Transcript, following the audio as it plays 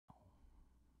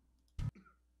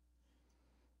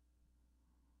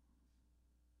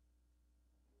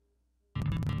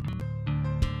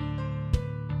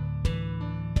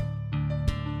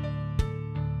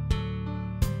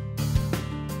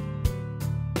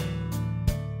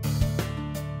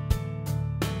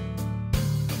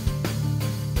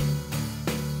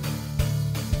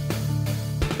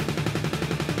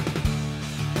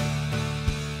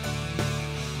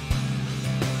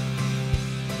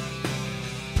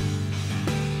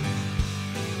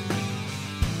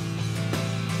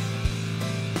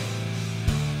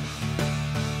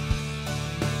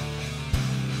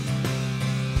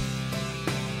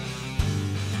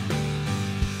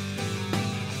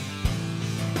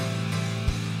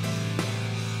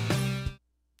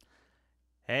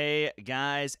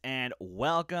guys, and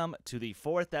welcome to the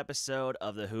 4th episode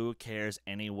of the Who Cares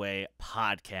Anyway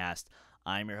podcast.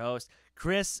 I'm your host,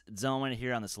 Chris Dohmen,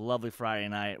 here on this lovely Friday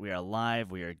night. We are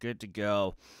live. We are good to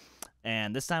go.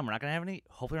 And this time, hopefully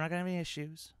we're not going to have any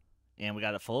issues. And we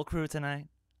got a full crew tonight.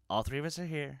 All three of us are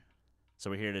here.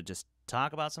 So we're here to just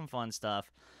talk about some fun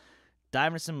stuff,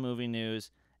 dive into some movie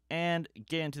news, and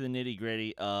get into the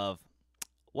nitty-gritty of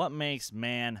what makes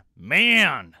man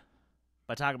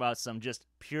by talking about some just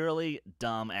purely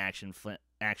dumb action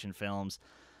films.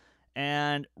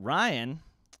 And Ryan,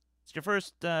 it's your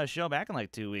first show back in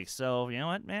like 2 weeks, so you know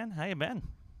what, man? How you been?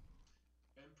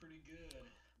 Been pretty good.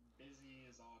 Busy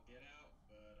as all get out,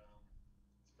 but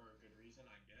it's for a good reason,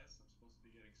 I guess. I'm supposed to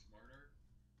be getting smarter.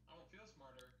 I don't feel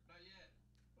smarter, not yet,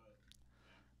 but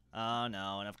yeah. Oh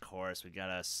no, and of course we got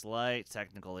a slight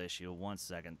technical issue. 1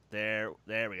 second. There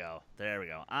we go.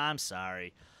 I'm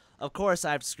sorry. Of course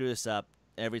I have to screw this up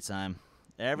every time.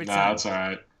 Nah, it's all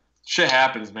right. Shit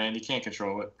happens, man. You can't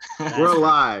control it. We're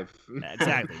live.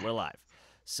 Exactly, we're live.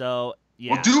 So,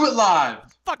 yeah. We'll do it live.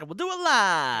 Fuck it, we'll do it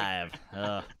live.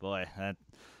 Oh, boy.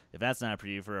 If that's not a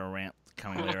preview for a rant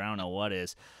coming later, I don't know what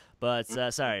is. But,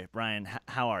 sorry, Brian,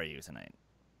 how are you tonight?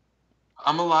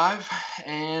 I'm alive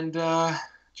and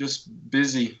just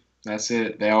busy. That's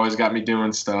it. They always got me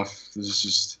doing stuff.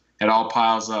 It all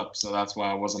piles up, so that's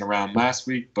why I wasn't around last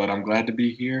week, but I'm glad to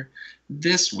be here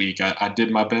this week. I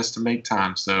did my best to make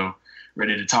time, so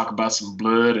ready to talk about some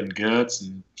blood and guts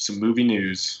and some movie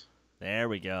news. There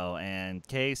we go. And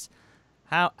Case,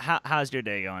 how's your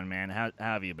day going, man? How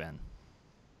have you been?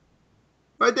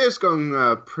 My day's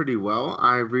going pretty well.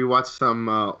 I rewatched some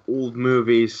old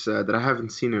movies that I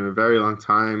haven't seen in a very long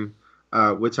time,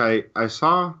 which I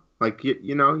saw. Like,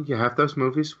 you have those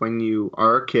movies when you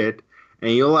are a kid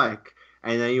and you like,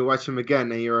 and then you watch them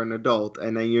again and you're an adult,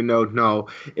 and then you don't know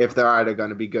if they're either going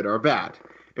to be good or bad.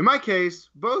 In my case,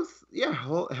 both,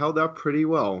 held up pretty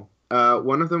well.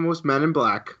 One of them was Men in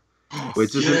Black,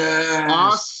 which is an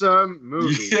awesome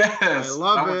movie. Yes, I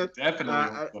love it.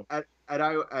 Definitely.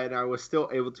 And I was still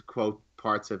able to quote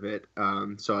parts of it,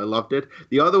 so I loved it.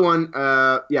 The other one,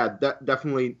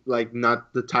 definitely like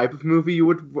not the type of movie you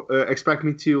would expect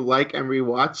me to like and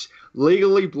rewatch.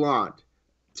 Legally Blonde.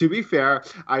 To be fair,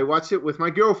 I watched it with my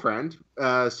girlfriend, it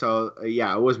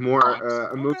was more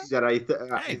a movie that I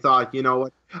thought, you know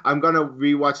what, I'm going to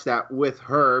rewatch that with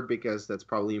her because that's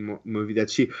probably a movie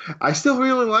that I still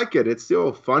really like it. It's still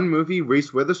a fun movie.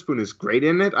 Reese Witherspoon is great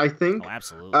in it, I think. Oh,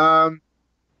 absolutely. That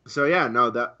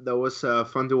was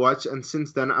fun to watch. And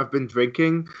since then, I've been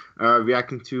drinking,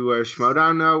 reacting to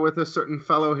Schmodown with a certain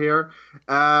fellow here,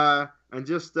 and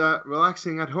just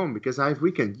relaxing at home because I have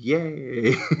weekend.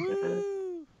 Yay!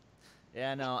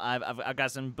 Yeah, no, I've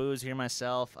got some booze here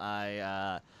myself.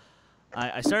 I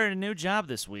started a new job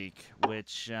this week,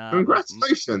 which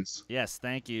Congratulations. Yes,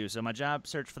 thank you. So my job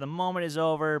search for the moment is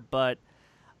over, but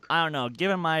I don't know.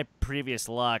 Given my previous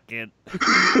luck,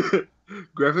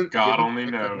 Griffin, God only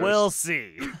knows. We'll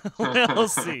see. We'll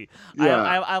see. Yeah.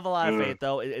 I have a lot of faith,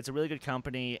 though. It's a really good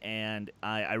company, and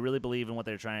I really believe in what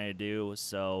they're trying to do.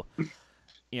 So,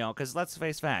 because let's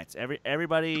face facts.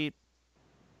 Everybody,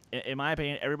 in my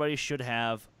opinion, everybody should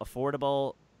have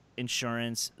affordable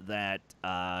insurance that,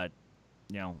 like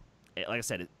I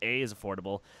said, A, is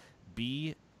affordable,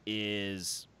 B,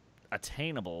 is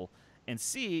attainable, and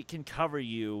C, can cover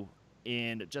you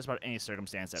in just about any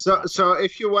circumstance. So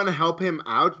if you want to help him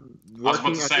out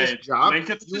working at this job, link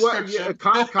it to the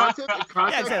contact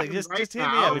yeah, exactly. Just hit me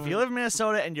now. up. If you live in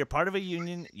Minnesota and you're part of a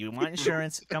union, you want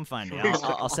insurance, come find me.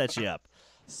 I'll set you up.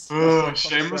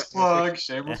 Shameless plug.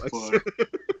 Shameless plug.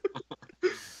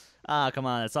 Come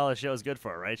on. That's all the show's good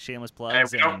for, right? Shameless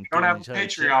plugs. Hey, we don't have a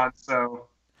Patreon, so.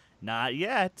 Not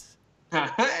yet.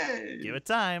 Hey. Give it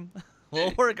time.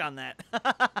 We'll work on that.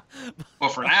 Well,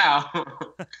 for now,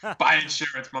 buy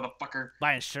insurance, motherfucker.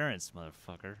 Buy insurance,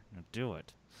 motherfucker. Now do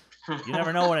it. You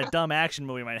never know when a dumb action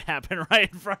movie might happen right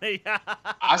in front of you.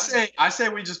 I say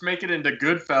we just make it into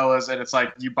Goodfellas, and it's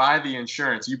like you buy the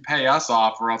insurance, you pay us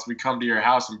off, or else we come to your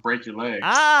house and break your legs.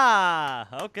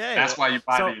 Ah, okay. That's why you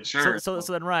buy the insurance. So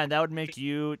then, Ryan, that would make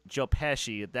you Joe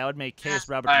Pesci. That would make Case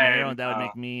Robert De Niro, and that would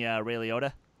make me Ray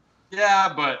Liotta.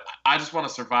 Yeah, but I just want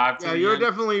to survive. Yeah, you're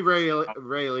definitely Ray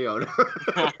Liotta.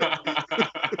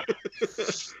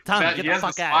 Tom, get the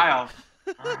fuck out.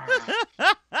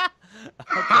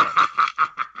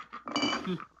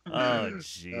 Okay. Oh,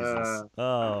 Jesus.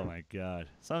 Oh, my God.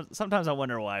 Sometimes I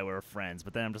wonder why we're friends,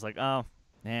 but then I'm just like, oh,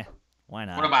 why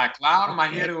not? What am I, a clown? Am I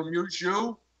here to amuse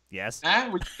you? Yes.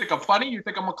 You think I'm funny? You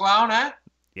think I'm a clown, eh?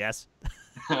 Yes.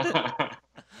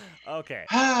 Okay.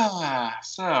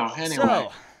 So, anyway.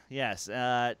 Yes.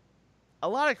 a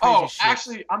lot of crazy shit.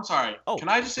 Actually, I'm sorry. Oh, can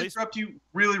I just please. interrupt you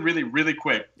really, really, really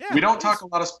quick? Yeah, We don't please. talk a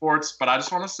lot of sports, but I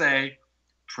just want to say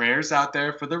prayers out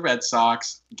there for the Red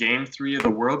Sox. Game 3 of the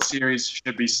World Series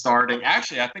should be starting.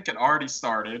 Actually, I think it already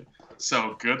started.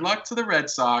 So good luck to the Red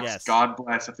Sox. Yes. God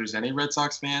bless. If there's any Red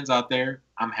Sox fans out there,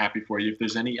 I'm happy for you. If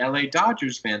there's any LA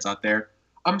Dodgers fans out there,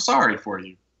 I'm sorry for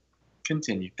you.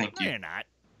 Continue. Thank No, you. you're not.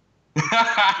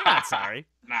 You're not sorry.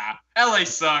 Nah, LA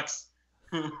sucks.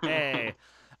 Hey,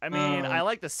 I mean, I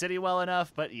like the city well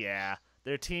enough, but yeah,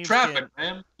 their teams Traffic,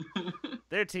 can, man.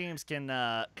 their teams can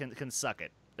suck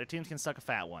it. Their teams can suck a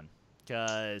fat one.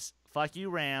 Cause fuck you,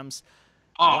 Rams.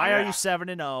 Oh, Why yeah. are you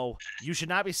 7-0? You should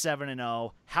not be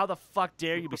 7-0. How the fuck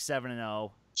dare you be 7-0? Oh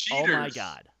my Cheaters.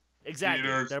 God. Exactly.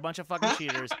 Cheaters. They're a bunch of fucking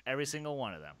cheaters, every single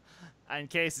one of them. And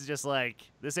Case is just like,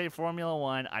 this ain't Formula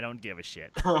One. I don't give a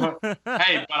shit.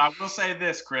 Hey, but I will say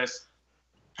this, Chris.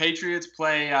 Patriots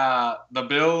play the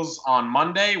Bills on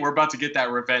Monday. We're about to get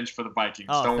that revenge for the Vikings.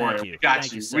 Oh, Don't thank worry. you. We got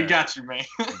Thank you. you, sir. We got you, man.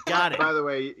 Got it. By the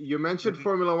way, you mentioned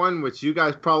Formula One, which you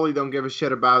guys probably don't give a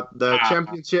shit about. The Ah.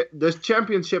 championship. The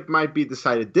championship might be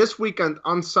decided this weekend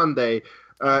on Sunday.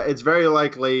 It's very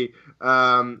likely.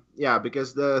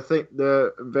 Because the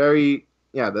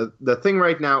thing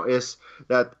right now is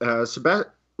that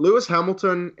Lewis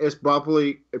Hamilton is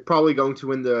probably going to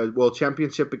win the World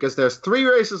Championship because there's 3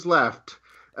 races left,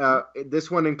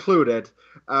 this one included.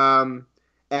 And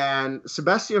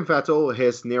Sebastian Vettel,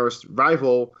 his nearest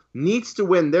rival, needs to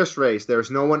win this race.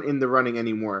 There's no one in the running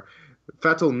anymore.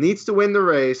 Vettel needs to win the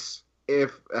race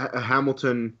if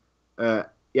Hamilton,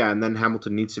 and then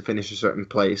Hamilton needs to finish a certain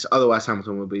place. Otherwise,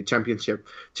 Hamilton will be championship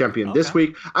champion this Okay.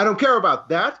 week. I don't care about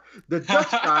that. The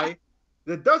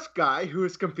Dutch guy who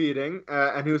is competing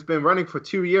and who's been running for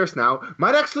 2 years now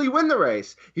might actually win the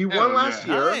race. He won Hell last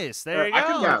yeah. year. Nice. There you I go.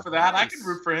 can Yeah. root for that. I Nice. can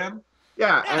root for him.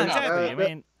 Yeah, Yeah, and exactly. I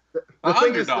mean, the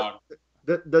thing is, Underdog.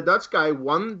 the Dutch guy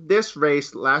won this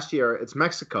race last year. It's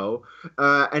Mexico,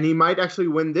 and he might actually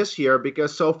win this year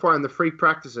because so far in the free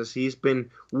practices he's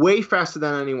been way faster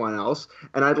than anyone else,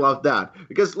 and I'd love that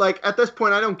because at this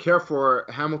point I don't care for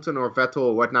Hamilton or Vettel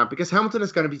or whatnot because Hamilton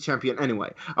is going to be champion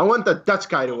anyway. I want the Dutch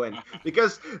guy to win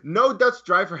because no Dutch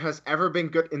driver has ever been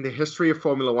good in the history of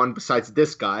Formula One besides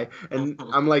this guy, and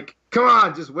I'm like, come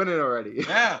on, just win it already.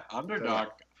 Yeah, underdog.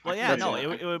 well, yeah, no,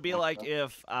 it would be like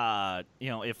if,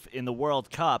 if in the World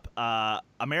Cup,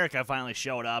 America finally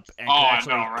showed up and Oh, I could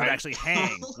know, right? actually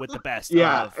hang with the best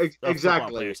Yeah, of football exactly.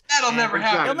 players. That'll And never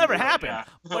happen. It'll never happen. Yeah.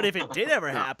 But if it did ever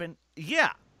happen,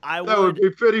 yeah, I That would would.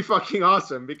 be pretty fucking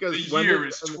awesome because The when year it-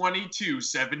 is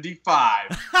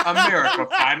 2275. America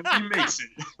finally makes it.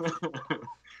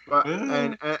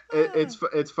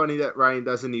 It's funny that Ryan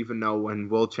doesn't even know when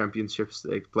World Championships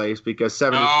take place because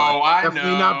 75 No, I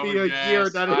definitely know. not be a year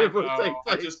yes, that I it will know. take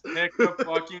I place. just picked a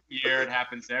fucking year. It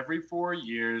happens every 4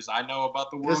 years. I know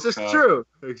about the World This is Cup. true,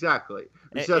 exactly.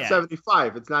 You said Yeah.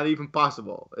 75. It's not even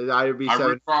possible. It'd either be I 70.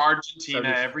 root for Argentina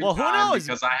 70. every Well, who time knows?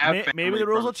 because I have Maybe family the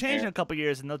rules from will change in there. a couple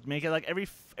years, and they'll make it like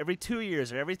every 2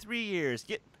 years or every 3 years.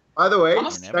 By the way,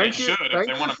 Honestly, never they thank you, should if thank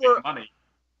they you want to for make money.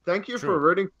 thank you True. for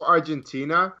rooting for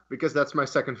Argentina because that's my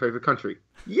second favorite country.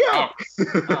 Yeah.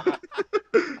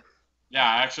 Yeah,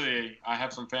 actually, I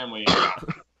have some family.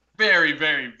 Very,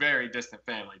 very, very distant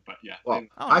family, but yeah. Well,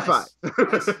 Oh, high nice.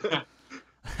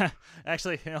 five.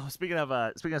 Actually, speaking of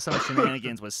some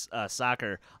shenanigans with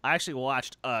soccer, I actually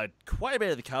watched quite a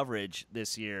bit of the coverage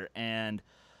this year, and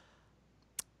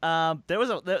there was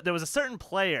a certain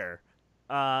player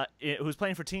who was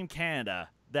playing for Team Canada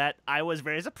that I was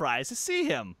very surprised to see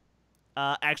him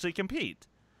actually compete.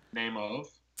 Name of?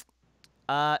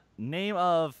 Name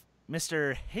of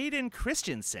Mr. Hayden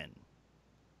Christensen.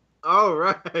 All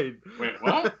right. Wait,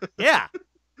 what? Yeah,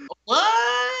 What?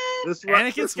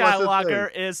 Anakin this was a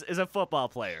Skywalker is a football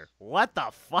player. What the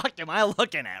fuck am I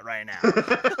looking at right now?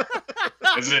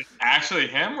 thing. Is it actually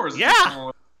him or is Yeah. it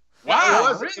someone?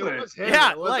 Wow, really? It was him.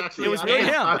 Yeah, It was like actually it was really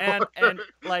him, Anakin and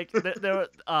Skywalker. like there were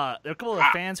a couple of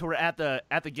fans who were at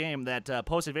the game that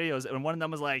posted videos, and one of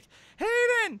them was like,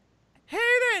 Hayden,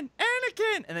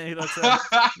 Anakin, and then he looks like,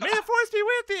 May the Force be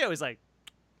with you. He's like,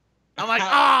 I'm like,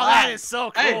 oh, that is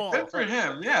so Hey, cool. good for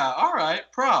him. Yeah, all right.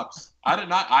 Props.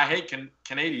 I hate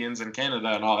Canadians and Canada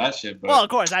and all that shit, but Well, of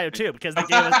course I do too, because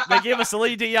they gave us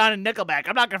Celine Dion and Nickelback.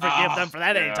 I'm not gonna forgive them for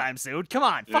that yeah. anytime soon. Come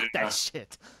on, fuck Yeah. that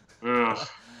shit. ugh.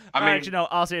 I All mean, right,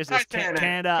 all seriousness, Titanic,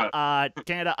 Canada,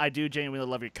 Canada, I do genuinely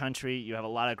love your country. You have a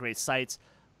lot of great sites,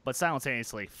 but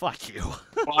simultaneously, fuck you.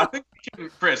 well, I think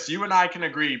Chris, you and I can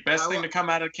agree. Best thing to come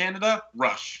out of Canada,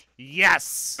 Rush.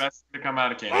 Yes. Best thing to come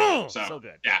out of Canada. Oh, so, so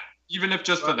good. Yeah, even if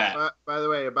just for that. By the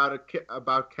way,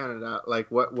 about Canada, like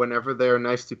whenever they're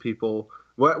nice to people,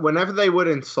 Whenever they would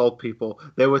insult people,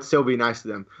 they would still be nice to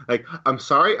them. Like, I'm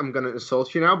sorry, I'm going to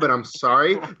insult you now, but I'm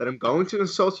sorry that I'm going to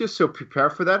insult you, so prepare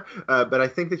for that. But I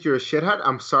think that you're a shithead.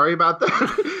 I'm sorry about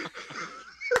that.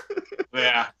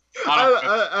 Yeah.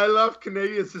 I love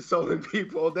Canadians insulting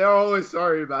people. They're always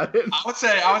sorry about it. I would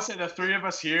say the three of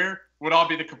us here would all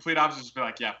be the complete opposite. Just be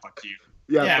like, yeah, fuck you.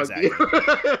 Yeah, exactly.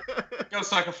 Go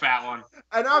suck a fat one.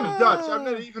 And I'm Dutch. I'm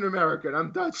not even American.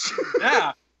 I'm Dutch.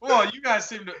 Yeah. Well, you guys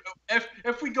seem to.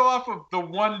 If we go off of the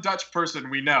one Dutch person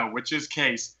we know, which is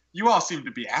Kees, you all seem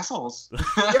to be assholes.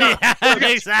 Yeah,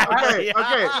 exactly.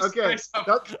 Okay.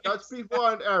 Dutch people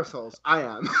aren't assholes. I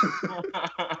am.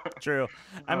 True.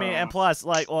 I mean, and plus,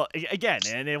 like, well, again,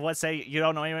 and let's say you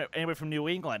don't know anybody from New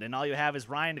England, and all you have is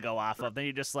Ryan to go off of, then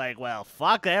you're just like, well,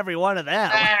 fuck every one of them.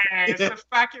 Hey, it's the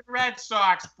fucking Red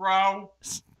Sox, bro.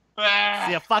 It's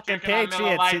your fucking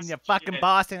Patriots in your fucking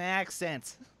Boston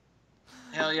accents.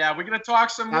 Hell yeah, we're gonna talk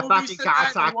some movies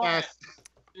tonight.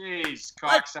 Jeez,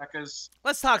 cocksuckers.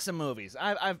 Let's talk some movies.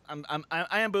 I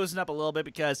am boozing up a little bit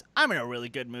because I'm in a really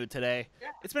good mood today. Yeah.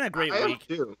 It's been a great week.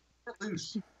 Too.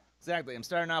 Exactly. I'm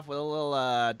starting off with a little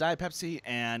Diet Pepsi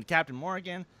and Captain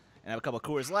Morgan, and I have a couple of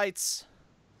Coors Lights.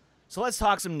 So let's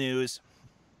talk some news.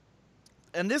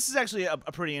 And this is actually a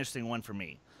pretty interesting one for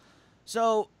me.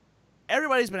 So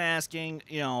everybody's been asking,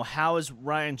 how is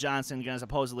Rian Johnson going to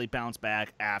supposedly bounce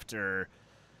back after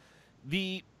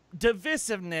the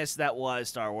divisiveness that was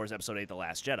Star Wars Episode 8: The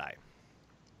Last Jedi?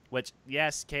 Which,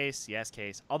 yes,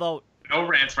 Kees. Although no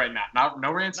rants right now.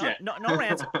 No rants yet. No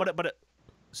rants. but a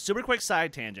super quick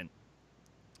side tangent.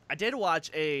 I did watch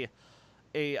a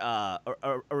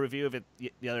review of it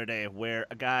the other day where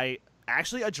a guy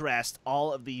actually addressed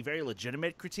all of the very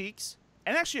legitimate critiques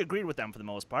and actually agreed with them for the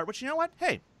most part. Which, you know what?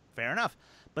 Hey, fair enough.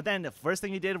 But then the first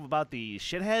thing he did about the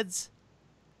shitheads,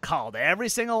 called every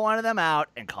single one of them out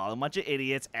and called them a bunch of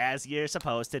idiots, as you're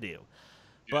supposed to do.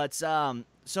 Yeah. But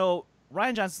so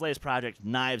Rian Johnson's latest project,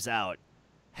 Knives Out,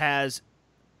 has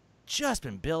just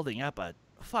been building up a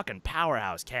fucking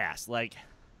powerhouse cast. Like,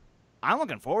 I'm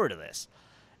looking forward to this.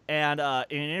 And in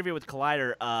an interview with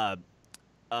Collider, not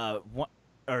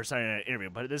an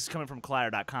interview, but this is coming from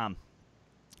Collider.com.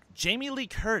 Jamie Lee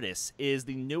Curtis is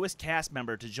the newest cast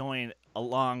member to join,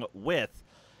 along with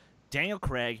Daniel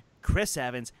Craig, Chris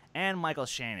Evans, and Michael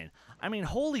Shannon. I mean,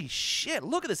 holy shit,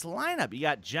 look at this lineup. You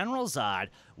got General Zod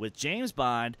with James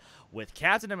Bond, with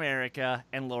Captain America,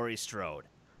 and Laurie Strode.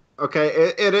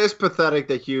 Okay, it is pathetic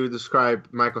that you describe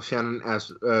Michael Shannon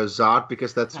as Zod,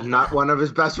 because that's not one of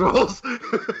his best roles.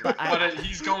 But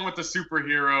he's going with the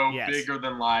superhero, yes. Bigger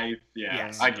than life. Yeah,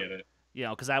 yes. I get it.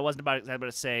 Because I wasn't about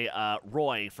to say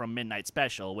Roy from Midnight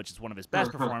Special, which is one of his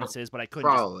best performances, but I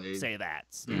couldn't just say that,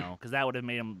 because that would have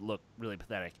made him look really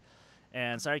pathetic.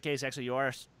 And sorry, Kees, actually, you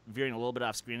are veering a little bit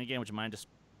off screen again. Would you mind just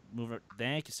moving?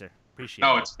 Thank you, sir. Appreciate it.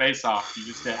 No, it's face off. You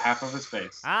just get half of his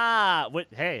face.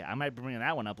 Hey, I might be bringing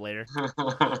that one up later.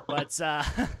 But,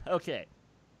 okay.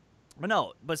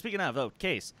 But speaking of, though,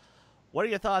 Kees, what are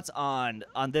your thoughts on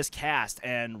this cast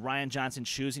and Rian Johnson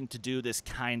choosing to do this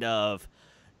kind of,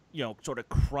 sort of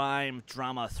crime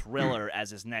drama thriller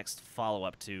as his next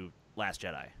follow-up to Last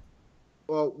Jedi?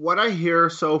 Well, what I hear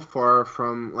so far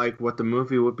from what the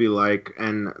movie would be like,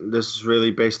 and this is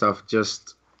really based off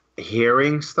just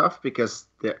hearing stuff, because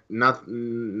not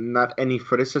any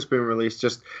footage has been released,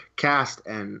 just cast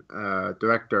and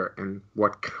director and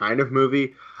what kind of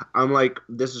movie. I'm like,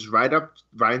 this is right up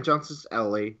Rian Johnson's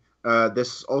alley.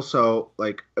 This is also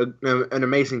an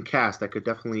amazing cast that could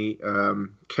definitely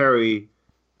carry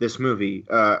this movie.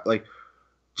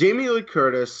 Jamie Lee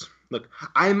Curtis,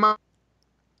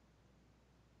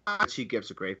 she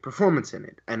gives a great performance in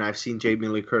it, and I've seen Jamie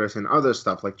Lee Curtis in other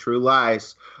stuff like True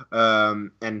Lies, and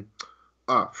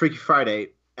Freaky Friday,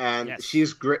 and yes.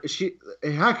 She's great. She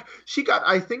got,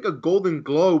 I think, a Golden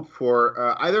Globe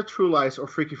for either True Lies or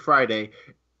Freaky Friday.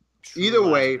 Either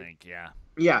way, I think,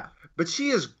 yeah. But she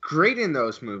is great in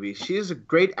those movies. She is a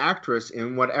great actress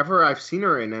in whatever I've seen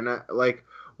her in, and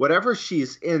whatever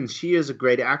she's in, she is a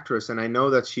great actress, and I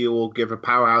know that she will give a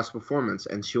powerhouse performance,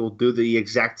 and she will do the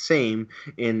exact same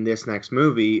in this next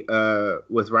movie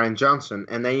with Rian Johnson.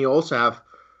 And then you also have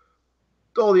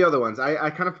all the other ones.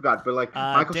 I kind of forgot, but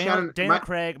Michael Shannon, Daniel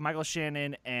Craig, Michael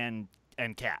Shannon, and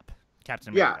Cap.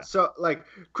 Captain Yeah, America. so like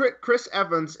Chris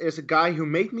Evans is a guy who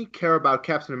made me care about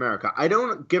Captain America. I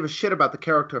don't give a shit about the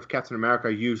character of Captain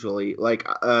America usually. Like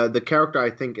the character I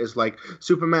think is like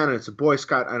Superman and it's a Boy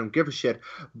Scout. I don't give a shit.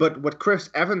 But what Chris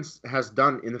Evans has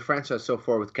done in the franchise so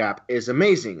far with Cap is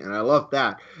amazing, and I love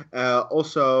that.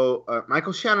 Also,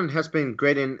 Michael Shannon has been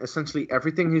great in essentially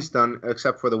everything he's done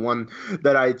except for the one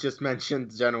that I just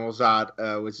mentioned, General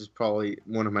Zod, which is probably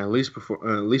one of my least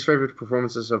favorite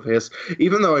performances of his.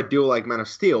 Even though I do like Man of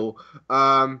Steel,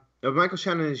 Michael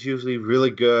Shannon is usually really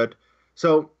good.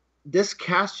 So this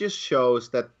cast just shows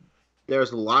that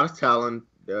there's a lot of talent,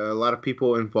 a lot of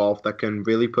people involved that can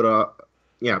really put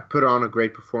on a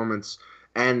great performance.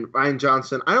 And Ryan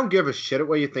Johnson, I don't give a shit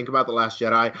what you think about The Last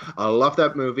Jedi. I love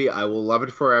that movie. I will love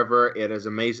it forever. It is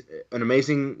an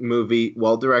amazing movie,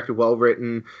 well directed, well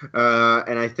written,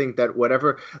 and I think that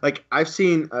whatever, like I've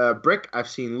seen Brick, I've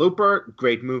seen Looper,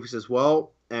 great movies as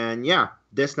well. And yeah,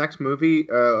 this next movie,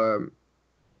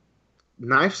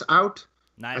 Knives Out,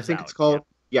 I think it's called. Yep.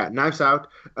 Yeah, Knives Out.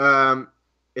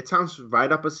 It sounds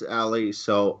right up his alley,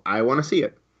 so I want to see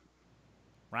it.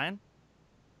 Ryan?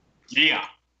 Yeah.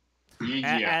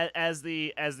 As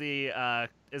the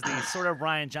sort of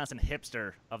Ryan Johnson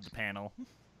hipster of the panel.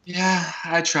 Yeah,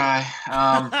 I try.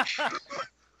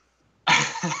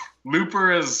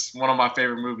 Looper is one of my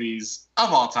favorite movies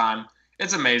of all time.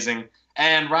 It's amazing.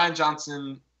 And Ryan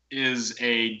Johnson is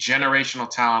a generational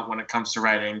talent when it comes to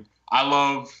writing. I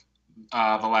love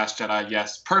The Last Jedi,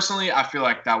 yes. Personally, I feel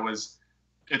like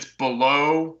it's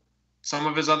below some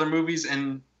of his other movies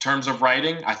in terms of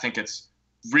writing. I think it's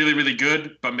really, really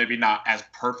good, but maybe not as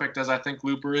perfect as I think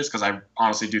Looper is, because I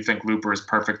honestly do think Looper is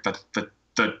perfect.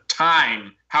 The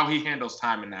time, how he handles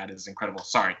time in that is incredible.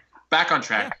 Sorry, back on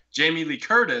track. Jamie Lee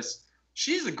Curtis,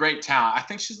 she's a great talent. I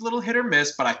think she's a little hit or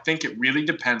miss, but I think it really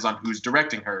depends on who's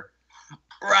directing her.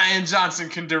 Ryan Johnson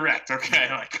can direct, okay?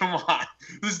 Like, come on.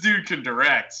 This dude can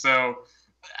direct, so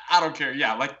I don't care.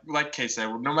 Yeah, like Kay said,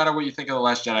 no matter what you think of The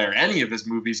Last Jedi or any of his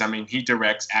movies, I mean, he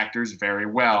directs actors very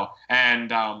well.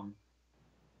 And,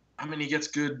 I mean, he gets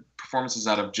good performances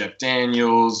out of Jeff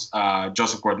Daniels,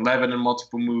 Joseph Gordon-Levitt in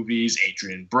multiple movies,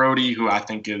 Adrian Brody, who I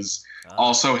think is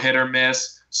also hit or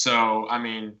miss. So, I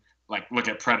mean, like, look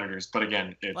at Predators, but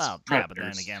again, it's Predators. Yeah, but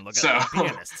then again, look at the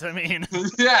pianist. I mean,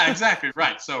 yeah, exactly,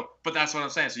 right. So, but that's what I'm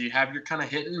saying. So you have your kind of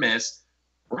hit and miss.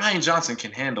 Ryan Johnson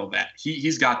can handle that.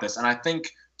 He's got this, and I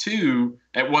think too,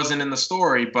 it wasn't in the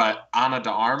story, but Ana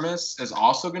de Armas is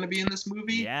also going to be in this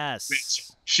movie. Yes, which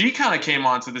she kind of came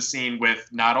onto the scene with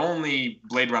not only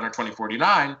Blade Runner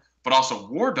 2049, but also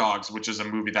War Dogs, which is a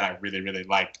movie that I really, really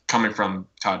like, coming from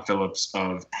Todd Phillips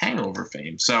of Hangover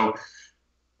fame. So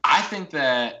I think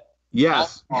that.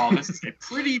 Yes. This is a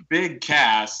pretty big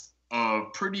cast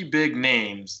of pretty big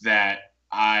names that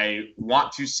I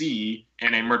want to see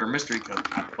in a murder mystery because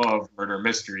I love murder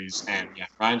mysteries. And yeah,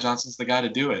 Ryan Johnson's the guy to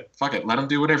do it. Fuck it. Let him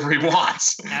do whatever he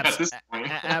wants at this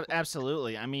point.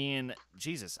 Absolutely. I mean,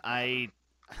 Jesus,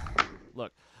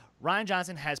 look, Ryan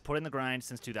Johnson has put in the grind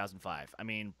since 2005. I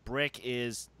mean, Brick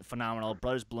is phenomenal.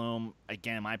 Brothers Bloom,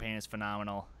 again, in my opinion, is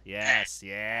phenomenal. Yes.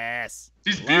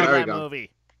 She's love that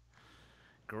movie.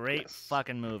 Great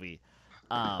fucking movie.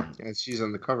 And she's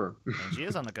on the cover. And she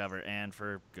is on the cover, and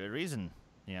for good reason.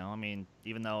 You know, I mean,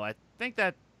 even though I think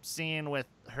that scene with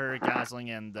her, Gosling,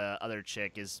 and the other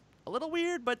chick is a little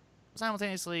weird, but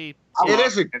simultaneously, it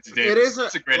is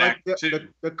a great actor too.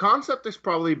 The concept is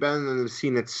probably better than the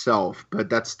scene itself, but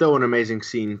that's still an amazing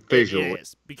scene visually. It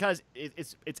is, because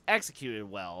it's executed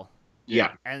well.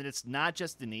 Yeah. And it's not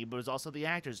just the need, but it's also the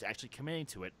actors actually committing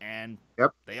to it, and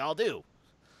they all do.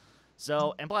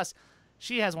 So, and plus,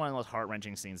 she has one of the most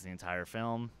heart-wrenching scenes in the entire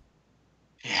film.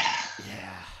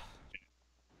 Yeah.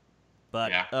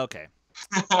 But, okay.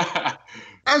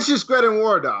 And she's great in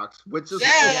War Dogs, which is,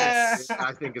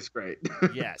 I think is great.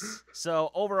 Yes.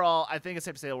 So, overall, I think it's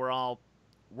safe to say that we're all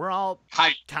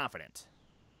hyped. Confident.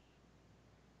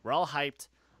 We're all hyped.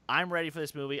 I'm ready for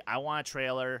this movie. I want a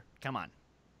trailer. Come on.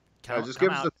 Just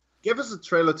give us a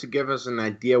trailer to give us an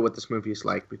idea what this movie is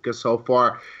like, because so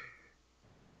far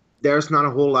there's not a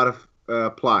whole lot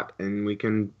of plot, and we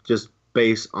can just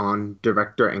base on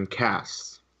director and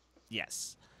cast.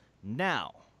 Yes.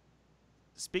 Now,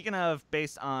 speaking of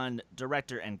based on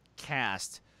director and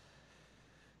cast,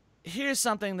 here's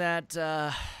something that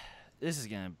this is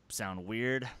going to sound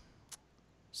weird.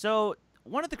 So,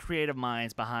 one of the creative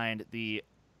minds behind the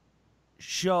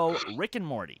show Rick and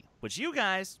Morty, which you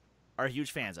guys are huge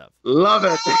fans of. Love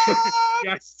it.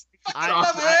 Yes.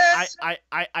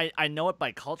 I know it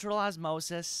by cultural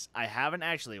osmosis. I haven't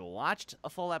actually watched a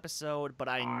full episode, but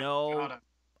I know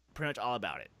pretty much all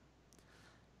about it.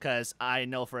 because I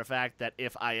know for a fact that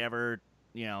if I ever,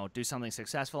 do something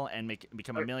successful and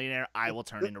become a millionaire, I will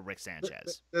turn into Rick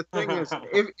Sanchez. The thing is,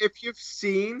 if you've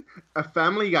seen a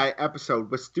Family Guy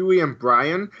episode with Stewie and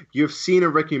Brian, you've seen a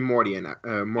Ricky Morty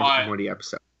Morty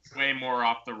episode. Way more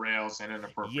off the rails and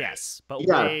inappropriate. Yes, but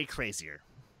way crazier.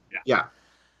 Yeah.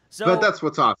 So, but that's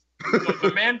what's awesome. So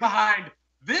the man behind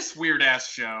this weird-ass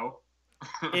show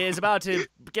is about to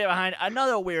get behind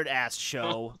another weird-ass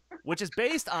show, which is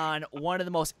based on one of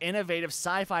the most innovative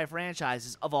sci-fi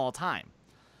franchises of all time.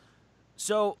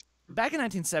 So, back in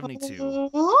 1972,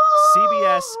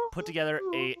 CBS put together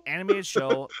an animated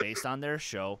show based on their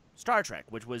show, Star Trek,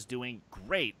 which was doing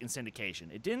great in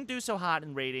syndication. It didn't do so hot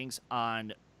in ratings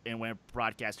and when it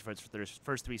broadcast for their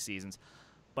first 3 seasons,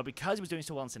 but because it was doing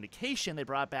so well in syndication, they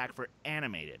brought it back for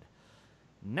animated.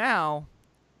 Now,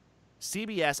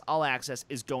 CBS All Access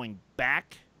is going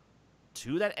back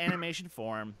to that animation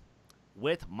form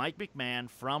with Mike McMahon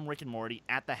from Rick and Morty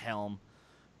at the helm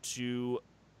to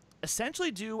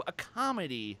essentially do a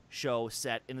comedy show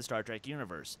set in the Star Trek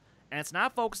universe. And it's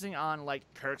not focusing on, like,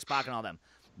 Kirk, Spock, and all them.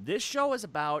 This show is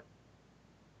about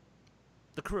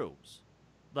the crews.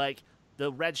 Like,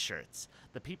 the red shirts.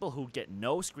 The people who get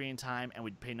no screen time and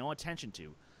we pay no attention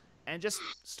to. And just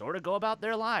sort of go about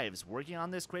their lives, working on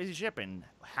this crazy ship and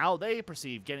how they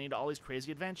perceive getting into all these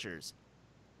crazy adventures.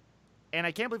 And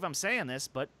I can't believe I'm saying this,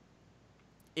 but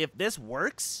if this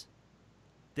works,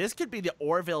 this could be the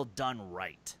Orville done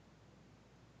right.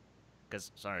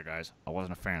 Because, sorry guys, I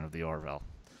wasn't a fan of the Orville.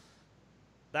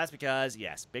 That's because,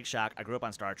 yes, big shock, I grew up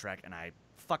on Star Trek, and I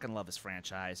fucking love this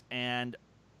franchise. And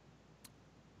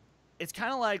it's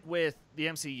kind of like with the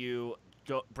MCU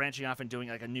branching off and doing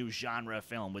like a new genre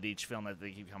film with each film that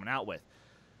they keep coming out with.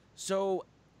 So,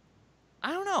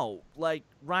 I don't know. Like,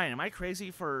 Ryan, am I crazy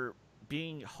for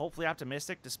being hopefully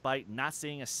optimistic despite not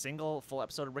seeing a single full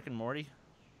episode of Rick and Morty?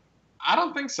 I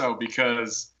don't think so,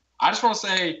 because I just want to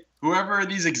say whoever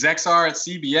these execs are at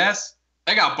CBS,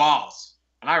 they got balls.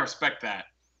 And I respect that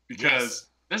because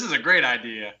this is a great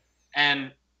idea.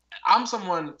 And I'm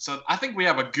someone, so I think we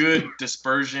have a good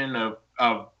dispersion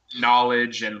of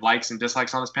knowledge and likes and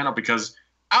dislikes on this panel because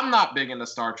I'm not big into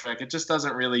Star Trek. It just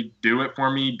doesn't really do it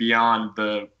for me beyond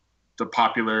the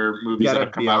popular movies that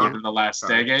have come out within the last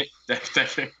decade.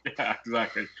 Yeah,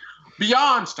 exactly.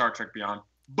 Beyond Star Trek Beyond.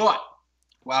 But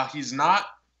while he's not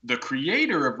the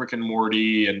creator of Rick and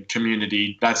Morty and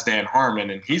Community, that's Dan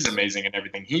Harmon, and he's amazing in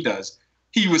everything he does.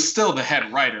 He was still the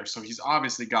head writer, so he's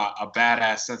obviously got a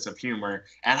badass sense of humor.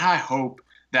 And I hope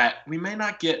that we may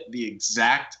not get the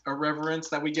exact irreverence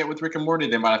that we get with Rick and Morty.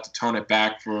 They might have to tone it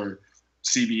back for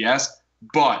CBS.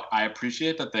 But I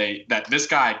appreciate that this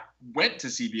guy went to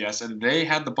CBS and they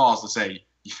had the balls to say,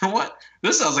 you know what?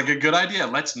 This sounds like a good idea.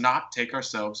 Let's not take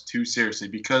ourselves too seriously,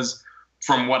 because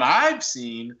from what I've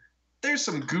seen, there's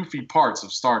some goofy parts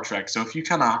of Star Trek. So if you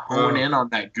kind of hone in on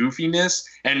that goofiness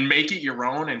and make it your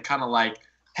own and kind of like,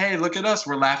 hey, look at us,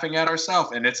 we're laughing at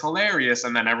ourselves and it's hilarious.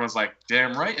 And then everyone's like,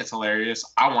 damn right, it's hilarious.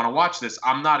 I want to watch this.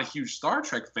 I'm not a huge Star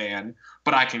Trek fan,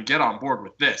 but I can get on board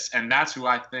with this. And that's who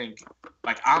I think,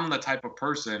 like, I'm the type of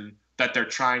person that they're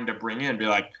trying to bring in. Be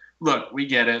like, look, we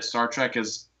get it. Star Trek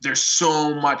there's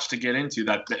so much to get into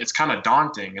that it's kind of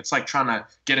daunting. It's like trying to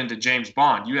get into James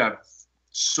Bond. You have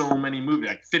so many movies,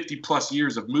 like 50 plus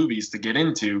years of movies to get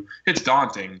into. It's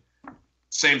daunting.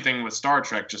 Same thing with Star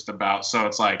Trek, just about. So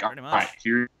it's like, all right,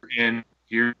 here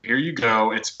you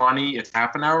go. It's funny. It's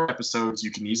half-an-hour episodes.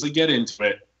 You can easily get into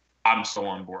it. I'm so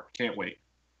on board. Can't wait.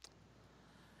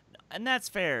 And that's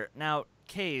fair. Now,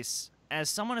 Case, as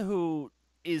someone who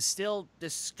is still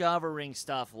discovering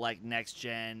stuff like Next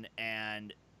Gen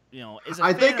and, is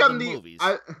a fan of the movies.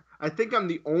 I think I'm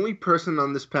the only person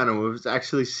on this panel who's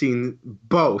actually seen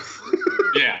both.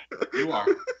 Yeah, you are.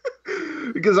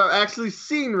 Because I've actually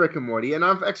seen Rick and Morty, and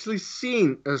I've actually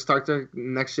seen Star Trek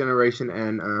Next Generation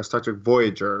and Star Trek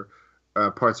Voyager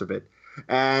parts of it.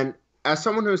 And as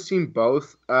someone who's seen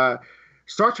both,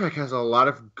 Star Trek has a lot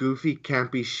of goofy,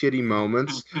 campy, shitty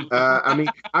moments. I mean,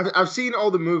 I've seen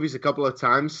all the movies a couple of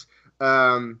times.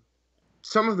 Some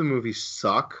of the movies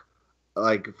suck.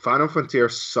 Like, Final Frontier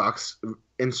sucks.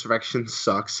 Insurrection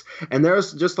sucks. And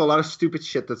there's just a lot of stupid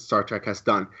shit that Star Trek has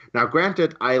done. Now,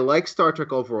 granted, I like Star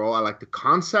Trek overall. I like the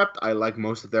concept. I like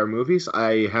most of their movies.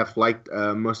 I have liked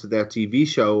most of their TV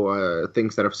show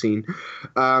things that I've seen.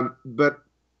 But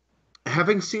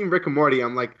having seen Rick and Morty,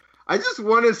 I'm like, I just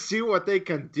want to see what they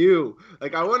can do.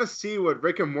 Like, I want to see what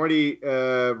Rick and Morty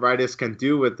writers can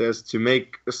do with this to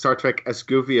make Star Trek as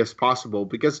goofy as possible.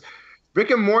 Because Rick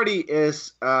and Morty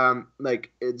is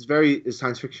it's very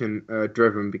science fiction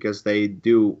driven, because they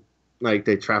do like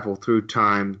they travel through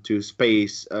time to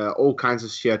space, all kinds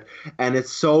of shit, and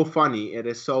it's so funny. It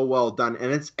is so well done,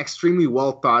 and it's extremely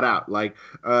well thought out. Like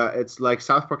it's like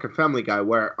South Park and Family Guy,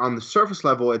 where on the surface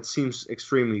level it seems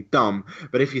extremely dumb,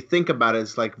 but if you think about it,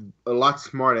 it's like a lot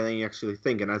smarter than you actually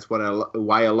think, and that's why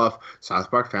I love South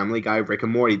Park, Family Guy, Rick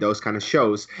and Morty, those kind of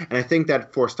shows. And I think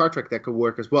that for Star Trek that could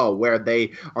work as well, where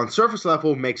they on surface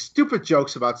level make stupid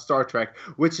jokes about Star Trek,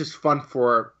 which is fun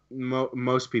for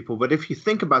most people. But if you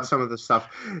think about some of the stuff,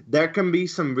 there can be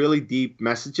some really deep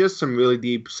messages, some really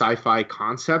deep sci-fi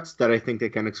concepts that I think they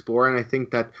can explore, and I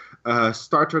think that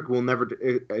Star Trek will never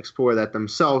explore that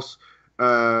themselves,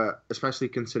 especially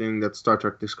considering that Star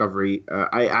Trek Discovery,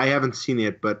 I haven't seen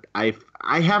it, but I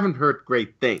haven't heard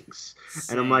great things.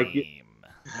 Same. And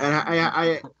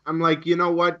I'm like, you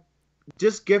know what,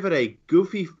 just give it a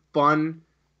goofy, fun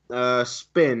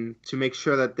spin to make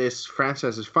sure that this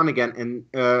franchise is fun again, and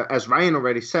as Ryan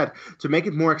already said, to make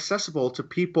it more accessible to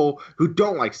people who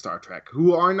don't like Star Trek,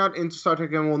 who are not into Star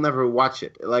Trek and will never watch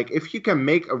it. Like, if you can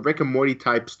make a Rick and Morty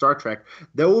type Star Trek,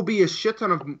 there will be a shit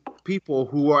ton of people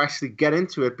who will actually get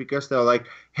into it because they're like,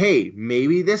 hey,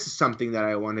 maybe this is something that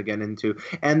I want to get into.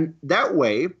 And that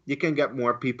way, you can get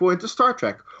more people into Star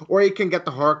Trek. Or you can get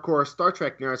the hardcore Star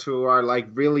Trek nerds who are like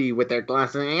really with their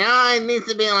glasses, oh, it needs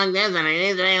to be like this, and it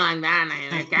needs to be like that,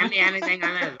 and it can't be anything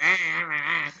on this.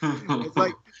 It's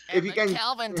like, if you can...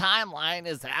 Kelvin timeline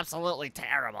is absolutely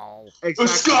terrible. Exactly.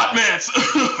 Scott Mance!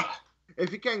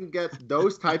 If you can get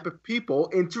those type of people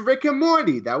into Rick and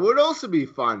Morty, that would also be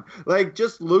fun. Like,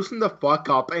 just loosen the fuck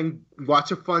up and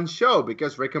watch a fun show,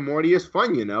 because Rick and Morty is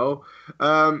fun, you know?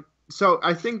 So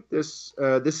I think this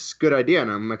is a good idea,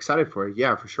 and I'm excited for it.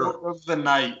 Yeah, for sure. Quote of the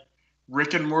night,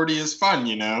 Rick and Morty is fun,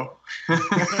 you know?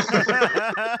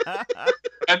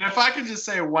 And if I could just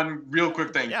say one real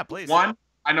quick thing. Yeah, please. One,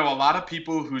 I know a lot of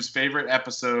people whose favorite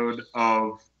episode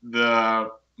of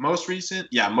the most recent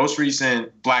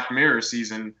Black Mirror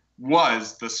season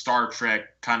was the Star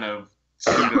Trek kind of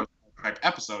pseudo Star Trek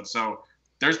episode. So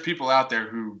there's people out there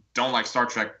who don't like Star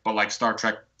Trek but like Star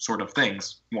Trek sort of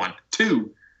things. One.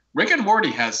 Two, Rick and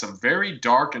Morty has some very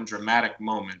dark and dramatic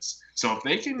moments. So if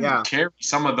they can carry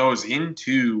some of those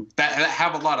into that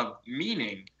have a lot of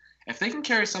meaning, if they can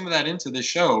carry some of that into the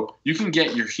show, you can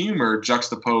get your humor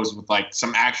juxtaposed with like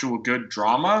some actual good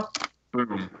drama.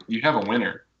 Boom, you have a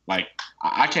winner. Like,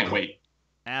 I can't wait.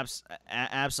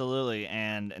 Absolutely.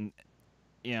 And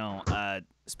you know,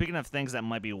 speaking of things that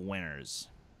might be winners,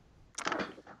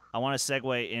 I want to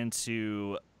segue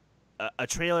into a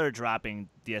trailer dropping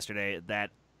yesterday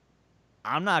that,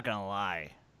 I'm not going to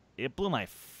lie, it blew my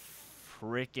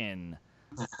freaking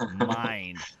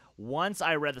mind once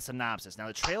I read the synopsis. Now,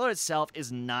 the trailer itself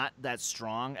is not that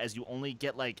strong, as you only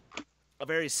get, like, a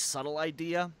very subtle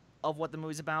idea of what the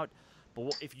movie's about.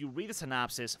 But if you read the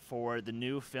synopsis for the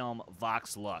new film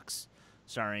Vox Lux,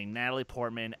 starring Natalie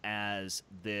Portman as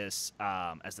this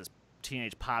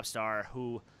teenage pop star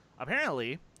who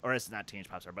apparently, or it's not teenage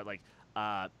pop star, but like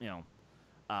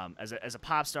as a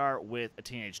pop star with a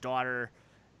teenage daughter,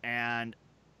 and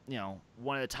you know,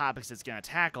 one of the topics it's going to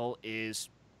tackle is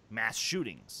mass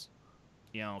shootings.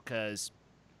 You know, because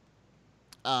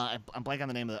I'm blanking on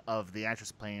the name of the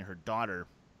actress playing her daughter,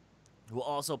 who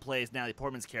also plays Natalie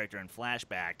Portman's character in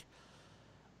Flashback.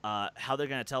 How they're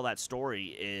going to tell that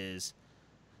story is,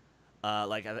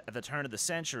 like, at the turn of the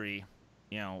century,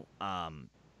 you know,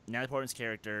 Natalie Portman's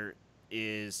character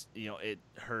is, you know,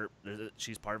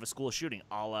 she's part of a school shooting,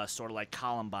 a la sort of like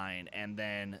Columbine, and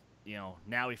then, you know,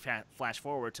 now we flash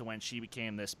forward to when she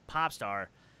became this pop star,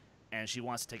 and she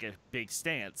wants to take a big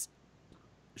stance.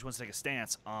 She wants to take a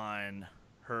stance on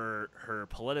her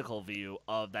political view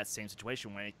of that same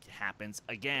situation when it happens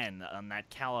again on that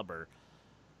caliber.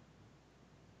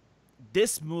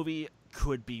 This movie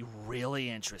could be really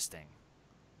interesting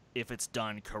if it's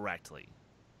done correctly.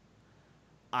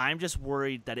 I'm just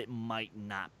worried that it might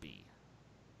not be.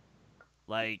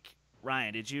 Like,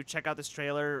 Ryan, did you check out this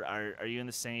trailer? Are you in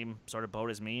the same sort of boat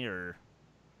as me, or?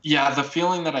 Yeah, the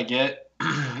feeling that I get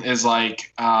is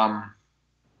like,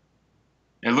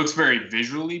 it looks very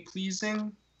visually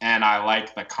pleasing, and I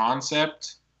like the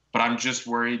concept, but I'm just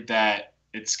worried that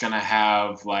it's going to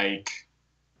have, like,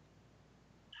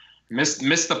 miss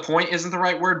the point isn't the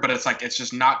right word, but it's like, it's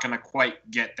just not going to quite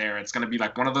get there. It's going to be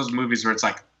like one of those movies where it's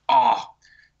like, oh,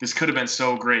 this could have been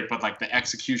so great, but like the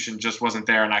execution just wasn't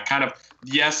there. And I kind of,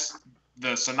 yes,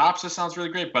 the synopsis sounds really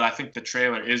great, but I think the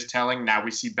trailer is telling. Now,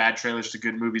 we see bad trailers to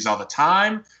good movies all the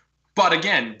time. But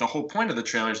again, the whole point of the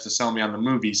trailer is to sell me on the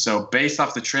movie. So based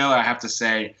off the trailer, I have to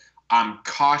say I'm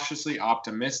cautiously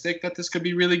optimistic that this could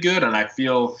be really good. And I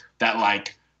feel that,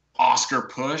 like, Oscar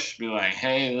push, be like,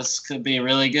 hey, this could be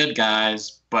really good,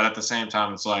 guys. But at the same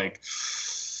time, it's like,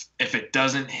 if it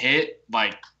doesn't hit,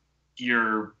 like,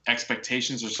 your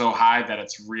expectations are so high that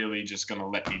it's really just going to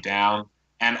let me down.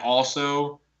 And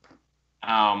also,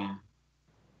 I'm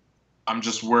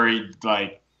just worried,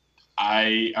 like,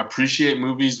 I appreciate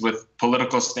movies with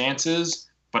political stances,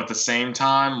 but at the same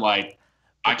time, like,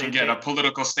 I can get a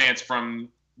political stance from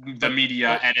the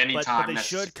media at any time. But they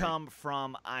should come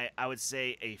from, I would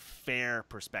say, a fair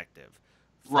perspective.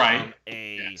 From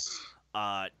right.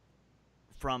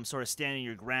 From sort of standing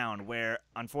your ground, where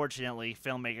unfortunately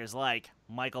filmmakers like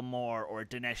Michael Moore or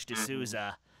Dinesh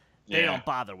D'Souza, they don't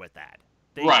bother with that.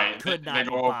 They could not be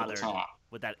bothered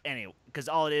with that anyway, because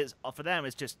all it is for them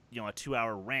is just a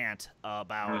 2-hour rant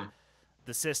about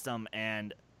the system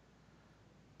and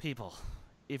people.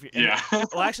 If you're,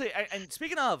 well, actually, and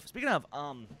speaking of,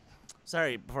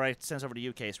 sorry, before I send this over to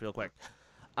you, Case, real quick,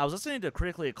 I was listening to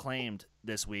Critically Acclaimed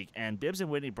this week, and Bibbs and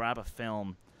Whitney brought up a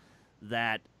film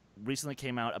that recently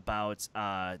came out about,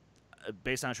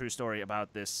 based on a true story,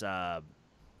 about this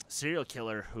serial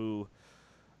killer who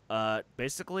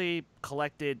basically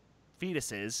collected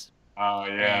fetuses. Oh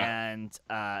yeah. And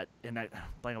I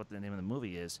blank what the name of the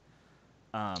movie is,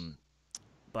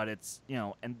 but it's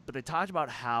but they talked about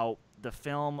how the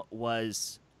film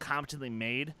was competently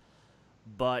made,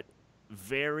 but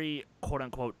very quote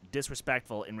unquote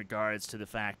disrespectful in regards to the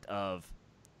fact of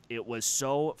it was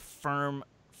so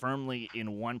firmly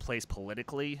in one place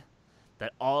politically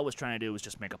that all it was trying to do was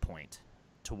just make a point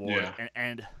toward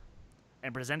and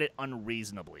present it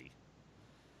unreasonably.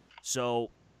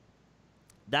 So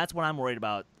that's what I'm worried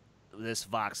about this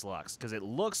Vox Lux, because it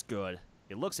looks good,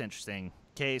 it looks interesting.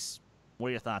 Case, what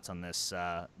are your thoughts on this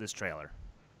this trailer?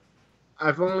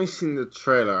 I've only seen the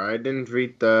trailer. I didn't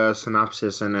read the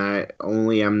synopsis, and I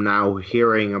only am now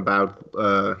hearing about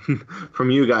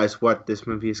from you guys what this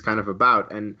movie is kind of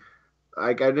about. And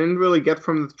I didn't really get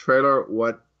from the trailer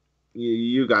what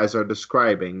you guys are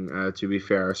describing, to be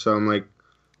fair. So I'm like,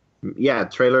 yeah,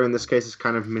 trailer in this case is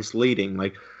kind of misleading.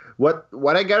 Like,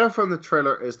 what I get from the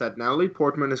trailer is that Natalie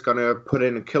Portman is going to put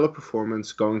in a killer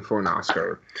performance going for an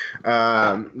Oscar,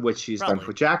 which she's done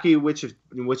for Jackie, which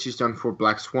she's done for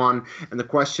Black Swan. And the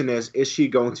question is she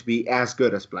going to be as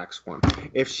good as Black Swan?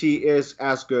 If she is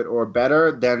as good or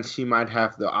better, then she might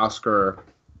have the Oscar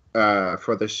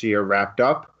for this year wrapped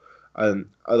up.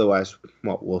 Otherwise,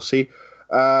 well, we'll see.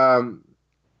 The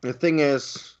thing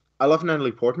is, I love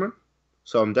Natalie Portman,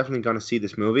 so I'm definitely going to see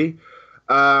this movie.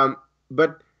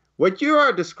 But what you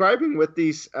are describing with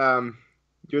these,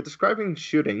 you're describing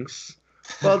shootings.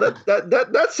 Well,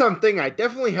 that's something I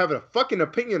definitely have a fucking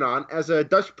opinion on as a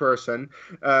Dutch person,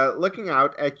 looking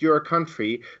out at your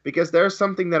country, because there's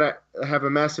something that I have a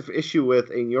massive issue with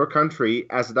in your country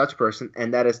as a Dutch person,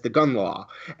 and that is the gun law.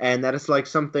 And that is like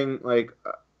something like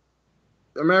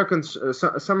Americans,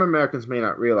 some Americans may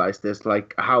not realize this,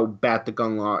 like how bad the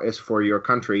gun law is for your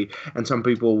country, and some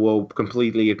people will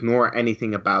completely ignore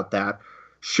anything about that.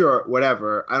 Sure,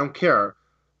 whatever, I don't care.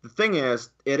 The thing is,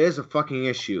 it is a fucking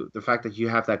issue, the fact that you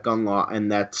have that gun law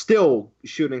and that still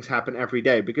shootings happen every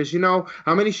day. Because you know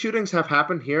how many shootings have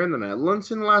happened here in the Netherlands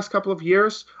in the last couple of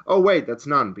years? Oh wait, that's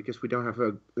none, because we don't have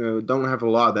a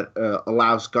law that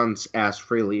allows guns as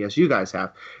freely as you guys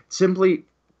have. Simply,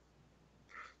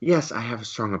 yes, I have a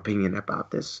strong opinion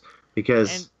about this,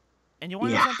 because and you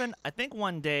want to know something? I think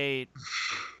one day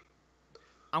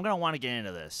I'm gonna want to get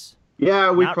into this.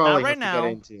 Yeah, we probably have to get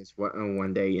into this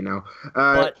one day, you know.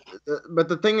 But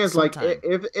the thing is, like,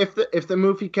 if the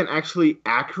movie can actually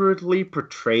accurately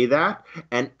portray that,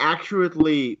 and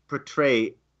accurately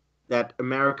portray that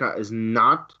America is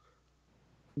not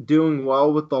doing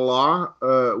well with the law,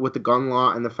 with the gun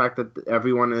law, and the fact that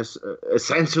everyone is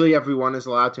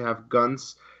allowed to have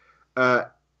guns,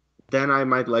 then I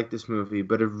might like this movie.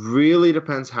 But it really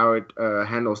depends how it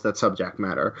handles that subject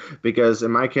matter. Because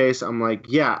in my case, I'm like,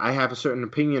 yeah, I have a certain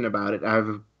opinion about it. I have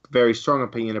a very strong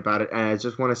opinion about it, and I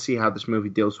just want to see how this movie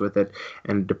deals with it.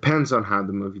 And it depends on how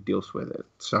the movie deals with it.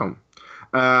 So,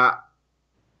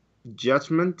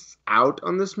 judgment out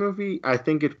on this movie. I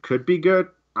think it could be good.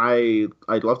 I'd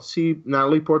love to see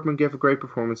Natalie Portman give a great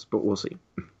performance, but we'll see.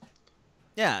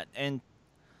 Yeah, and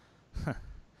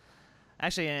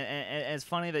actually, and it's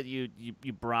funny that you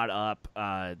brought up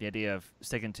the idea of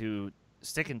sticking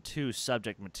to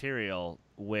subject material,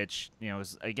 which, you know,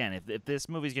 is, again, if this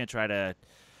movie's gonna try to,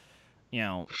 you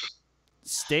know,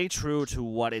 stay true to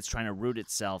what it's trying to root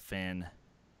itself in,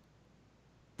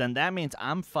 then that means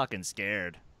I'm fucking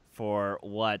scared for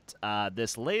what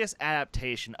this latest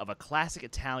adaptation of a classic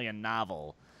Italian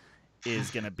novel is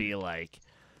gonna be like.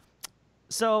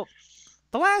 So,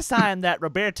 the last time that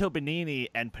Roberto Benigni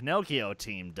and Pinocchio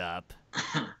teamed up,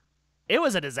 it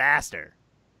was a disaster.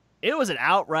 It was an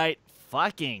outright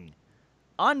fucking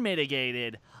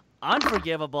unmitigated,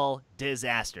 unforgivable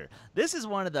disaster. This is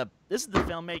the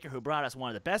filmmaker who brought us one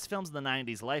of the best films of the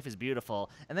 90s, Life is Beautiful,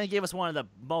 and then gave us one of the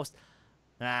most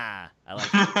I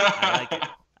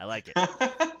like it.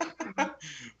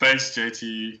 Thanks,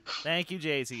 JT. Thank you,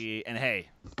 JT. And hey,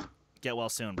 get well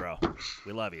soon, bro.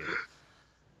 We love you.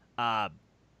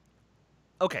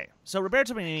 Okay, so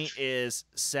Roberto Benigni is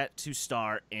set to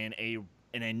star in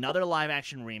another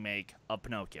live-action remake of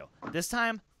Pinocchio. This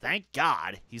time, thank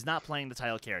God, he's not playing the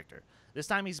title character. This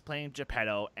time he's playing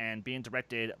Geppetto and being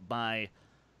directed by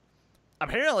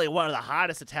apparently one of the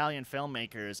hottest Italian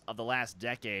filmmakers of the last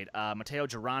decade, Matteo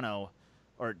Girone.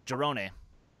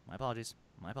 My apologies.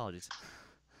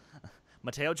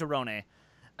 Matteo Girone.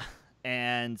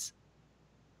 And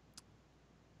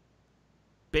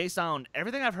based on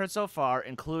everything I've heard so far,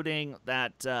 including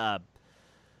that the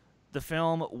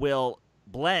film will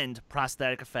blend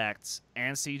prosthetic effects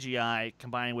and CGI,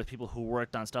 combining with people who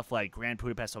worked on stuff like Grand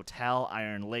Budapest Hotel,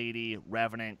 Iron Lady,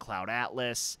 Revenant, Cloud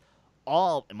Atlas,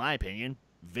 all, in my opinion,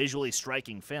 visually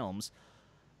striking films.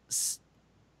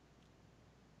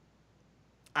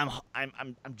 I'm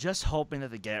just hoping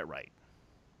that they get it right.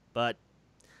 But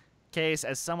Case,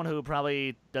 as someone who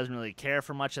probably doesn't really care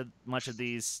for much of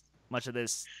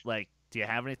this, like, do you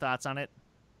have any thoughts on it?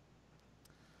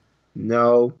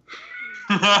 No.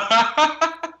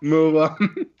 Move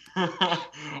on.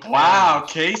 Wow,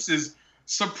 Case is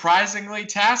surprisingly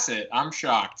tacit. I'm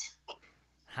shocked.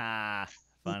 Ha,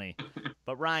 funny.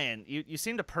 But Ryan, you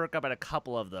seem to perk up at a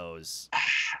couple of those.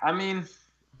 I mean,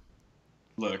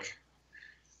 look,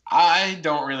 I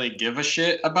don't really give a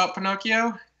shit about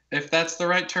Pinocchio, if that's the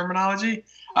right terminology.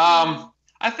 I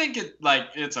think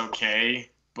it's okay,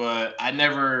 but I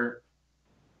never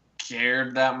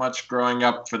cared that much growing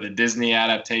up for the Disney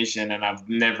adaptation, and I've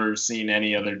never seen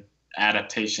any other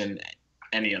adaptation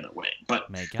any other way. But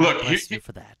may God look, bless you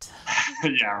for that.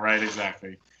 Yeah, right,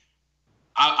 exactly.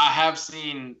 I have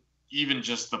seen even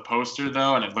just the poster,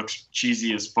 though, and it looks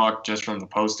cheesy as fuck just from the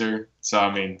poster. So,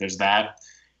 I mean, there's that.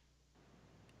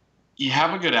 You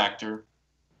have a good actor,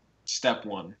 step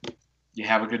one. You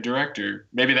have a good director.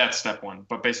 Maybe that's step one,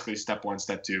 but basically step one,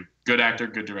 step two. Good actor,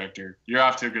 good director. You're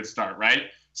off to a good start, right?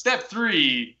 Step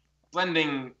three,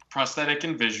 blending prosthetic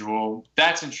and visual.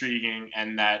 That's intriguing,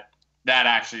 and that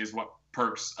actually is what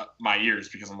perks up my ears,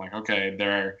 because I'm like, okay,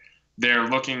 they're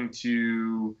looking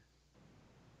to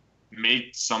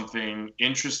make something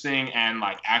interesting and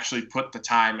like actually put the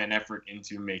time and effort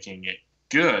into making it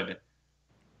good.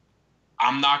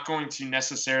 I'm not going to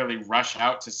necessarily rush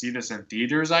out to see this in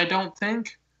theaters, I don't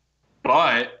think.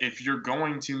 But if you're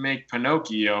going to make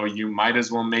Pinocchio, you might as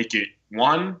well make it,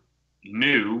 one,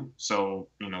 new, so,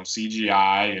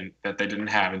 CGI and that they didn't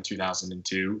have in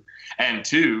 2002. And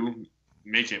two,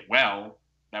 make it well.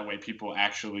 That way people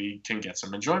actually can get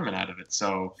some enjoyment out of it.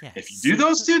 So yes. If you do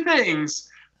those two things,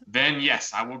 then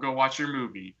yes, I will go watch your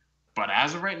movie. But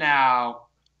as of right now,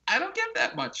 I don't give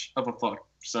that much of a fuck.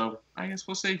 So I guess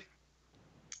we'll see.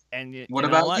 And what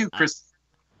about you, Chris?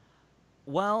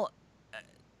 Well,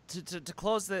 to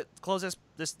close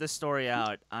this story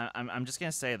out, I'm just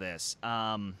gonna say this.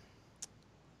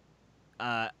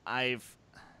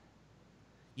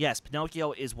 Yes,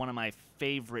 Pinocchio is one of my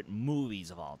favorite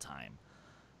movies of all time.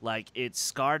 Like, it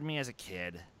scarred me as a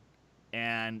kid,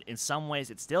 and in some ways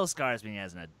it still scars me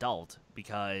as an adult,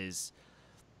 because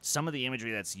some of the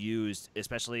imagery that's used,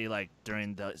 especially like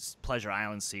during the Pleasure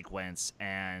Island sequence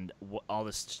and all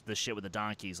the shit with the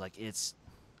donkeys, like it's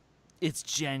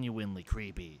genuinely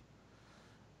creepy.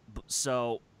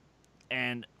 So,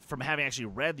 and from having actually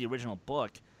read the original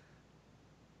book,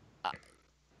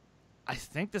 I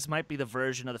think this might be the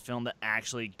version of the film that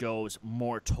actually goes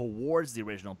more towards the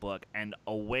original book and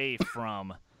away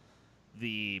from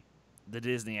the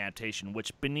Disney adaptation,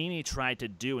 which Benigni tried to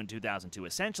do in 2002.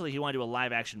 Essentially, he wanted to do a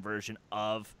live-action version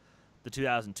of the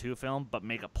 2002 film, but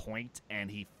make a point, and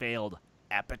he failed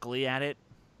epically at it.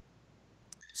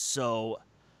 So,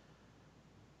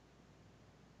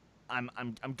 I'm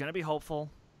gonna be hopeful.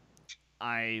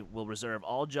 I will reserve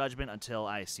all judgment until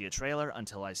I see a trailer,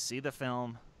 until I see the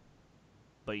film.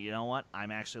 But you know what? I'm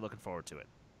actually looking forward to it.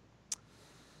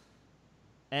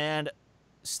 And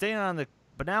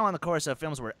but now on the course of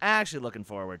films we're actually looking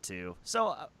forward to.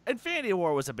 So, Infinity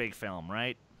War was a big film,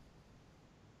 right?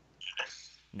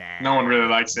 Nah. No one really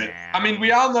likes it. I mean,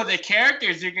 we all know the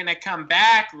characters are going to come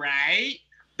back, right?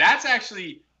 That's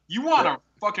actually... You want to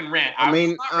fucking rant. I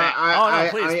mean,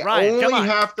 please, Ryan, come on.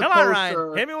 Come on,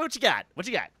 Ryan. Hit me what you got. What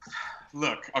you got?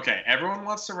 Look, okay, everyone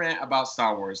wants to rant about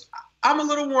Star Wars. I'm a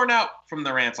little worn out from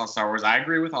the rants on Star Wars. I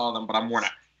agree with all of them, but I'm worn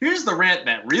out. Here's the rant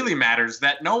that really matters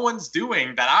that no one's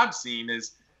doing that I've seen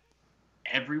is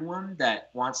everyone that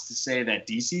wants to say that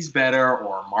DC's better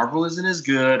or Marvel isn't as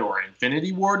good or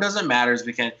Infinity War doesn't matter is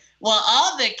because, well,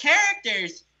 all the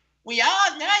characters, we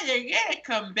all know they're going to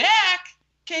come back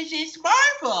because it's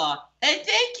Marvel and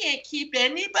they can't keep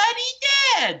anybody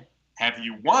dead. Have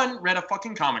you, one, read a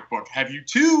fucking comic book? Have you,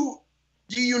 two,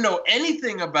 do you know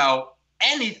anything about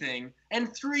anything?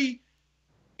 And three,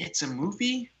 it's a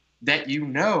movie that you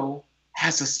know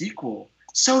has a sequel.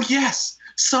 So yes,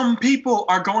 some people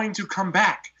are going to come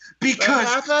back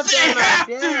because they have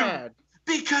to.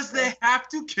 Because they have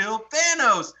to kill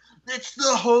Thanos. That's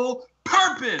the whole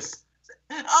purpose.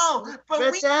 Oh,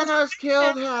 but Thanos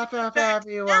killed half of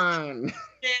everyone.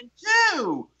 And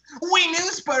two, we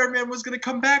knew Spider-Man was going to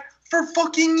come back for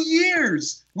fucking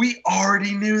years. We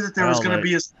already knew that there was going to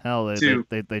be a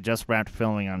they just wrapped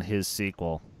filming on his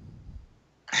sequel.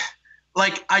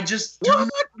 Like, I just do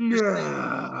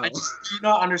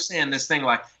not understand this thing.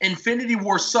 Like, Infinity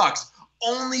War sucks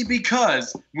only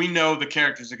because we know the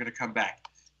characters are going to come back.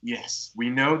 Yes, we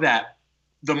know that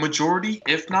the majority,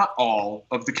 if not all,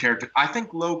 of the characters, I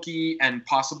think Loki and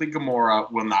possibly Gamora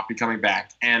will not be coming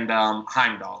back, and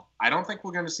Heimdall. I don't think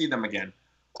we're going to see them again.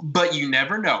 But you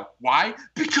never know. Why?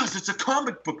 Because it's a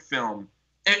comic book film.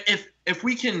 If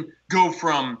we can go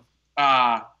from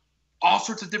all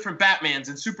sorts of different Batmans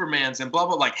and Supermans and blah,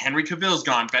 blah, like Henry Cavill's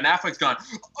gone, Ben Affleck's gone.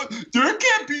 There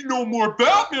can't be no more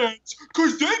Batmans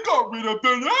because they got rid of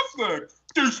Ben Affleck.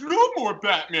 There's no more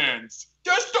Batmans.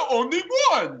 That's the only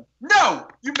one. No,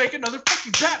 you make another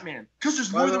fucking Batman because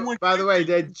there's more than one. By the way,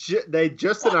 they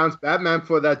just announced Batman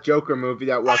for that Joker movie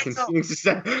that Joaquin Phoenix is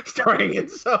starring in.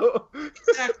 So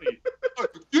exactly,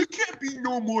 there can't be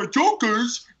no more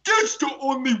Jokers. That's the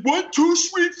only 1, 2,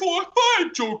 3, 4,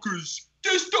 5 Jokers.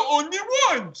 That's the only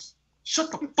ones. Shut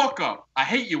the fuck up. I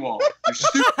hate you all. You're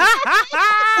stupid.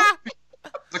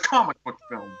 It's a comic book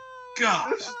film.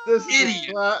 God, this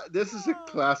idiot. This is a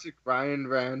classic Ryan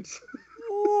rant.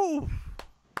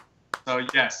 So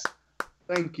yes.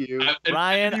 Thank you,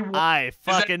 Ryan. I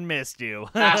fucking missed you.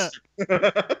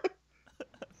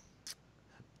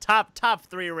 top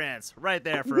 3 rants right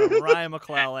there from Ryan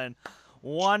McLellan.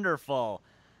 Wonderful.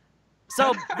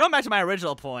 So going back to my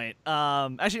original point,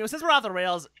 actually, since we're off the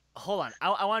rails, hold on.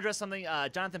 I want to address something.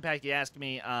 Jonathan Packy asked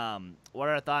me, what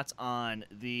are our thoughts on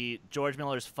the George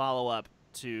Miller's follow-up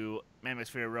to Man Makes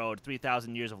Fury Road,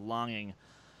 3,000 Years of Longing?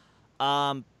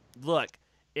 Look,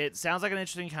 it sounds like an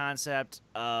interesting concept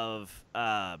of,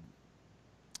 I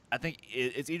think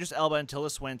it's Idris Elba and Tilda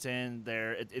Swinton.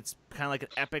 It's kind of like an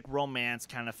epic romance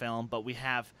kind of film, but we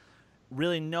have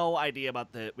really no idea about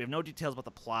we have no details about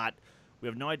the plot. We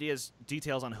have no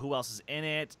details on who else is in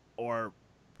it or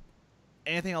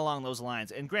anything along those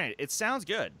lines. And granted, it sounds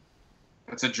good.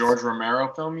 It's a George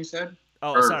Romero film, you said?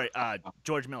 Sorry,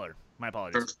 George Miller. My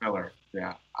apologies. George Miller,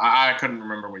 yeah. I couldn't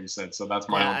remember what you said, so that's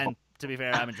my own fault. And to be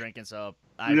fair, I've been drinking, so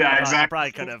I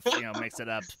probably could have mixed it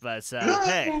up. But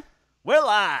hey, we're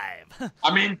live.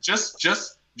 I mean, just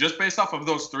based off of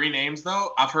those 3 names,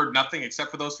 though, I've heard nothing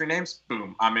except for those 3 names.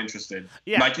 Boom, I'm interested.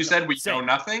 Yeah, like you said, we know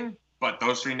nothing, but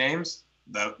those 3 names,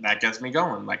 that gets me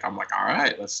going. Like, I'm like, all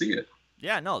right, let's see it.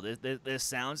 Yeah, no, this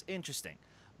sounds interesting.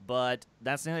 But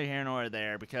that's neither here nor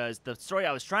there because the story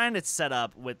I was trying to set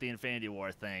up with the Infinity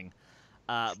War thing,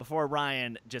 before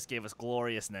Ryan just gave us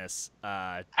gloriousness.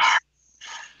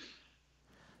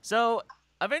 So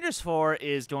Avengers 4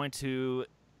 is going to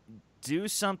do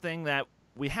something that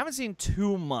we haven't seen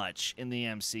too much in the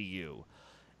MCU,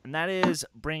 and that is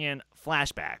bring in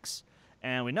flashbacks.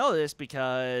 And we know this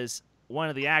because one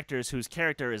of the actors whose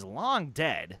character is long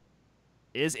dead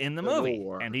is in the movie,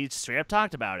 and he straight up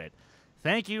talked about it.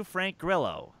 Thank you, Frank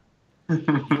Grillo.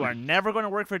 You are never going to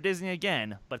work for Disney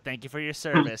again, but thank you for your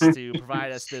service to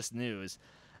provide us this news.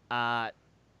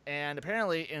 And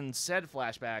apparently in said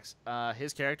flashbacks,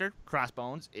 his character,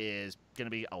 Crossbones, is going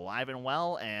to be alive and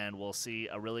well, and we'll see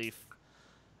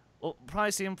we'll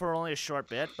probably see him for only a short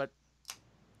bit, but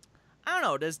I don't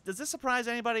know. Does this surprise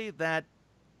anybody that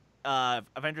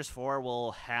Avengers 4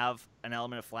 will have an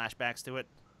element of flashbacks to it?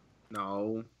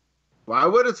 No. Why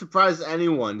would it surprise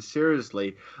anyone?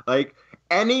 Seriously. Like,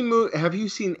 have you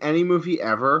seen any movie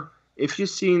ever? If you've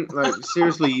seen, like,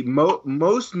 seriously,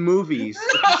 most movies.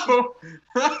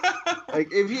 Like,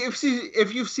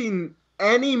 if you've seen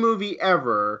any movie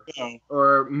ever,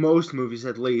 or most movies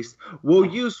at least, will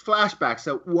use flashbacks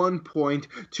at one point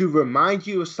to remind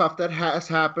you of stuff that has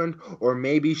happened, or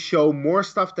maybe show more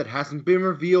stuff that hasn't been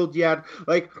revealed yet.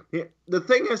 Like, the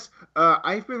thing is,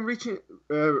 I've been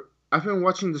I've been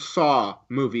watching the Saw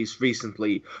movies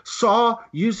recently. Saw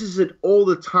uses it all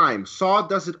the time. Saw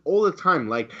does it all the time.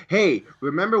 Like, hey,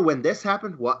 remember when this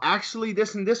happened? Well, actually,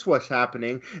 this and this was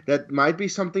happening. That might be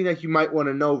something that you might want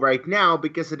to know right now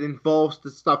because it involves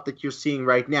the stuff that you're seeing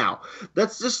right now.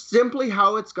 That's just simply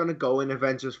how it's going to go in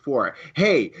Avengers 4.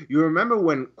 Hey, you remember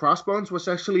when Crossbones was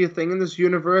actually a thing in this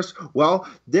universe? Well,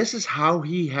 this is how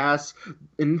he has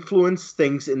influenced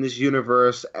things in this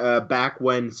universe back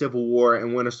when Civil War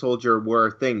and Winter Soldier were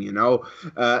a thing, and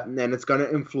it's going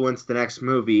to influence the next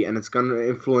movie, and it's going to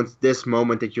influence this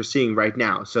moment that you're seeing right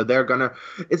now. So they're going to,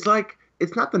 it's like,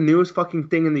 it's not the newest fucking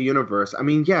thing in the universe. I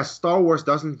mean, yes, Star Wars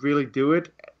doesn't really do it,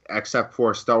 except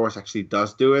for Star Wars actually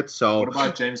does do it. So what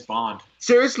about James Bond?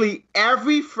 Seriously,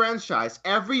 every franchise,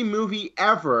 every movie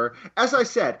ever, as I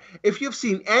said, if you've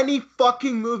seen any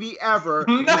fucking movie ever,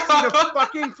 you've seen a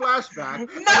fucking flashback.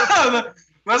 No,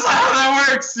 that's not how that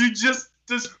works. You just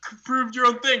proved your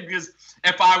own thing. Because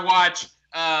if I watch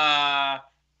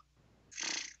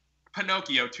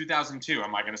Pinocchio 2002,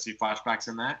 am I going to see flashbacks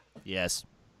in that? Yes.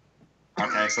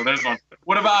 Okay, so there's one.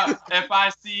 What about if I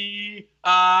see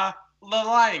The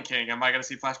Lion King? Am I going to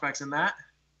see flashbacks in that?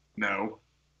 No.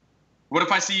 What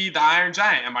if I see The Iron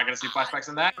Giant? Am I going to see flashbacks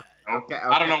in that? No. Okay,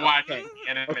 I don't know why.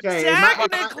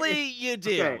 Technically, you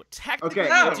do. Okay. Technically,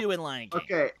 Okay. you do in Lion King.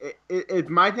 Okay, it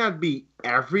might not be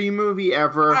every movie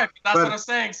ever. Right, but that's but what I'm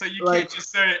saying. So you like, can't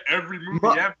just say every movie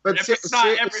ever. But If it's not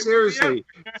every seriously, movie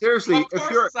ever, seriously, of if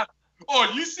course you're it's not. Oh,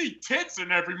 you see tits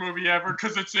in every movie ever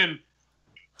because it's in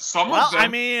some Well, of them. I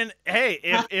mean, hey,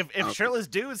 if shirtless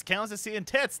dudes counts as seeing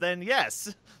tits, then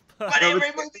yes. But No, every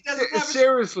but movie doesn't have a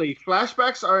seriously,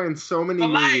 flashbacks are in so many The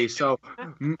Lion movies. So,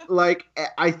 like,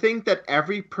 I think that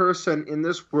every person in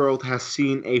this world has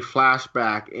seen a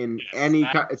flashback in Yes, any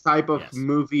type of yes.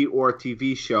 movie or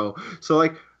TV show. So,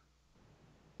 like,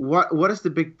 what is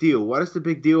the big deal? What is the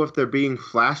big deal if there being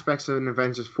flashbacks in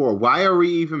Avengers 4? Why are we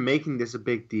even making this a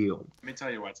big deal? Let me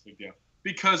tell you why it's a big deal.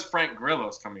 Because Frank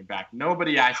Grillo's coming back.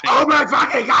 Nobody, I think. Oh my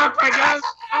fucking god, Frank!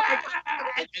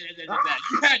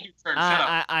 You had your turn. Shut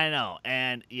up. I know,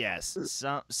 and yes,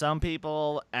 some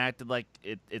people acted like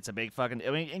it's a big fucking. I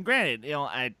mean, and granted,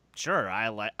 I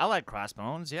like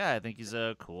Crossbones. Yeah, I think he's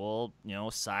a cool,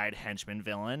 side henchman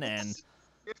villain, and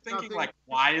You're thinking, like,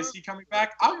 why is he coming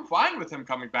back? I'm fine with him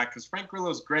coming back because Frank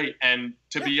Grillo's great. And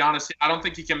to be honest, I don't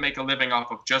think he can make a living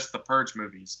off of just the Purge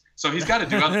movies. So he's got to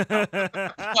do other stuff. But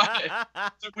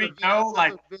so we know,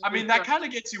 like, I mean, that kind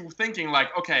of gets you thinking,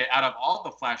 like, okay, out of all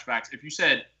the flashbacks, if you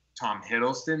said Tom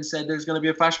Hiddleston said there's going to be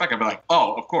a flashback, I'd be like,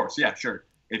 oh, of course, yeah, sure.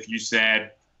 If you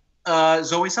said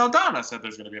Zoe Saldana said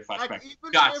there's going to be a flashback,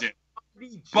 gotcha.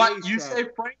 But you say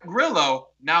Frank Grillo,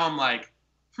 now I'm like,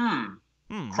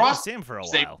 Cross him for a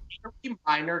is a while. very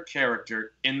minor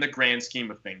character in the grand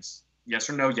scheme of things. Yes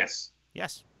or no? Yes.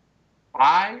 Yes.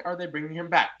 Why are they bringing him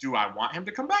back? Do I want him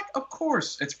to come back? Of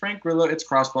course. It's Frank Grillo. It's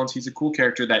Crossbones. He's a cool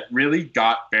character that really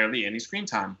got barely any screen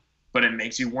time. But it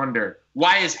makes you wonder,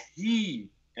 why is he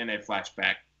in a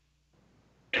flashback?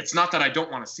 It's not that I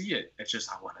don't want to see it. It's just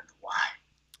I want to know why.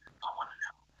 I want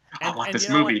to know. I want this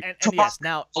movie. And yes,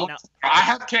 now, I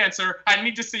have cancer. I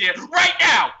need to see it right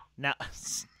now. Now,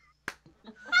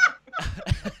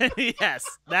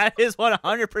 yes, that is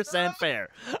 100% fair.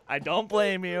 I don't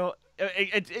blame you.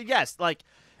 Yes, like,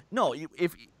 no,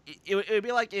 if it would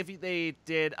be like if they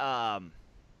did,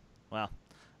 well,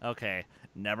 okay,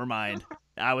 never mind.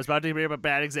 I was about to bring up a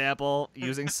bad example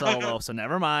using Solo, so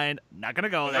never mind. Not gonna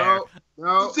go there.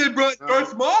 No. They brought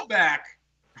Darth Maul back.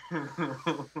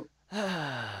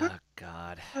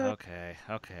 God. Okay.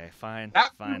 Fine.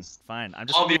 That Fine. was I'm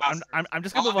all just. the I'm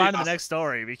just gonna All move the on to the Oscars. next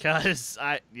story because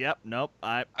Nope.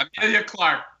 Amelia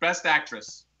Clark, Best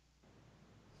Actress.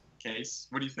 Case,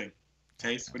 what do you think?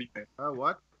 Case, what do you think?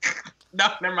 What? No,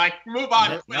 never mind. Move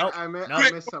on. Nope. I Nope.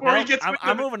 missed something. Before he gets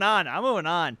I'm moving on. I'm moving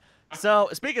on. So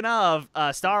speaking of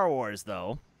Star Wars,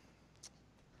 though,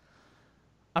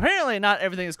 apparently not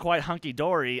everything is quite hunky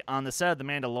dory on the set of The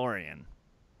Mandalorian.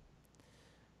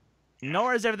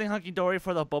 Nor is everything hunky dory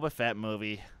for the Boba Fett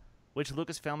movie, which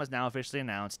Lucasfilm has now officially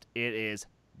announced. It is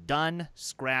done,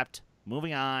 scrapped,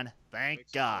 moving on.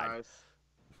 Thank God.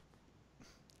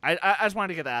 I just wanted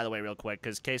to get that out of the way real quick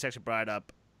because Case actually brought it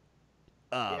up.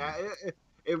 Yeah,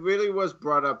 it really was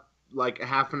brought up like a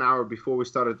half an hour before we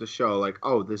started the show. Like,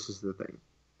 oh, this is the thing.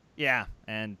 Yeah,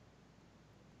 and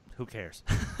who cares?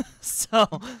 So,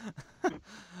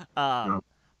 No.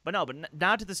 but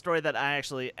now to the story that I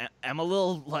actually am a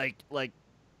little like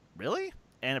really?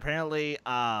 And apparently,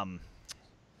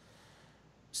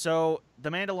 so the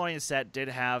Mandalorian set did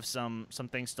have some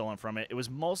things stolen from it. It was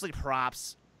mostly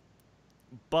props.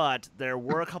 but there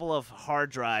were a couple of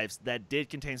hard drives that did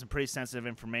contain some pretty sensitive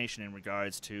information in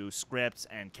regards to scripts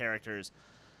and characters.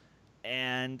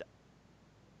 And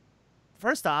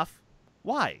first off,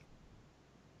 why?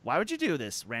 Why would you do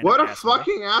this, random What a asshole?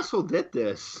 fucking asshole did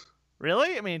this?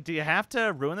 Really? I mean, do you have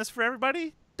to ruin this for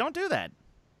everybody? Don't do that.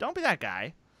 Don't be that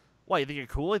guy. What, you think you're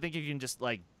cool? You think you can just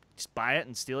buy it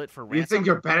and steal it for ransom? You think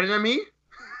you're better than me?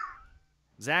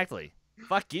 Exactly.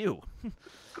 Fuck you.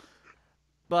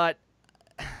 But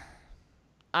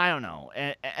I don't know.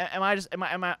 Am I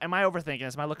overthinking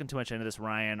this? Am I looking too much into this,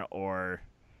 Ryan? Or,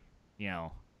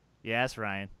 yes,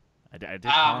 Ryan. I did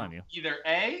call on you. Either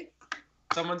A,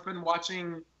 someone's been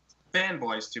watching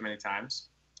Fanboys too many times,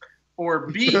 or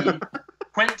B,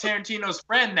 Quentin Tarantino's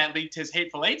friend that leaked his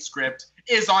Hateful Eight script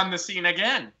is on the scene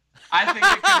again. I think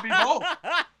it could be both.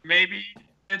 Maybe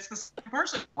it's the same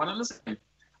person, one and the same.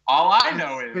 All I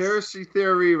know is conspiracy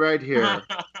theory right here.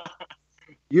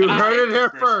 You heard it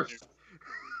here first.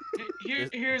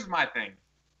 Here's my thing.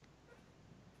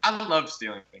 I love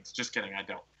stealing things. Just kidding, I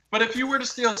don't. But if you were to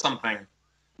steal something,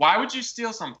 why would you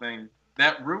steal something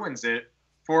that ruins it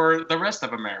for the rest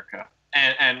of America?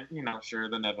 And sure,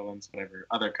 the Netherlands, whatever,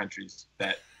 other countries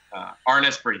that aren't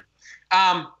as free.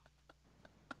 Some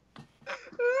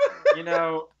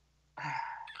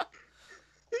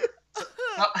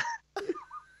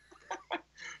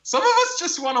of us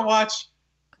just want to watch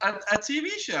a TV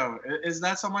show. Is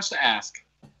that so much to ask?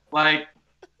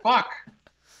 Fuck.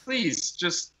 Please,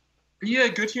 just be a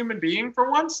good human being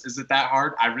for once. Is it that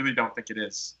hard? I really don't think it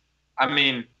is. I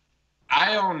mean,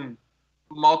 I own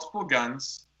multiple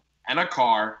guns and a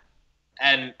car,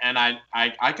 and I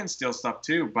can steal stuff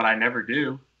too, but I never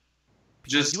do.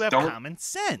 Just you have common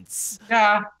sense.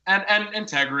 Yeah, and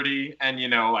integrity and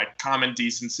common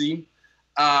decency.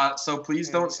 So please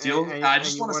don't steal. I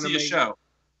just want to see a show.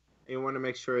 You want to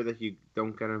make sure that you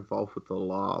don't get involved with the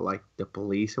law, like the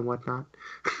police and whatnot.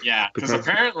 Yeah, because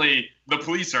apparently the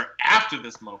police are after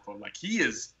this mofo. He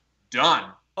is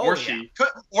done. Or she.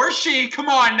 Come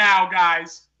on now,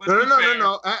 guys.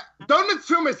 No. Don't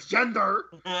assume it's gender.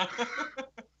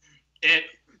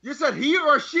 You said he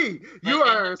or she. You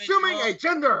are assuming a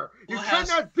gender. You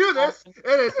cannot do this.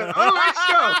 It is an online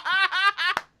show.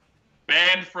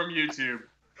 Banned from YouTube.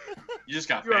 You just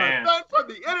got banned. You are banned from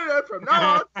the internet from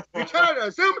now on. You cannot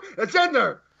assume a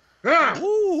gender. Yeah.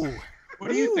 Ooh. What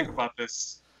do you think about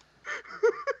this?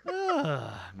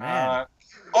 Man.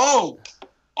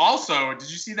 Also,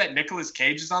 did you see that Nicolas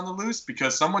Cage is on the loose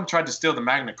because someone tried to steal the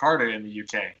Magna Carta in the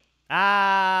UK?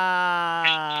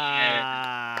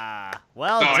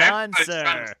 Well done,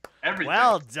 sir.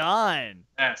 Well done.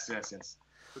 Yes.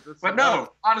 But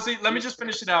no, honestly, let me just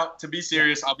finish it out. To be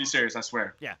serious, I'll be serious, I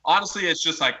swear. Yeah. Honestly, it's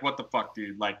just what the fuck,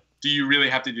 dude? Do you really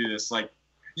have to do this?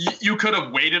 You could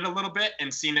have waited a little bit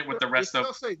and seen it with the rest of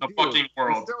the fucking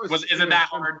world. Isn't that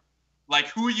hard?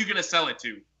 Who are you going to sell it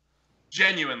to?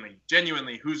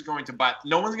 Genuinely, who's going to buy?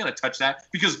 No one's going to touch that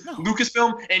because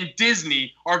Lucasfilm and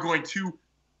Disney are going to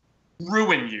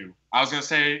ruin you. I was going to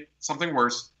say something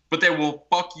worse, but they will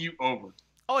fuck you over.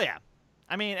 Oh, yeah.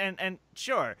 I mean, and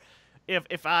sure,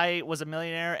 if I was a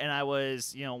millionaire and I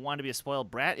was, wanted to be a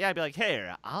spoiled brat, yeah, I'd be like,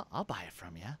 hey, I'll buy it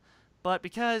from you. But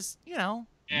because,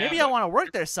 maybe I want to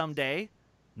work there someday.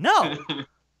 No,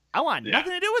 I want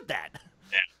nothing to do with that.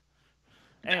 Yeah.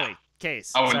 Anyway. Case,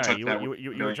 sorry, you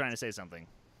were trying to say something.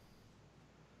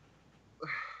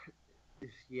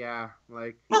 Yeah,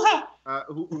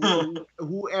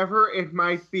 whoever it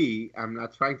might be, I'm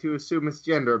not trying to assume it's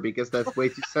gender because that's way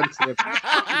too sensitive.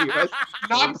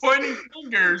 Not pointing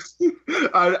fingers.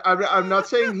 I'm not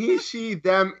saying he, she,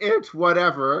 them, it,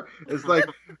 whatever. It's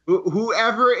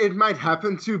whoever it might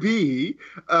happen to be.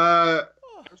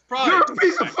 You're a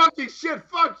piece of fucking shit.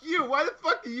 Fuck you. Why the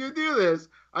fuck do you do this?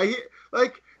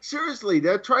 Seriously,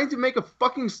 they're trying to make a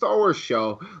fucking Star Wars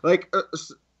show.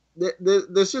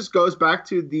 This just goes back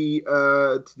to the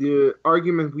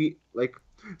argument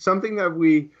something that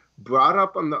we brought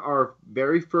up on our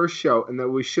very first show and that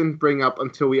we shouldn't bring up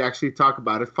until we actually talk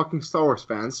about it. Fucking Star Wars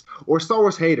fans or Star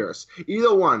Wars haters.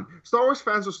 Either one. Star Wars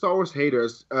fans or Star Wars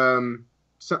haters,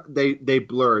 they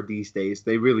blur these days.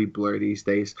 They really blur these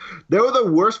days. They're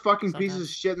the worst fucking pieces of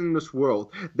shit in this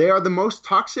world. They are the most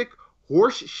toxic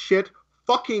horse shit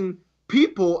fucking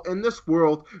people in this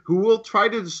world who will try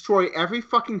to destroy every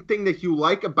fucking thing that you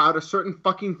like about a certain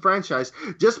fucking franchise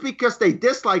just because they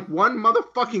dislike one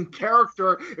motherfucking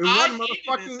character in one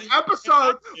motherfucking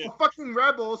episode of fucking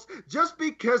Rebels just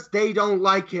because they don't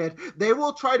like it. They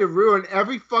will try to ruin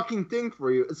every fucking thing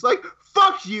for you. It's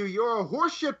fuck you, you're a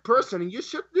horseshit person and you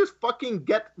should just fucking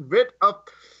get rid of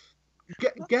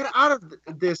Get out of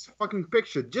this fucking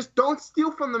picture. Just don't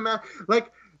steal from the man.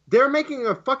 Like, they're making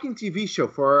a fucking TV show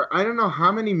for I don't know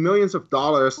how many millions of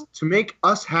dollars to make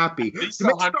us happy. At least To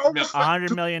make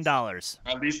 $100 million.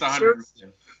 At least 100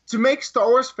 million. To make Star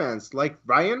Wars fans like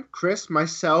Ryan, Chris,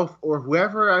 myself, or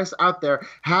whoever is out there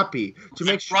happy. To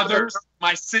make my brothers,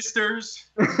 my sisters.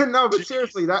 No, but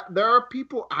seriously, there are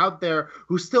people out there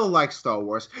who still like Star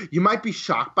Wars. You might be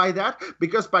shocked by that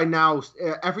because by now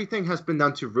everything has been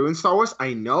done to ruin Star Wars.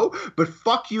 I know, but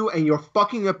fuck you and your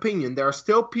fucking opinion. There are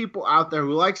still people out there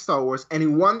who like Star Wars and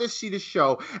who want to see the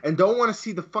show and don't want to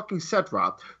see the fucking set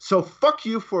route. So fuck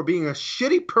you for being a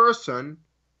shitty person,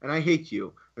 and I hate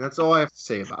you. And that's all I have to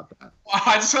say about that.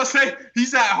 I just want to say,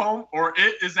 he's at home, or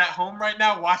it is at home right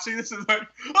now watching this. Is like,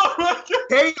 oh my God.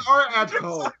 They are at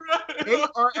home. They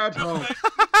are at home.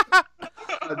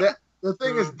 The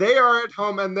thing is, they are at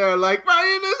home and they're like,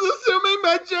 Ryan is assuming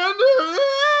my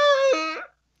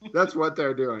gender. That's what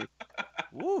they're doing.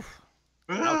 Oof.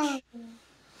 Ouch.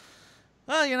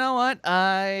 Well, you know what?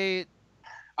 I'm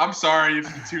sorry if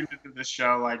you tuned into this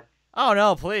show. Like, oh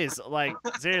no, please! Like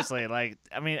seriously, like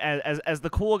I mean, as the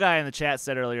cool guy in the chat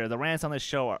said earlier, the rants on this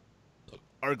show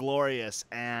are glorious,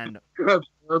 and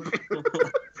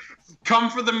come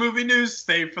for the movie news,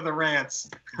 stay for the rants.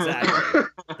 Exactly.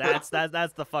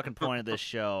 That's the fucking point of this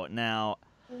show. Now,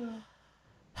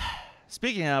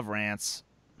 speaking of rants,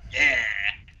 yeah,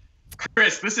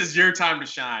 Chris, this is your time to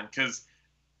shine because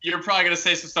you're probably gonna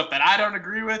say some stuff that I don't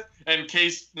agree with, and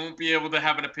Case won't be able to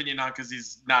have an opinion on because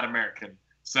he's not American.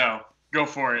 So, go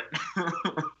for it.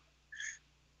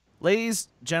 Ladies,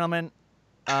 gentlemen,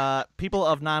 people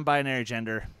of non-binary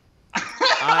gender,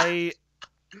 I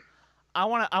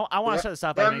want to start this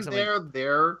off by making something.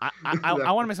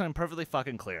 I want to make something perfectly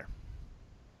fucking clear.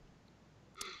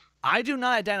 I do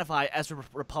not identify as a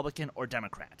Republican or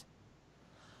Democrat.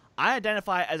 I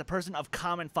identify as a person of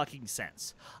common fucking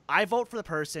sense. I vote for the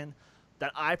person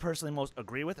that I personally most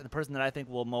agree with and the person that I think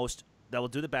will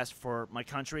do the best for my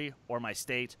country or my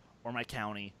state or my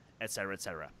county, etc.,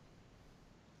 etc.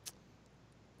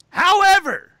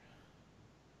 However,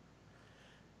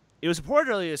 it was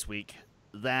reported earlier this week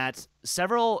that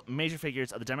several major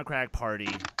figures of the Democratic Party,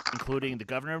 including the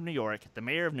governor of New York, the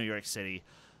mayor of New York City,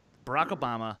 Barack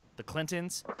Obama, the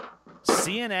Clintons,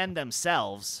 CNN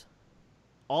themselves,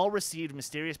 all received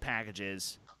mysterious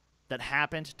packages that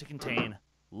happened to contain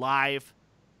live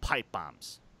pipe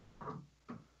bombs.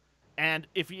 And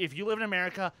if you live in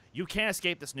America, you can't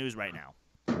escape this news right now.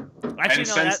 Actually, and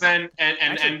since then,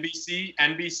 NBC,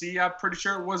 I'm pretty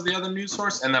sure it was the other news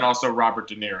source, and then also Robert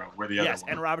De Niro were the other one. Yes,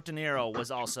 and Robert De Niro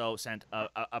was also sent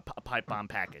a pipe bomb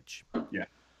package. Yeah.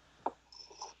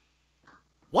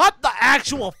 What the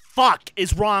actual fuck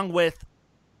is wrong with...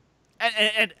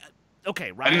 And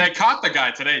okay, right. And they caught the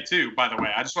guy today too. By the way,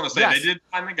 I just want to say they did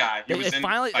find the guy.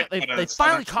 They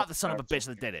finally caught the son of a bitch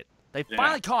that did it. They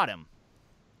finally caught him.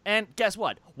 And guess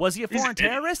what? Was he a foreign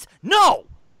terrorist? No.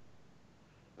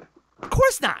 Of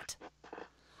course not.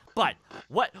 But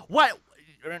what?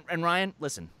 And Ryan,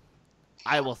 listen,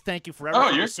 I will thank you forever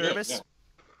for your service.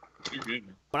 Yeah. You're good,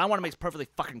 man. But I want to make it perfectly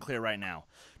fucking clear right now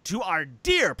to our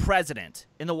dear president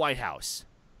in the White House.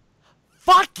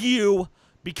 Fuck you,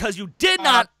 because you did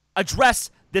not address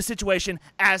this situation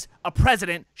as a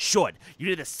president should. You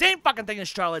did the same fucking thing in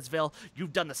Charlottesville.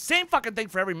 You've done the same fucking thing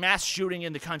for every mass shooting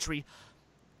in the country.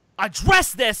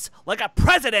 Address this like a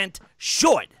president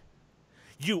should.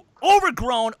 You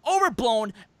overgrown,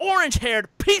 overblown,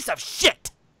 orange-haired piece of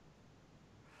shit.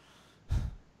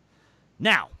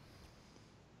 Now,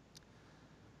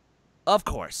 of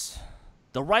course,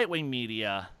 the right-wing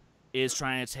media is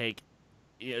trying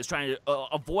to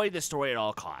avoid this story at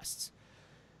all costs.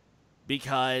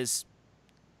 Because,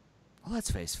 well,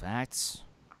 let's face facts.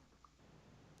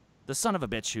 The son of a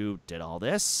bitch who did all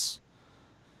this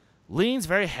leans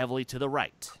very heavily to the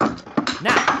right.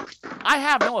 Now, I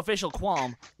have no official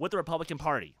qualm with the Republican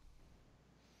Party.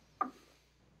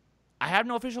 I have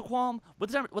no official qualm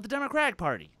with the Democratic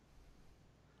Party.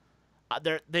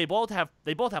 They both have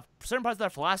certain parts of their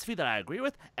philosophy that I agree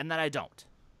with and that I don't.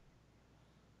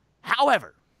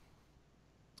 However,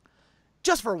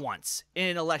 just for once in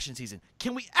an election season,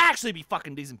 can we actually be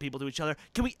fucking decent people to each other?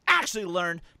 Can we actually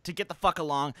learn to get the fuck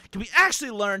along? Can we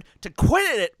actually learn to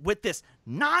quit it with this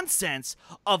nonsense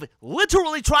of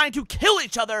literally trying to kill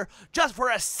each other just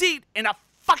for a seat in a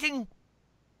fucking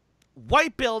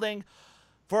white building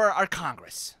for our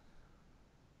Congress?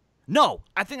 No,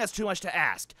 I think that's too much to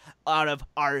ask out of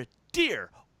our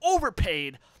dear,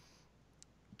 overpaid,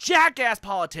 jackass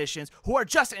politicians who are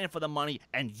just in it for the money,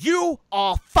 and you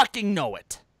all fucking know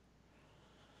it.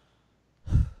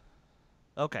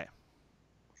 Okay.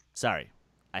 Sorry.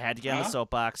 I had to get on the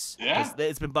soapbox. Yeah.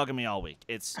 It's been bugging me all week.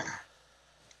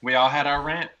 We all had our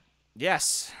rant.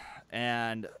 Yes.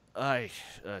 And I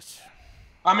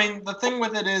mean, the thing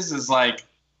with it is like,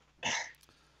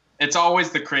 it's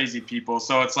always the crazy people.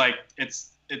 So it's like,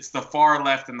 it's the far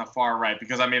left and the far right.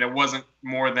 Because, I mean, it wasn't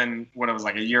more than, what it was,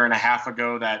 like a year and a half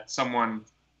ago that someone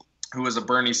who was a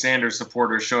Bernie Sanders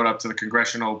supporter showed up to the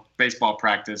congressional baseball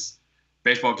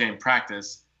game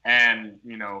practice, and,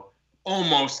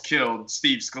 almost killed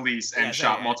Steve Scalise and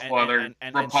shot multiple other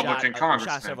Republican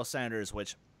congressmen. Shot several senators,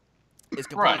 which is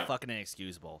completely fucking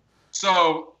inexcusable.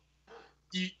 So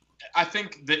I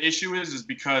think the issue is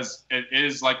because it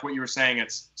is like what you were saying.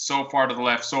 It's so far to the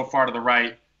left, so far to the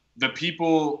right. The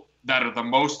people that are the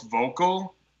most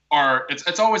vocal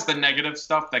it's always the negative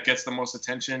stuff that gets the most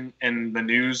attention in the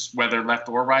news, whether left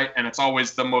or right. And it's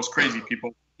always the most crazy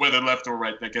people, whether left or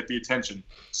right, that get the attention.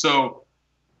 So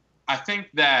I think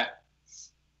that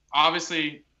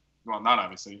not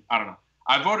obviously, I don't know.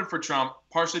 I voted for Trump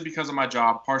partially because of my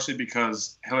job, partially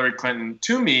because Hillary Clinton,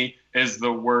 to me, is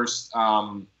the worst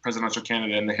presidential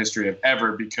candidate in the history of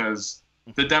ever, because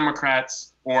the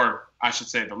Democrats, or I should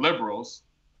say the liberals,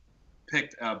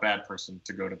 picked a bad person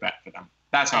to go to bat for them.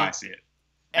 That's how I see it.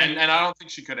 And I don't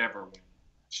think she could ever win.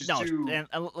 She's too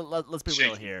and let's be shaky.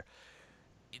 real here.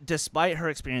 Despite her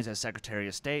experience as Secretary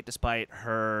of State, despite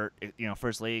her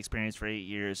First Lady experience for 8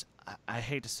 years, I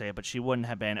hate to say it, but she wouldn't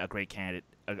have been a great candidate,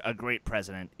 a great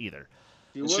president either.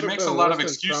 She makes a lot of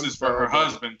excuses for her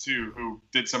husband too, who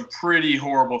did some pretty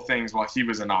horrible things while he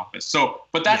was in office. So,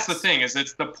 but that's the thing, is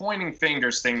it's the pointing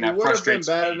fingers thing that frustrates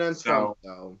me. She would have been better than Trump,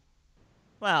 though.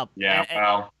 Well,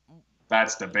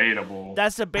 that's debatable.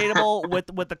 That's debatable with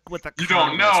the you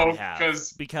don't know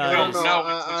because you don't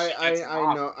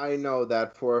know. I know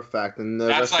that for a fact, and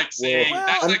that's like saying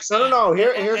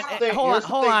here's the thing. Hold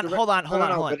on.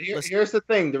 But here's the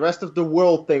thing: the rest of the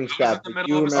world thinks that.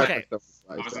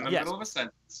 I was in the middle of a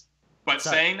sentence. But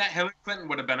saying that Hillary Clinton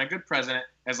would have been a good president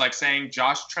is like saying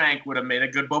Josh Trank would have made a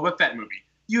good Boba Fett movie.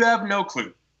 You have no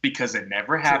clue, because it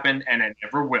never happened and it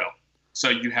never will. So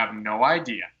you have no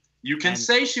idea. You can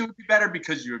say she would be better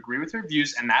because you agree with her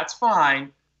views, and that's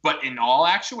fine. But in all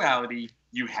actuality,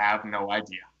 you have no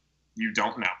idea. You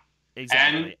don't know.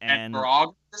 Exactly. And we're all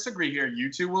going to disagree here.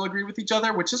 You two will agree with each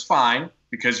other, which is fine,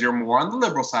 because you're more on the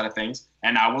liberal side of things.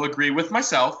 And I will agree with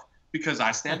myself, because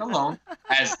I stand alone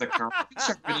as the current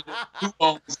conservative who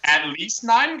owns at least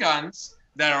 9 guns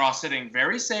that are all sitting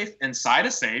very safe inside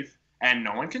a safe, and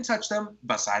no one can touch them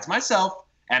besides myself.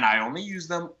 And I only use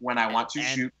them when I want to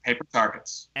shoot paper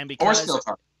targets or steel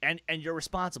targets. And you're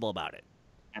responsible about it.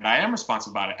 And I am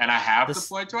responsible about it. And I have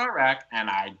deployed to Iraq, and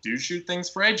I do shoot things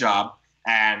for a job.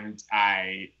 And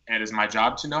it is my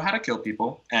job to know how to kill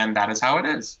people, and that is how it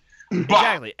is.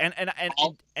 Exactly. And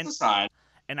aside,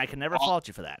 and I can never fault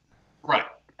you for that. Right.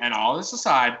 And all this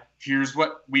aside, here's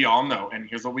what we all know, and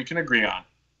here's what we can agree on.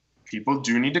 People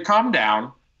do need to calm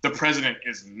down. The president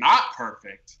is not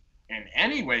perfect in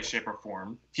any way, shape, or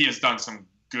form. He has done some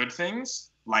good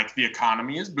things, like the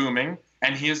economy is booming,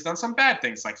 and he has done some bad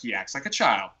things, like he acts like a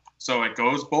child. So it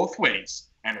goes both ways.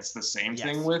 And it's the same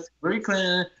thing with Hillary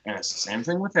Clinton, and it's the same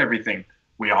thing with everything.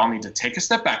 We all need to take a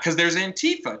step back, because there's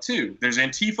Antifa, too. There's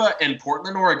Antifa in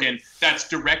Portland, Oregon, that's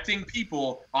directing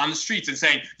people on the streets and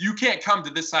saying, you can't come to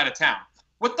this side of town.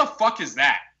 What the fuck is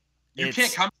that? You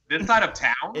can't come to this side of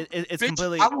town?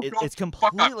 It's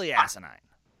completely asinine.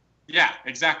 Yeah,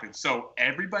 exactly. So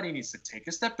everybody needs to take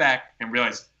a step back and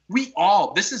realize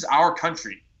this is our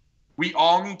country. We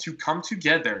all need to come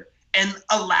together and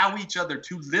allow each other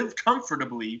to live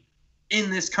comfortably in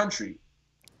this country.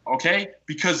 Okay?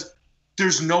 Because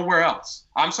there's nowhere else.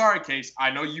 I'm sorry, Case.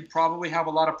 I know you probably have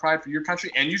a lot of pride for your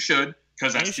country, and you should,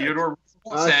 because as Theodore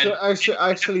Roosevelt said,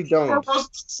 I actually don't. Roosevelt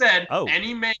said,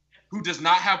 any man who does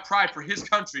not have pride for his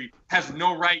country has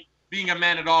no right being a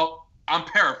man at all. I'm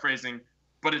paraphrasing,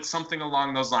 but it's something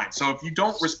along those lines. So if you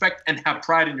don't respect and have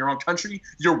pride in your own country,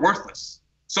 you're worthless.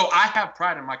 So I have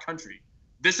pride in my country.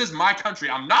 This is my country.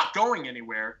 I'm not going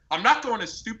anywhere. I'm not going to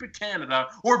stupid Canada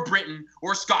or Britain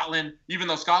or Scotland, even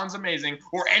though Scotland's amazing,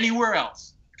 or anywhere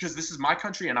else, because this is my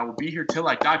country, and I will be here till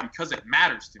I die because it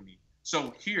matters to me.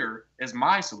 So here is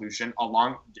my solution,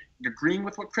 agreeing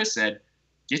with what Chris said.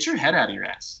 Get your head out of your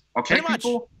ass. Okay,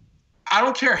 people? I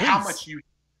don't care how much you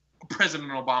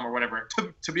President Obama or whatever.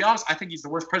 To be honest, I think he's the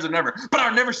worst president ever. But I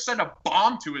would never send a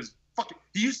bomb to his fucking...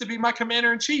 He used to be my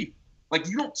commander-in-chief. Like,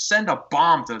 you don't send a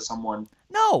bomb to someone.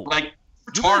 No. Like,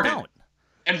 retarded. You really don't.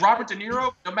 And Robert De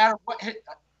Niro, no matter what...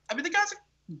 I mean, the guy's a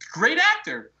great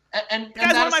actor. And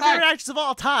That's one of my aside, favorite actors of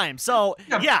all time. So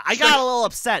yeah, I got a little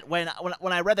upset when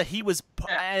I read that he was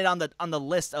added on the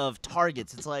list of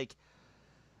targets. It's like,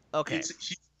 okay, he's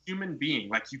a human being.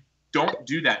 Like, you don't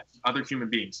do that to other human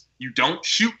beings. You don't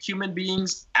shoot human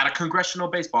beings at a congressional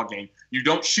baseball game. You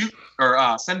don't shoot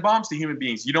or send bombs to human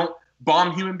beings. You don't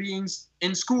bomb human beings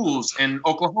in schools in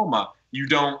Oklahoma. You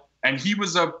don't. And he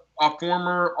was a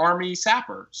former Army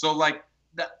sapper. So like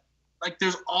that. Like,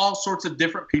 there's all sorts of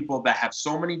different people that have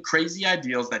so many crazy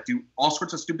ideals that do all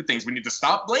sorts of stupid things. We need to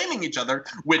stop blaming each other,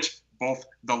 which both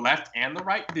the left and the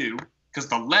right do, because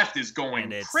the left is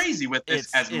going crazy with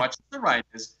this as much as the right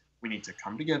is. We need to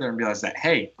come together and realize that,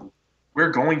 hey, we're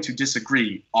going to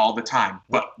disagree all the time,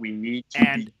 but we need to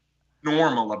be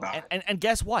normal about it. And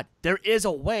guess what? There is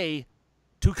a way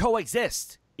to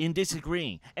coexist in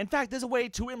disagreeing. In fact, there's a way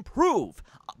to improve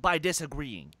by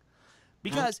disagreeing.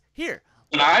 Because here...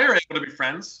 And I are able to be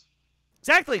friends.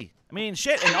 Exactly. I mean,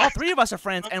 shit, and all three of us are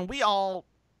friends, and we all,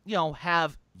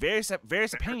 have various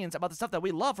opinions about the stuff that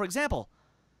we love. For example,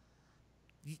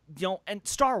 and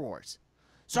Star Wars.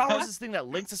 Star Wars is this thing that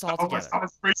links us all together. I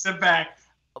was bringing it back.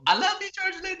 I love you,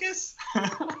 George Lucas.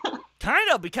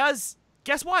 Kind of, because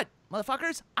guess what,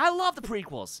 motherfuckers? I love the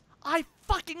prequels. I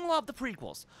fucking love the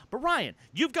prequels. But Ryan,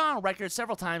 you've gone on record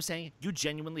several times saying you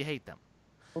genuinely hate them.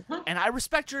 And I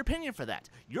respect your opinion for that.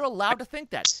 You're allowed to think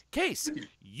that. Case,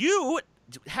 you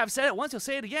have said it once, you'll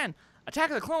say it again. Attack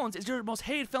of the Clones is your most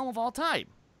hated film of all time.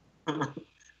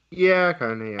 Yeah,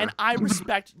 kind of, yeah. And I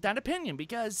respect that opinion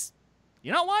because,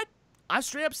 you know what? I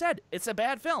straight up said it's a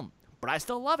bad film, but I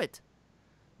still love it.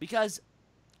 Because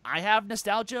I have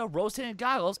nostalgia, rose-tinted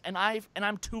goggles, and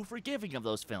I'm too forgiving of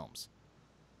those films.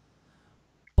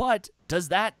 But does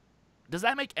that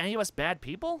make any of us bad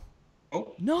people?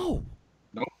 Oh. No.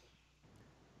 No.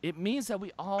 It means that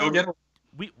we all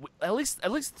we at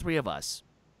least three of us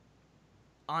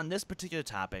on this particular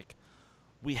topic,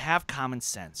 we have common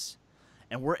sense,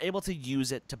 and we're able to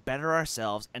use it to better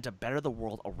ourselves and to better the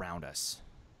world around us.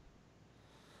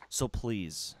 So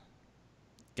please,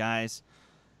 guys,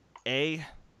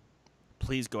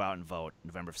 please go out and vote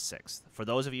November 6th. For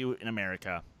those of you in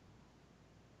America,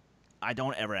 I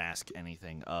don't ever ask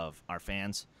anything of our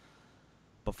fans,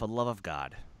 but for the love of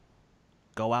God,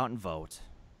 go out and vote.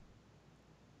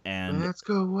 And let's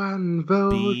go out and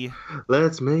vote.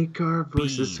 Let's make our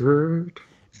voices heard.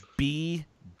 Be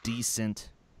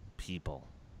decent people.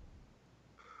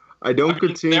 I don't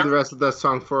continue the rest of that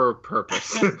song for a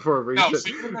purpose, for a reason.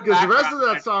 Because the rest of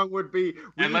that song would be...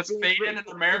 And let's fade in an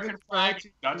American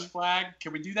flag, Dutch flag.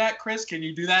 Can we do that, Chris? Can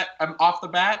you do that off the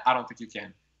bat? I don't think you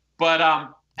can. But,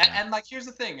 and like, here's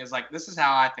the thing, is like, this is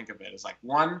how I think of it. Is like,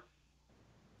 one,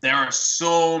 there are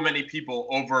so many people,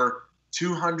 over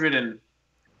 200 and...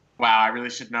 Wow, I really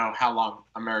should know how long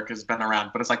America's been around,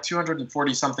 but it's like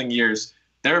 240-something years.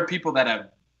 There are people that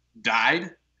have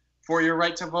died for your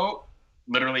right to vote.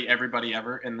 Literally everybody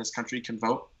ever in this country can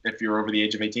vote if you're over the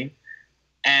age of 18.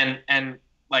 And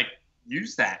like,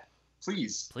 use that.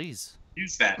 Please. Please.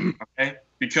 Use that, okay?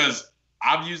 Because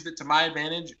I've used it to my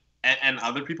advantage, and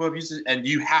other people have used it, and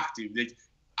you have to.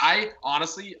 I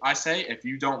say, if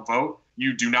you don't vote,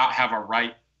 you do not have a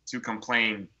right to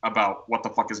complain about what the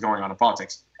fuck is going on in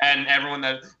politics. And everyone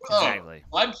that, exactly.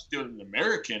 Well, I'm still an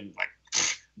American, like,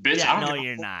 bitch. Yeah, I don't no,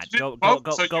 you're not. Go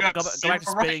back to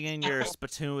spitting in your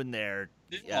spittoon there.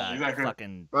 Exactly.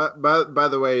 Fucking. By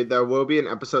the way, there will be an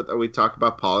episode that we talk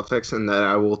about politics, and that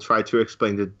I will try to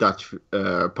explain the Dutch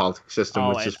politics system.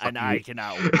 Oh, and I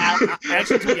cannot.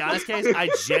 Actually, to be honest, Case, I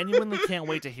genuinely can't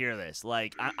wait to hear this.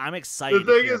 Like, I'm excited.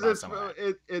 The thing to hear is, about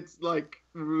it's like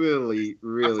really,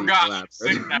 really. I forgot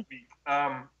that week.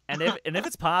 And if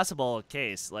it's possible,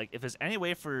 Case, like, if there's any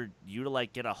way for you to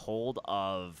like get a hold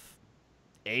of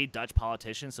a Dutch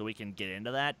politician so we can get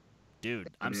into that, dude,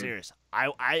 I'm serious.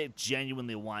 I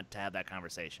genuinely want to have that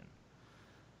conversation.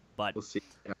 But we'll see.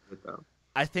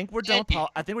 I think we're done.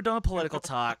 I think we're done with political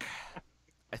talk.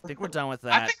 I think we're done with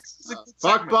that.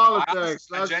 Fuck politics.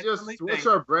 Let's just switch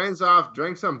our brains off,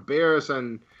 drink some beers,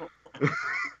 and.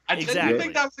 I didn't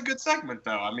think that was a good segment,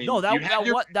 though. I mean, no,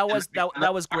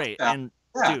 that was great, and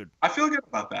yeah, dude, I feel good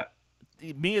about that.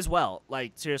 Me as well.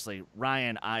 Like, seriously,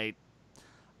 Ryan,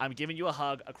 I'm giving you a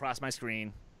hug across my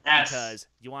screen. Yes. Because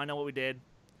you want to know what we did?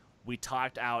 We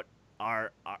talked out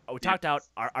our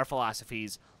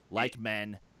philosophies like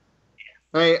men.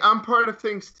 Hey, I'm part of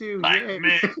things too. Like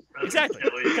men. Exactly.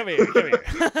 Come here.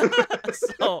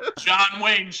 So, John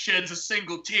Wayne sheds a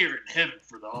single tear in heaven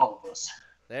for all of us.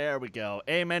 There we go.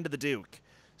 Amen to the Duke.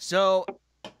 So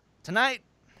tonight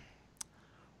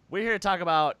we're here to talk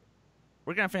about.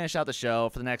 We're gonna finish out the show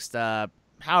for the next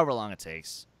however long it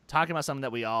takes, talking about something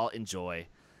that we all enjoy.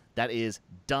 that is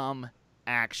dumb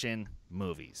action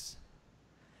movies.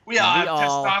 We all have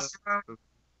testosterone.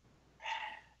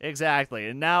 Exactly.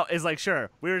 And now it's like, sure,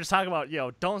 we were just talking about,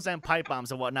 don't send pipe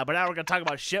bombs and whatnot, but now we're going to talk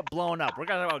about shit blowing up. We're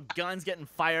going to talk about guns getting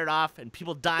fired off and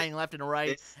people dying left and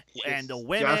right, and the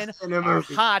women are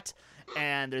hot,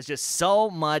 and there's just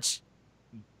so much.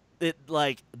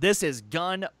 This is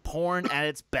gun porn at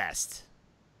its best.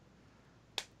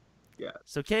 Yeah.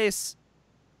 So, Case,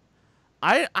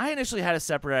 I initially had a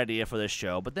separate idea for this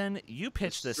show, but then you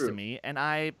pitched this to me, and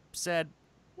I said,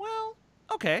 well,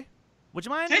 okay. Would you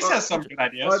mind? Case has some good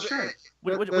ideas. Sure.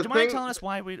 Would you mind telling us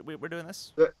why we're doing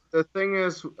this? The thing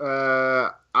is, you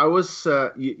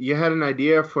had an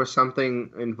idea for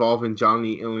something involving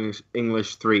Johnny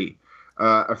English 3,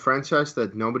 a franchise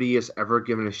that nobody has ever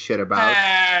given a shit about.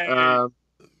 Hey!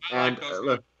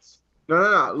 Look,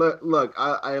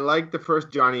 I like the first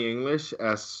Johnny English,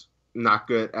 as not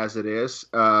good as it is.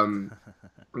 But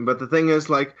the thing is,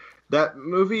 that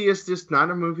movie is just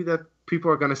not a movie that people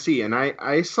are going to see. And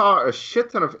I saw a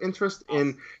shit ton of interest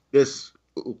in this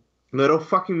little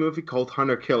fucking movie called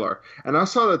Hunter Killer. And I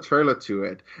saw the trailer to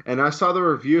it. And I saw the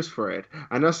reviews for it.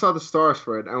 And I saw the stars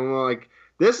for it. And I'm like,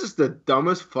 this is the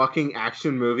dumbest fucking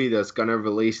action movie that's gonna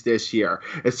release this year.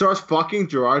 It stars fucking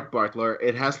Gerard Butler.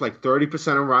 It has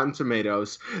 30% on Rotten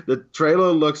Tomatoes. The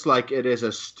trailer looks like it is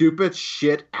a stupid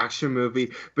shit action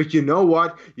movie. But you know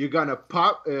what? You're gonna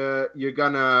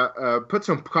put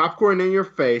some popcorn in your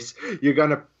face. You're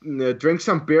gonna drink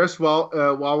some beers while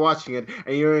watching it,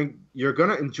 and you're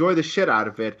gonna enjoy the shit out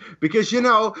of it, because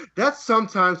that's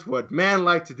sometimes what men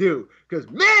like to do. Because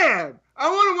man, I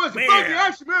want to watch a fucking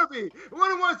action movie. I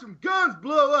want to watch some guns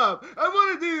blow up. I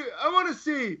want to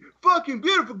see fucking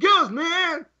beautiful girls,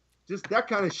 man. Just that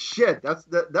kind of shit. That's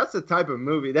the type of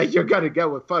movie that you're gonna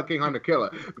get with fucking Hunter Killer,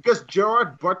 because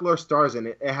Gerard Butler stars in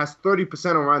it. It has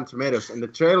 30% on Rotten Tomatoes, and the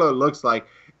trailer looks like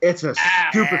it's a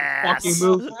stupid fucking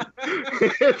movie.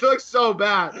 It looks so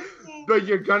bad, but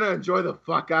you're gonna enjoy the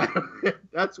fuck out of it.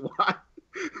 That's why.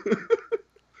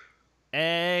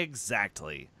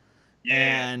 Exactly. Yeah.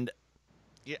 And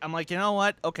I'm like, you know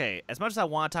what? Okay, as much as I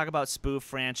want to talk about spoof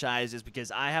franchises,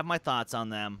 because I have my thoughts on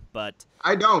them, but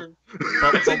I don't.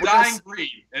 But it's a dying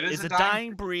breed. It's a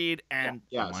dying breed, and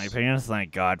yes. in my opinion,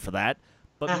 thank God for that.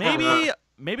 But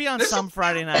maybe on some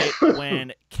Friday night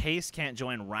when Case can't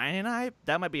join Ryan and I,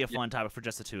 that might be a fun topic for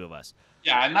just the two of us.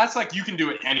 Yeah, and that's you can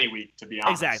do it any week, to be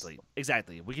honest.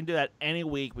 Exactly. We can do that any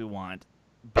week we want,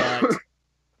 but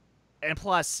and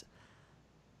plus,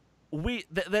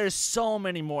 there's so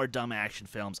many more dumb action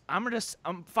films. I'm just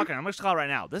call it right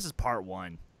now. This is part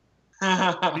 1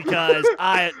 because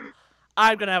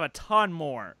I'm gonna have a ton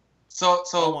more. So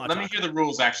let me hear the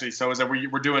rules actually. So is that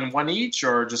we're doing one each,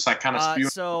 or just kind of spewing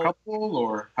a couple,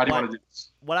 or how do you want to do this?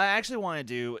 What I actually want to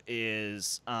do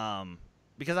is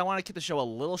because I want to keep the show a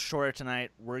little shorter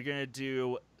tonight, we're gonna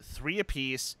do 3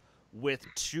 apiece with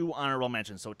 2 honorable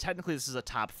mentions. So technically, this is a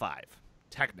top 5.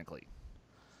 Technically.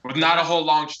 With not a whole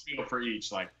long spiel for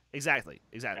each, Exactly.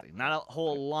 Not a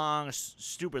whole long,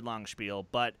 stupid long spiel,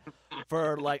 but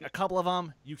for a couple of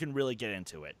them, you can really get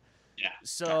into it. Yeah.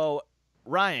 So,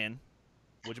 Ryan,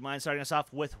 would you mind starting us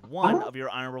off with one of your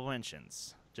honorable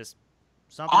mentions? Just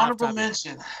something. Honorable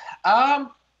mention.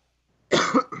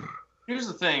 Here's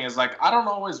the thing: is I don't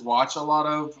always watch a lot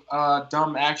of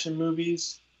dumb action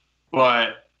movies,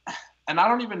 and I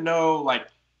don't even know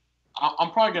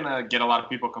I'm probably gonna get a lot of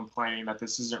people complaining that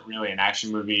this isn't really an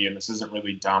action movie and this isn't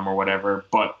really dumb or whatever.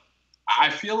 But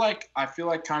I feel like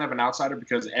kind of an outsider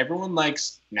because everyone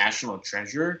likes National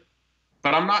Treasure,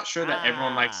 but I'm not sure that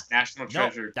everyone likes National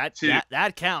Treasure too.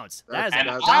 That counts. That is and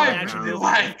a I action really movie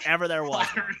like ever there was.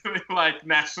 I really like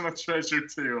National Treasure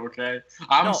too. Okay,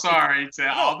 I'm sorry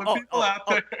to all the people out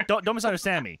there. Don't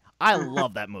misunderstand me. I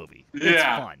love that movie. It's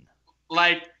fun.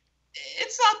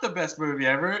 It's not the best movie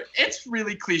ever. It's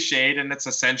really cliched, and it's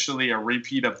essentially a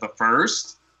repeat of the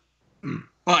first.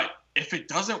 But if it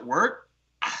doesn't work,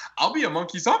 I'll be a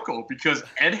monkey's uncle because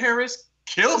Ed Harris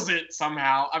kills it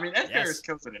somehow. I mean, Ed Harris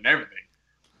kills it in everything.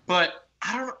 But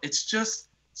I don't know. It's just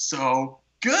so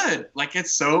good.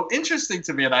 It's so interesting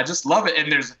to me, and I just love it.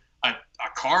 And there's a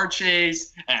car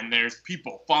chase, and there's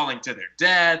people falling to their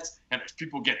deaths, and there's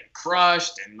people getting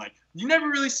crushed, and you never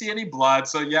really see any blood.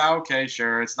 So yeah, okay,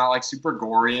 sure, it's not super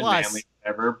gory and manly,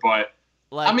 whatever. But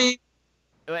I mean,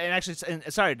 and actually,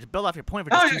 sorry to build off your point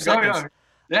for just 2 seconds.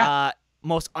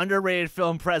 Most underrated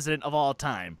film president of all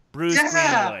time, Bruce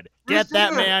Greenwood. Get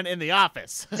that man in the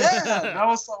office. Yeah, that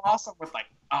was so awesome with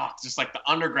just the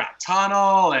underground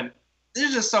tunnel, and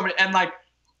there's just so many, and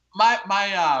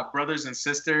my brothers and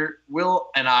sister Will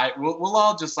and I will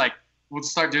all just we'll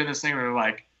start doing this thing where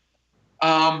we're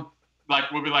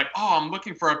like we'll be like, oh, I'm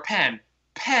looking for a pen,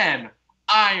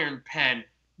 iron pen,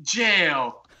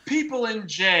 jail, people in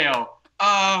jail,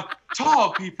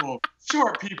 tall people,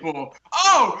 short people.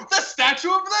 Oh, the Statue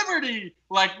of Liberty!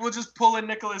 Like, we'll just pull in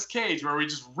Nicolas Cage where we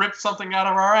just rip something out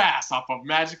of our ass off of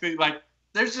magically. Like,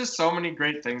 there's just so many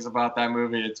great things about that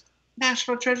movie. It's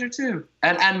National Treasure 2.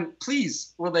 And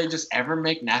please, will they just ever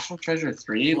make National Treasure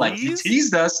 3? Like, you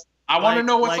teased us. I want to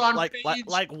know what's on page.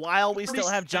 Like, while we still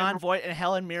have John Voight and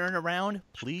Helen Mirren around,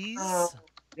 please?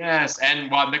 Yes,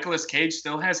 and while Nicolas Cage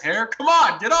still has hair, come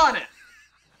on, get on it.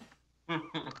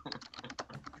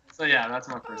 So yeah, that's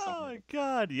my first one. Oh my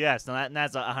God, yes, no,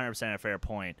 that's 100% a fair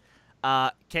point.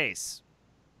 Case.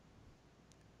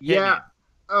 Yeah.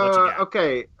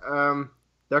 Okay. There are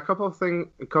a couple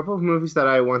of movies that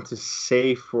I want to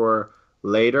save for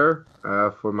later.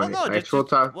 For my actual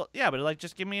time. Well, yeah, but like,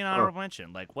 just give me an honorable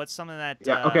mention. Like, what's something that?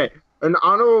 Yeah. Okay. An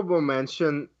honorable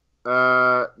mention.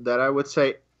 That I would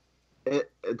say.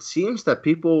 It seems that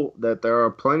there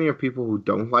are plenty of people who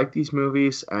don't like these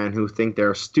movies and who think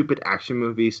they're stupid action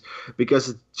movies because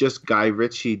it's just Guy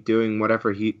Ritchie doing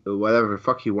whatever the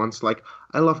fuck he wants. Like,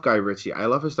 I love Guy Ritchie. I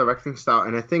love his directing style,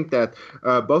 and I think that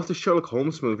both the Sherlock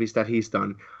Holmes movies that he's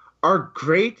done are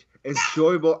great,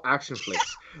 enjoyable action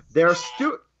flicks. They're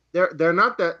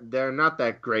not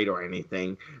that great or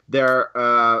anything.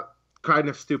 They're kind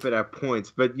of stupid at points,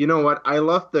 but you know what? I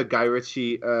love the Guy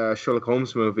Ritchie Sherlock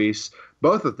Holmes movies,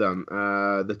 both of them,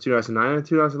 the 2009 and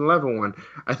 2011 one.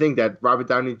 I think that Robert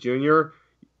Downey Jr.,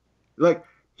 like,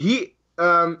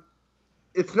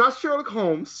 it's not Sherlock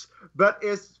Holmes, but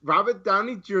it's Robert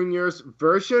Downey Jr.'s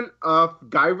version of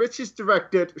Guy Ritchie's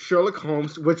directed Sherlock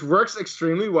Holmes, which works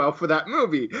extremely well for that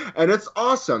movie. And it's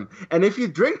awesome. And if you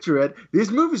drink to it,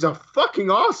 these movies are fucking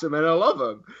awesome, and I love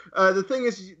them. The thing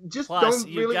is, just Plus,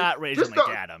 don't you really... got Rachel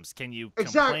McAdams. Can you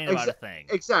complain about a thing?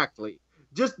 Exactly.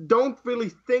 Just don't really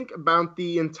think about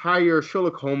the entire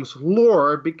Sherlock Holmes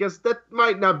lore because that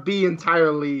might not be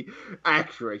entirely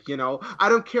accurate, you know? I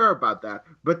don't care about that.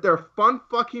 But they're fun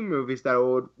fucking movies that I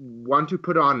would want to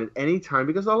put on at any time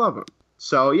because I love them.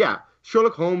 So, yeah,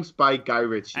 Sherlock Holmes by Guy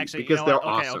Ritchie. Actually, because you know they're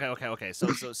awesome. Okay.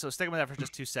 So stick with that for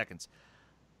just 2 seconds.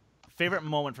 Favorite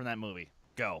moment from that movie?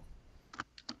 Go.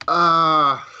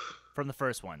 From the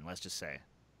first one, let's just say.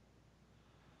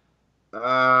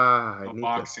 The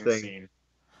boxing scene.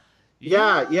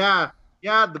 Yeah,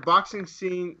 the boxing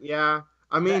scene. Yeah,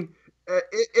 I mean,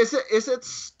 is it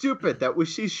stupid that we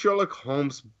see Sherlock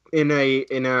Holmes in a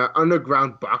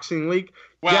underground boxing league?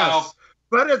 Well, yes,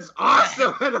 but it's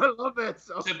awesome and I love it.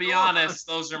 So to be honest,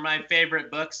 those are my favorite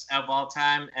books of all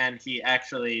time, and he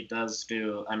actually does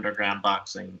do underground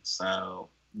boxing. So,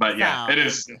 but yeah, it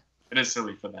is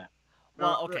silly for that.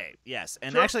 Well, okay, yes,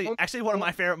 and actually, one of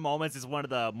my favorite moments is one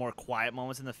of the more quiet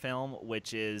moments in the film,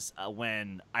 which is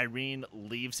when Irene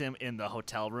leaves him in the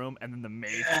hotel room, and then the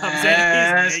maid comes in,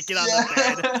 and he's naked on the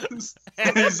bed,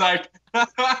 and he's like,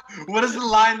 "What is the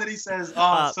line that he says?"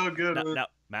 Oh, it's so good. No,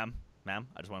 ma'am, I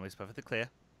just want to make this perfectly clear.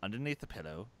 Underneath the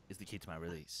pillow is the key to my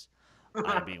release.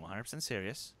 I'm being 100%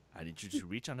 serious. I need you to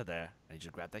reach under there. I need you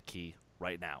to grab that key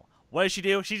right now. What does she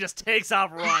do? She just takes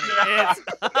off running.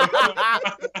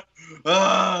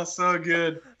 Oh, so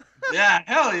good. Yeah,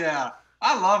 hell yeah.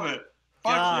 I love it.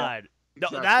 Fuck God. Yeah.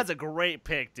 No, that's a great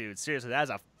pick, dude. Seriously, that's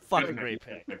a fucking great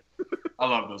pick. I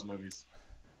love those movies.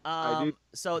 I do.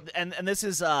 So, and this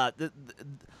is for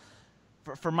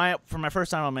my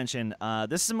first time I'll mention,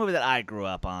 this is a movie that I grew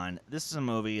up on. This is a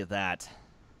movie that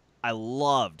I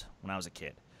loved when I was a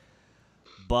kid.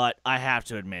 But I have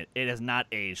to admit, it has not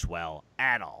aged well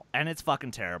at all. And it's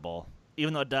fucking terrible.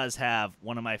 Even though it does have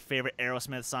one of my favorite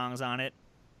Aerosmith songs on it.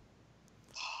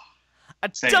 I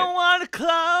don't want to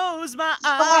close my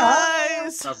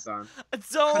eyes. I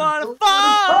don't want to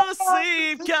fall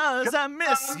asleep because I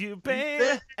miss you,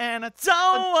 baby. And I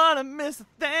don't want to miss a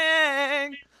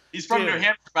thing. He's from New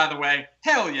Hampshire, by the way.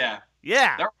 Hell yeah.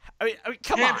 Yeah. I mean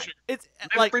come on. It's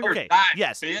like, okay,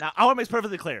 yes. Now, I want to make this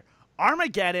perfectly clear.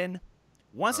 Armageddon...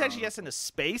 Once it actually gets into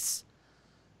space,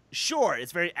 sure,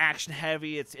 it's very action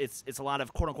heavy. It's a lot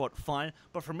of quote unquote fun.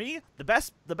 But for me, the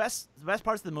best parts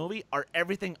of the movie are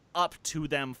everything up to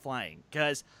them flying,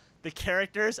 because the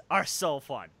characters are so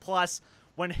fun. Plus,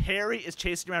 when Harry is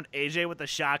chasing around AJ with a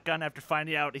shotgun after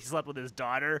finding out he slept with his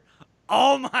daughter,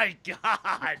 oh my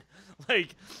God!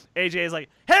 Like AJ is like,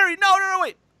 Harry, no,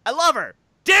 wait, I love her.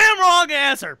 Damn wrong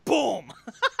answer. Boom.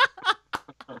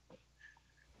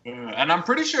 And I'm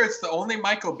pretty sure it's the only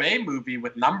Michael Bay movie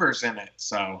with numbers in it,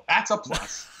 so that's a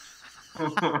plus.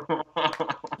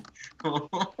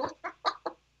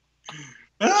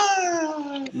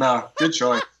 No, good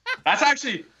choice. That's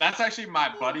actually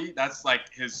my buddy. That's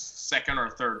like his second or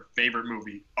third favorite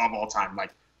movie of all time.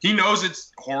 Like he knows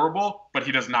it's horrible, but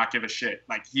he does not give a shit.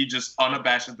 Like he just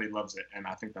unabashedly loves it, and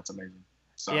I think that's amazing.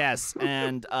 So. Yes,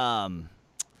 and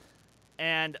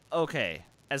okay.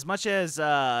 As much as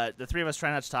the three of us try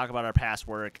not to talk about our past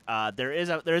work, there is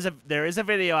a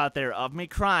video out there of me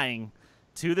crying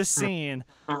to the scene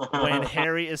when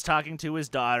Harry is talking to his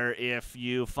daughter. If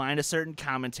you find a certain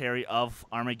commentary of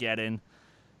Armageddon,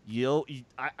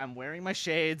 I'm wearing my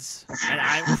shades and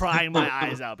I'm crying my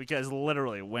eyes out because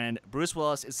literally when Bruce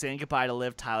Willis is saying goodbye to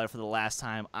Liv Tyler for the last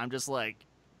time, I'm just like,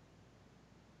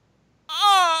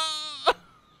 oh,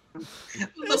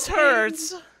 this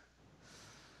hurts.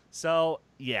 So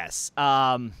yes,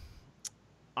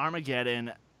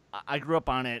 Armageddon. I grew up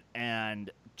on it,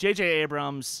 and J.J.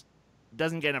 Abrams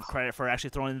doesn't get enough credit for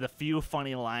actually throwing in the few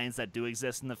funny lines that do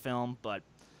exist in the film. But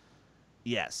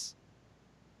yes,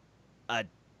 a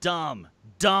dumb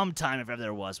time if ever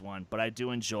there was one. But I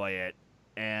do enjoy it,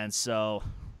 and so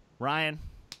Ryan,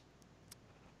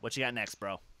 what you got next,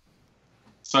 bro?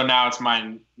 So now it's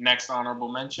my next honorable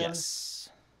mention. Yes.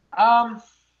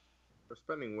 We're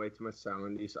spending way too much time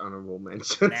on these honorable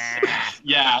mentions.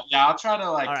 Yeah. I'll try to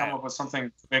All come right. up with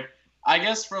something quick. I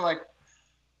guess for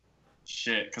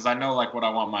because I know what I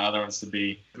want my other ones to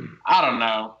be. I don't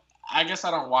know. I guess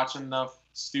I don't watch enough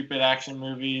stupid action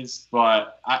movies,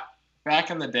 but back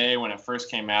in the day when it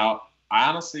first came out, I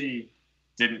honestly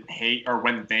didn't hate, or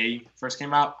when they first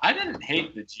came out, I didn't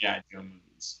hate the G.I. Joe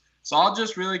movies. So I'll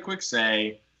just really quick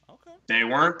say, they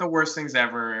weren't the worst things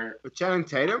ever. With Channing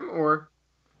Tatum or?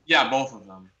 Yeah, both of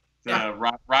them.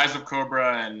 The Rise of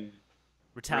Cobra and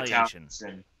Retaliation.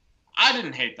 I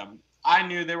didn't hate them. I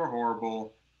knew they were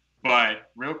horrible,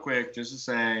 but real quick, just to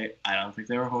say, I don't think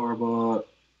they were horrible.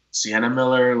 Sienna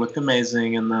Miller looked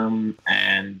amazing in them,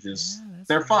 and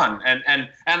they're fun. And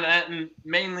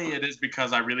mainly it is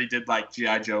because I really did like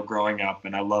G.I. Joe growing up,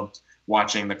 and I loved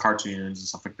watching the cartoons and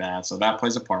stuff like that. So that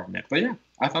plays a part in it. But yeah,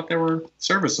 I thought they were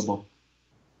serviceable.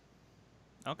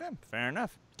 Okay, fair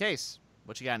enough. Case,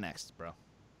 what you got next, bro?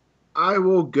 I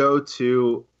will go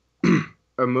to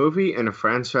a movie and a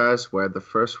franchise where the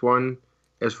first one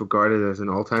is regarded as an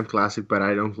all-time classic, but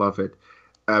I don't love it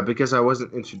because I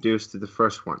wasn't introduced to the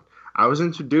first one. I was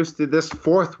introduced to this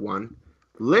fourth one,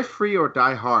 Live Free or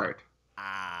Die Hard.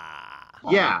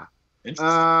 Yeah.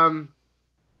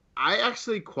 I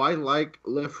actually quite like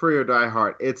Live Free or Die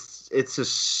Hard. It's a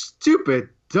stupid,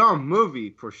 dumb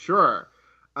movie for sure.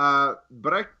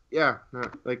 But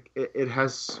it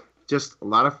has just a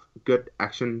lot of good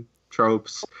action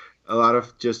tropes, a lot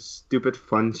of just stupid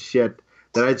fun shit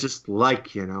that I just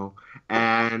like,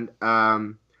 And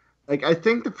I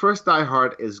think the first Die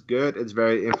Hard is good. It's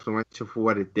very influential for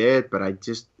what it did, but I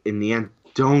just in the end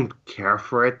don't care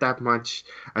for it that much.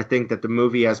 I think that the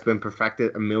movie has been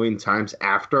perfected a million times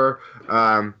after.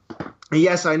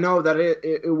 Yes, I know that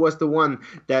it was the one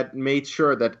that made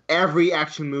sure that every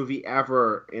action movie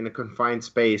ever in a confined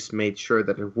space made sure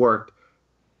that it worked.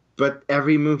 But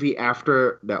every movie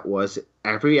after that was,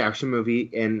 every action movie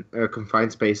in a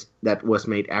confined space that was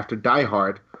made after Die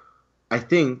Hard, I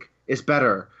think, is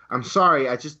better. I'm sorry,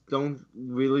 I just don't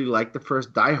really like the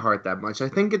first Die Hard that much. I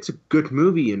think it's a good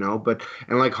movie, and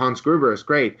Hans Gruber is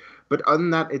great. But other than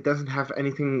that, it doesn't have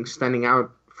anything standing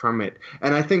out from it.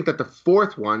 And I think that the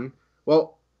fourth one,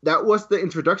 well, that was the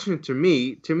introduction to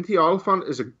me. Timothy Olyphant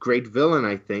is a great villain,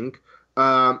 I think.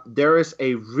 There is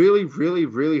a really, really,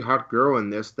 really hot girl in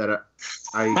this that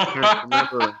I can't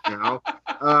remember now.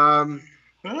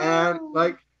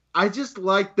 And I just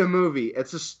like the movie.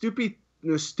 It's a stupid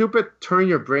turn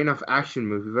your brain off action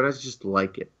movie, but I just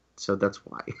like it. So that's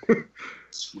why.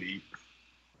 Sweet.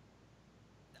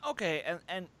 Okay,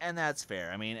 and that's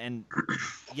fair. I mean, and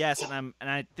yes, and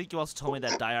I think you also told me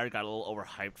that Die Hard got a little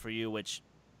overhyped for you, which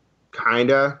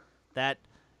kinda.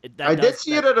 I did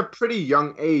see it at a pretty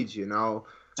young age, Die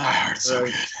Hard's so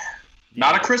good.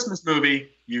 Not a Christmas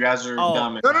movie. You guys are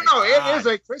dumb. No, it is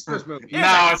a Christmas movie.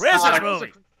 No, it's not a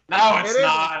movie. No, it's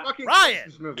not.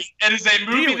 Ryan, it is a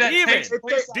movie that takes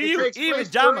place. Do you even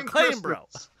John McClane, bro?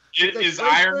 It is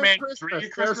Iron Man 3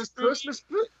 Christmas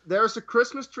movie? There's a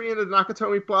Christmas tree in the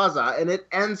Nakatomi Plaza, and it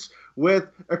ends with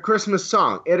a Christmas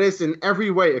song. It is in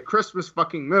every way a Christmas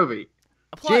fucking movie.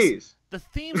 Plus, Jeez. The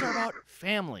themes are about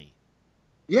family.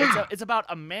 Yeah. It's about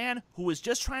a man who is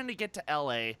just trying to get to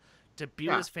L.A. to be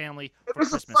with his family for It was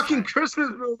Christmas a fucking time. Christmas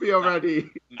movie already.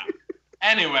 No.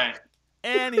 Anyway,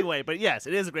 Anyway, but yes,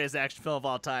 it is the greatest action film of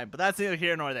all time. But that's neither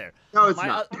here nor there. No, it's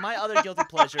not. My other guilty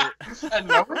pleasure.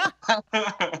 That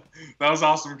was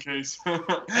awesome, Case.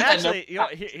 Actually,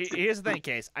 here's the thing,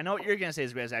 Case. I know what you're gonna say is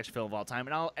the greatest action film of all time,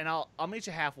 and I'll meet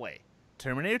you halfway.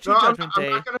 Terminator 2: Judgment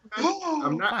Day.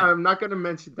 I'm not gonna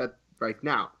mention that right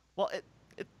now. Well,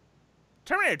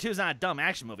 Terminator 2 is not a dumb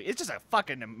action movie. It's just a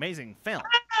fucking amazing film.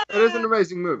 It is an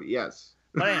amazing movie, yes.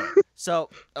 But anyway,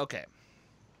 so okay.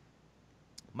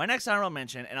 My next honorable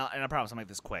mention, and I promise I'll make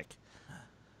this quick.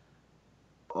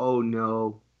 Oh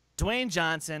no. Dwayne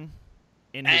Johnson,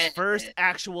 in his first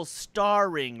actual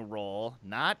starring role,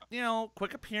 not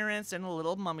quick appearance in a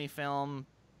little mummy film.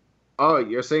 Oh,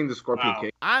 you're saying the Scorpion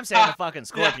King? I'm saying the fucking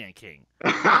Scorpion King.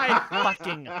 I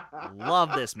fucking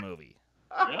love this movie.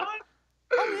 Really?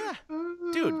 Oh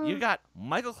yeah, dude, you got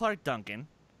Michael Clark Duncan,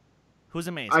 who's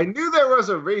amazing. I knew there was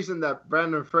a reason that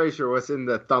Brandon Fraser was in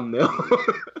the thumbnail.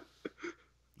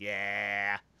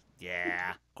 Yeah.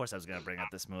 Of course I was going to bring up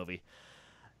this movie.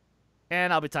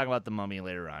 And I'll be talking about The Mummy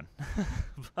later on.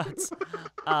 But,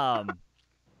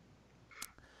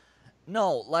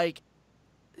 no, like,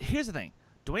 here's the thing.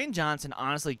 Dwayne Johnson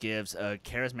honestly gives a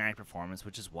charismatic performance,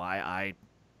 which is why I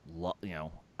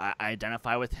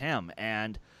identify with him.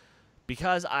 And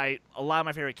because a lot of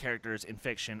my favorite characters in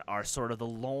fiction are sort of the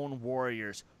lone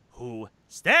warriors who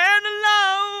stand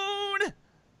alone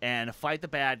and fight the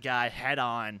bad guy head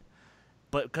on,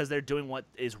 but because they're doing what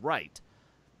is right.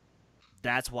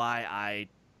 That's why I,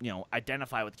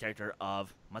 identify with the character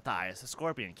of Matthias, the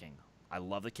Scorpion King. I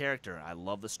love the character. I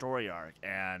love the story arc.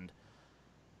 And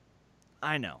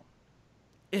I know,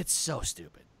 it's so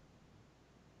stupid.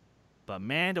 But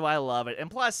man, do I love it. And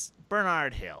plus,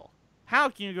 Bernard Hill. How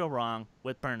can you go wrong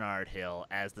with Bernard Hill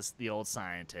as the old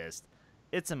scientist?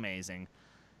 It's amazing.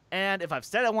 And if I've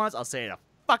said it once, I'll say it a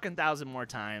fucking 1,000 more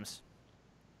times.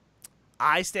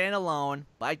 I Stand Alone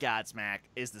by Godsmack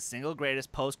is the single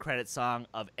greatest post-credit song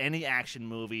of any action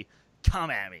movie. Come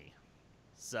at me.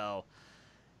 So,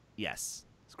 yes,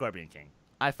 Scorpion King.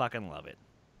 I fucking love it.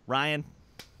 Ryan?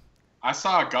 I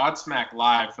saw Godsmack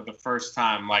live for the first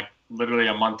time, like, literally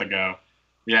a month ago.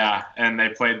 Yeah, and they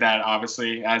played that,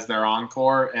 obviously, as their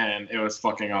encore, and it was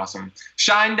fucking awesome.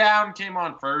 Shinedown came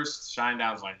on first.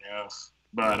 Shinedown's like, ugh.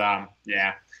 But,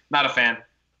 yeah, not a fan.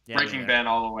 Yeah, Breaking Ben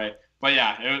all the way. But,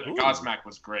 yeah, Godsmack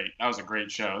was great. That was a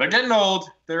great show. They're getting old.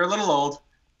 They're a little old.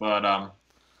 But,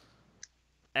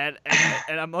 And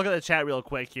I'm looking at the chat real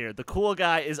quick here. The cool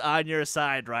guy is on your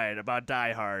side, Ryan, about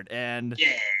Die Hard. And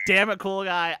yeah. Damn it, cool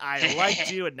guy. I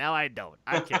liked you, and now I don't.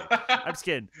 I'm kidding. I'm just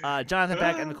kidding. Jonathan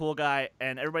Beck and the cool guy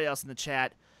and everybody else in the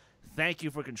chat, thank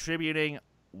you for contributing.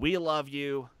 We love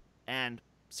you. And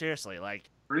seriously, like,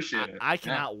 Appreciate it. I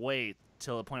cannot wait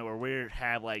till the point where we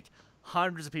have, like,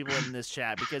 hundreds of people in this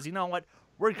chat. Because you know what?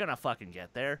 We're going to fucking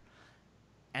get there.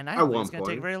 And I don't think it's going to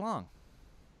take very long.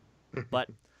 But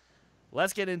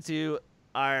let's get into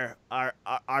our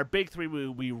big three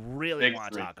we really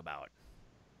want to talk about.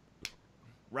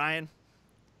 Ryan,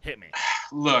 hit me.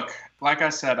 Look, like I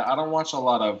said, I don't watch a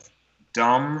lot of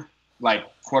dumb, like,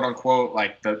 quote unquote,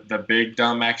 like the big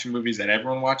dumb action movies that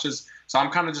everyone watches. So I'm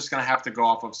kind of just going to have to go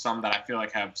off of some that I feel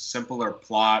like have simpler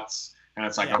plots. And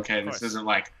it's like, yeah, okay, this isn't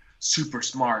like super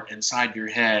smart inside your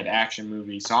head action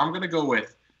movie. So I'm going to go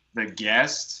with The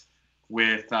Guest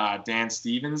with Dan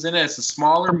Stevens in it. It's a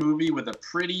smaller movie with a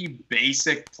pretty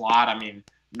basic plot. I mean,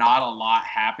 not a lot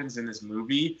happens in this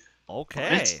movie. Okay.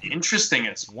 But it's interesting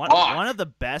as fuck. One of the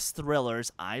best thrillers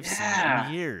I've seen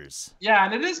in years. Yeah,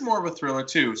 and it is more of a thriller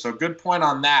too, so good point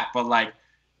on that. But, like,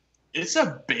 it's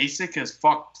a basic as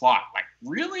fuck plot. Like,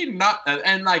 really not...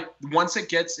 And, like, once it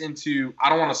gets into... I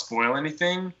don't want to spoil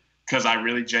anything, because I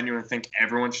really genuinely think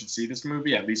everyone should see this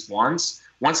movie at least once.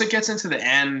 Once it gets into the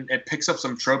end, it picks up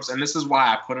some tropes, and this is why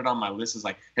I put it on my list, is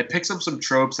like, it picks up some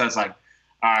tropes that's like,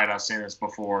 all right, I've seen this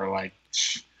before, like,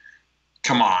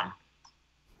 come on.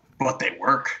 But they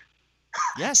work.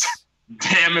 Yes.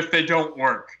 Damn if they don't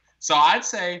work. So I'd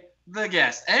say The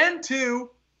Guest. And two,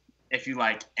 if you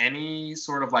like any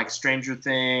sort of like Stranger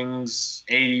Things,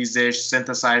 80s-ish,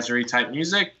 synthesizer-y type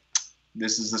music,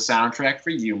 this is the soundtrack for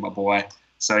you, my boy.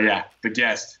 So yeah, The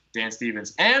Guest. Dan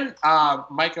Stevens, and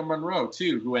Micah Monroe,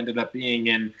 too, who ended up being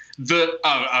in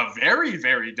a very,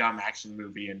 very dumb action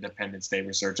movie, Independence Day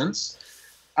Resurgence.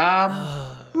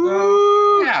 Yeah.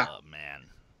 Oh, man.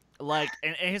 Like,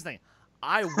 and here's the thing.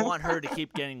 I want her to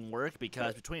keep getting work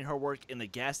because between her work in The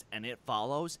Guest and It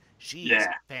Follows, she is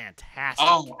fantastic.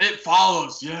 Oh, It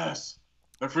Follows, yes.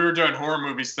 If we were doing horror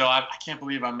movies still, I can't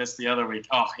believe I missed the other week.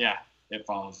 Oh, yeah, It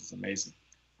Follows is amazing.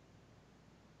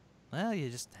 Well, you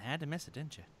just had to miss it,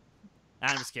 didn't you?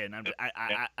 I'm just kidding. I'm just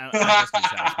being trash,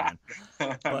 man.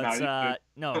 No, But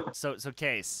no. So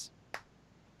Case,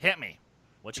 hit me.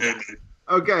 What you got?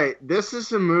 Okay, this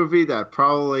is a movie that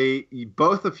probably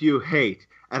both of you hate,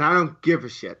 and I don't give a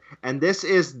shit. And this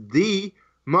is the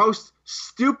most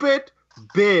stupid,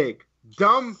 big,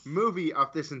 dumb movie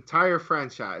of this entire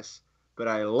franchise. But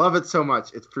I love it so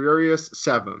much. It's Furious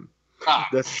 7.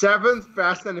 The 7th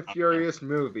Fast and the Furious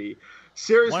movie.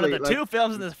 Seriously. One of the two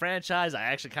films in this franchise I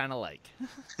actually kind of like.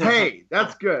 Hey,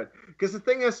 that's good. Because the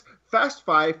thing is, Fast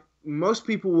 5, most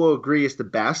people will agree is the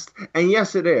best. And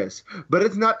yes, it is. But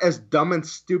it's not as dumb and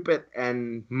stupid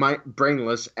and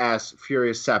brainless as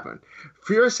Furious 7.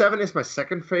 Furious 7 is my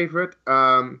second favorite.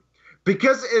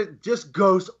 Because it just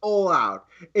goes all out.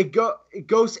 It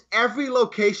goes every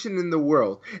location in the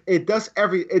world. It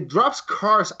drops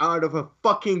cars out of a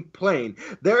fucking plane.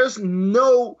 There's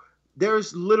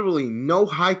literally no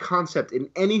high concept in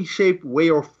any shape,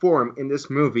 way, or form in this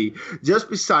movie,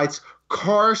 just besides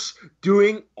cars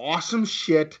doing awesome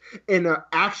shit in an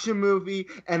action movie,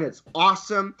 and it's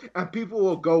awesome, and people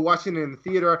will go watch it in the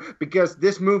theater because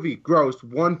this movie grossed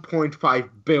 $1.5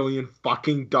 billion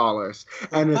fucking dollars,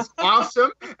 and it's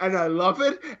awesome, and I love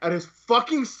it, and it's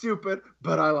fucking stupid,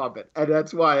 but I love it, and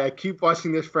that's why I keep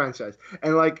watching this franchise.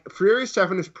 And like, Furious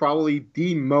 7 is probably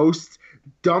the most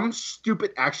dumb,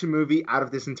 stupid action movie out of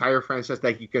this entire franchise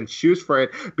that you can choose for it,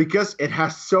 because it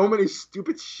has so many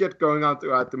stupid shit going on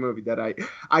throughout the movie that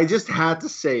I just had to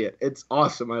say it. It's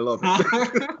awesome. I love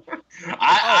it.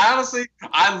 I honestly,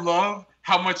 I love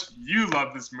how much you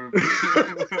love this movie.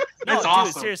 It's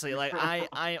awesome. Dude, seriously, like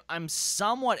I'm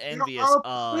somewhat envious there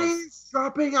of planes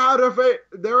dropping out of it.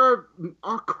 There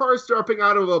are cars dropping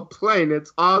out of a plane.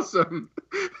 It's awesome.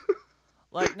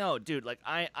 Like, no, dude, like,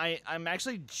 I'm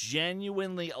actually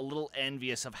genuinely a little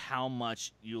envious of how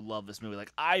much you love this movie.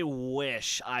 Like, I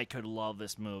wish I could love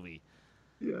this movie.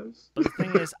 Yes. But the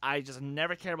thing is, I just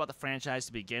never cared about the franchise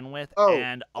to begin with, Oh,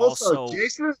 and also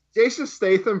Jason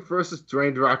Statham versus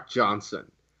Dwayne The Rock Johnson.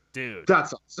 Dude.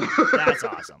 That's awesome. That's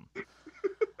awesome.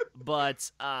 But,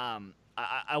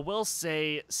 I will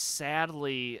say,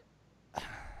 sadly,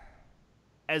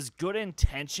 as good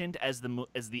intentioned as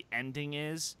the ending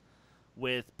is,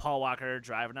 with Paul Walker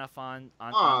driving off on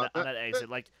that exit.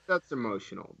 Like, that's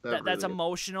emotional. That's really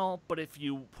emotional, but if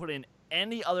you put in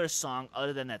any other song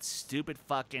other than that stupid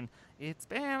fucking "It's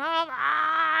been a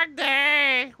long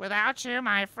day without you,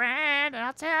 my friend,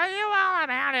 I'll tell you all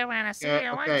about it when I see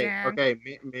you again."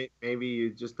 Okay, maybe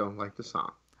you just don't like the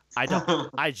song. I don't.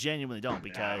 I genuinely don't,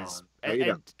 because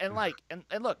and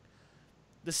look,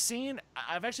 the scene.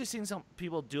 I've actually seen some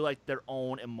people do like their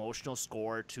own emotional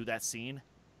score to that scene.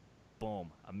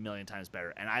 Boom, a million times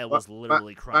better, and I was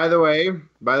literally crying.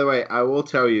 By the way, I will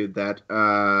tell you that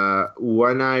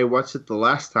when I watched it the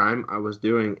last time, I was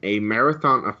doing a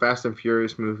marathon of Fast and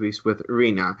Furious movies with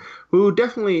Rena,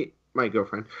 my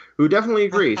girlfriend, who definitely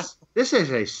agrees. This is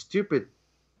a stupid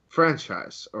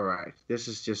franchise, all right. This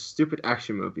is just stupid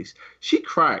action movies. She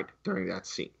cried during that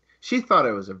scene. She thought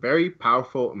it was a very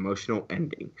powerful, emotional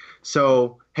ending.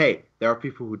 So, hey, there are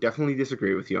people who definitely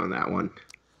disagree with you on that one.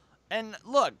 And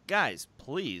look, guys,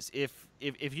 please, if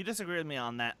you disagree with me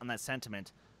on that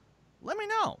sentiment, let me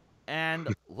know,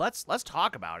 and let's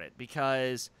talk about it,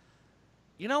 because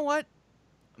you know what?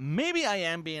 Maybe I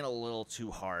am being a little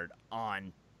too hard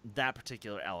on that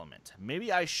particular element. Maybe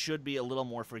I should be a little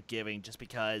more forgiving just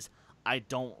because I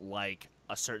don't like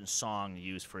a certain song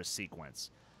used for a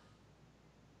sequence.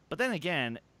 But then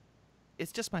again,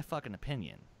 it's just my fucking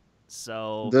opinion.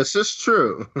 So this is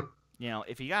true. You know,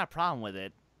 if you got a problem with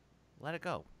it, let it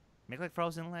go. Make like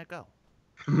Frozen and let it go.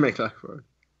 Make like Frozen.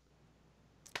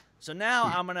 So now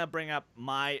I'm gonna bring up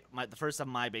the first of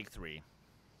my big three.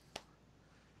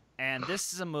 And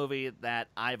this is a movie that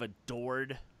I've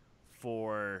adored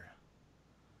for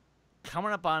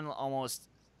coming up on almost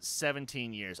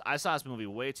 17 years. I saw this movie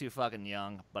way too fucking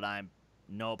young, but I'm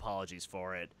no apologies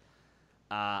for it.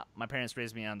 My parents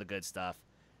raised me on the good stuff.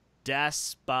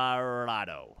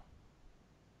 Desperado.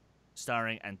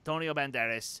 Starring Antonio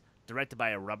Banderas, directed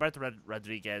by Roberto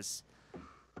Rodriguez,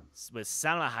 with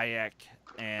Salma Hayek,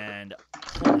 and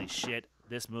holy shit,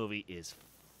 this movie is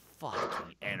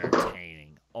fucking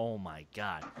entertaining. Oh my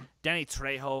god. Danny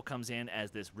Trejo comes in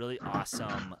as this really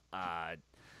awesome,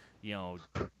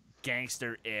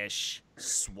 gangster-ish,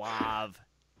 suave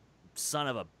son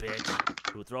of a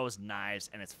bitch who throws knives,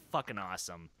 and it's fucking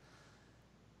awesome.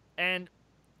 And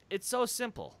it's so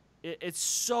simple. It's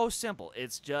so simple.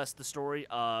 It's just the story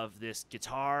of this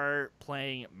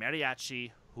guitar-playing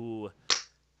mariachi who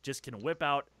just can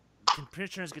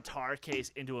turn his guitar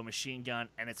case into a machine gun,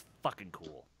 and it's fucking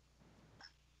cool.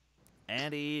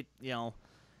 And he,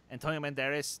 Antonio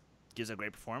Banderas gives a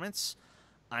great performance.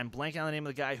 I'm blanking on the name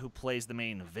of the guy who plays the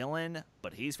main villain,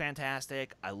 but he's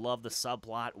fantastic. I love the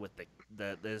subplot with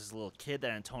this little kid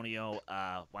that Antonio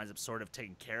winds up sort of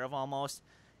taking care of almost.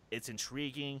 It's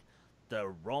intriguing. The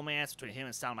romance between him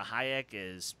and Salma Hayek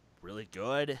is really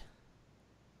good.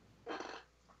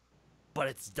 But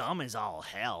it's dumb as all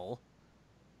hell.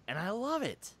 And I love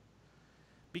it.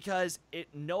 Because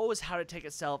it knows how to take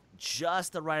itself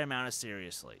just the right amount of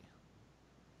seriously.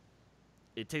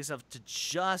 It takes itself to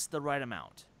just the right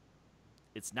amount.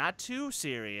 It's not too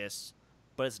serious,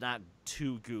 but it's not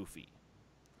too goofy.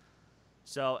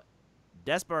 So,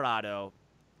 Desperado,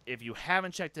 if you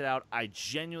haven't checked it out, I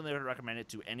genuinely would recommend it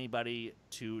to anybody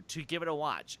to give it a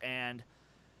watch. And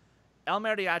El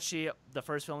Mariachi, the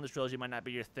first film in this trilogy, might not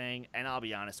be your thing. And I'll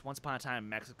be honest, Once Upon a Time in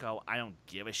Mexico, I don't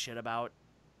give a shit about.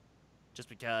 Just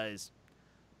because,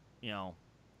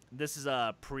 this is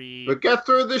a pre... But get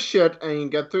through the shit, and you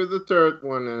get through the third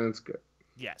one, and it's good.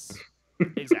 Yes,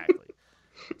 exactly.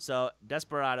 So,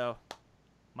 Desperado,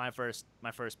 my first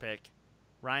pick.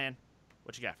 Ryan,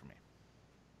 what you got for me?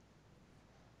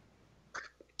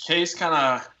 Case kind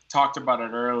of talked about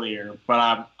it earlier,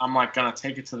 but I'm like going to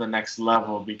take it to the next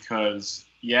level because,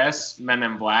 yes, Men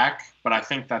in Black, but I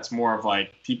think that's more of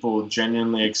like people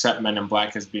genuinely accept Men in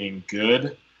Black as being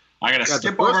good. I'm going to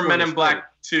skip over Men in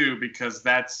Black 2 because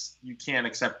you can't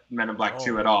accept Men in Black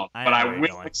 2 at all. But I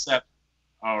will accept.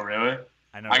 Oh, really?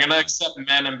 I'm going to accept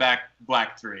Men in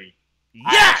Black 3.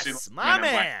 Yes, my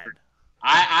man.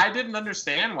 I didn't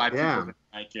understand why people didn't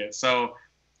like it. So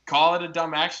call it a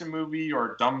dumb action movie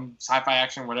or dumb sci-fi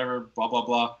action, whatever, blah, blah,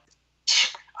 blah.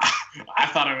 I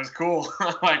thought it was cool.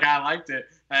 Like, I liked it.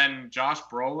 And Josh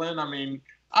Brolin, I mean,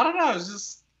 I don't know. It's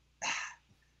just...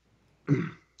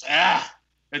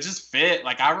 it just fit.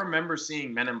 Like, I remember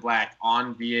seeing Men in Black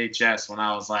on VHS when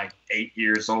I was, like, 8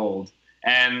 years old.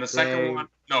 And the second one...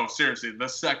 No, seriously, the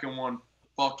second one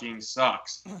fucking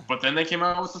sucks. But then they came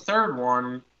out with the third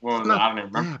one. Well, I don't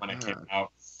even remember when it came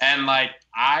out. And, like,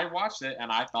 I watched it,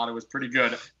 and I thought it was pretty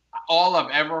good. All I've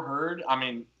ever heard, I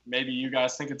mean, maybe you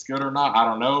guys think it's good or not, I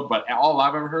don't know, but all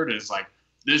I've ever heard is, like,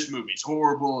 this movie's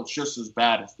horrible, it's just as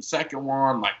bad as the second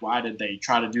one, like, why did they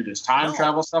try to do this time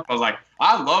travel stuff? I was like,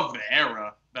 I love the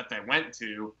era that they went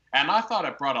to, and I thought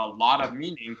it brought a lot of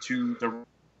meaning to the...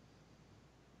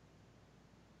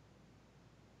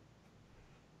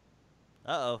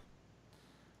 Uh-oh.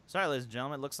 Sorry, ladies and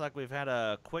gentlemen. It looks like we've had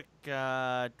a quick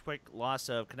loss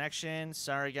of connection.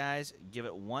 Sorry, guys. Give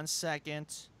it 1 second.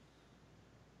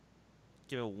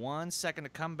 Give it 1 second to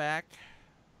come back.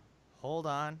 Hold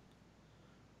on.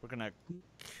 We're going to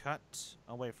cut.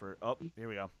 I'll wait for... Oh, here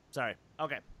we go. Sorry.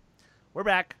 Okay. We're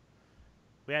back.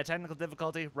 We had technical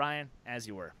difficulty. Ryan, as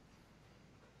you were.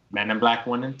 Men in Black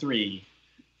 1 and 3.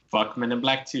 Fuck Men in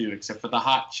Black 2, except for the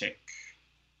hot chick.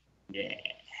 Yeah.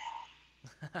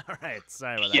 All right.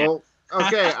 Sorry about that. Well,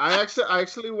 okay. I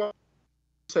actually want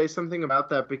to say something about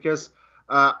that because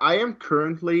I am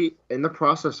currently in the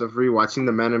process of rewatching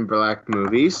the Men in Black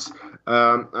movies.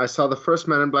 I saw the first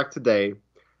Men in Black today.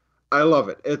 I love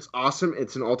it. It's awesome.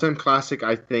 It's an all-time classic,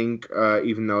 I think,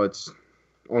 even though it's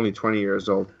only 20 years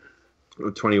old.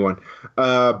 21.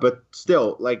 But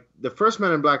still, like, the first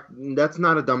Men in Black, that's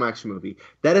not a dumb action movie.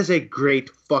 That is a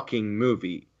great fucking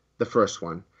movie, the first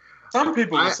one. Some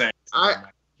people would say.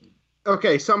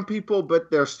 Okay, some people, but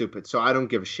they're stupid, so I don't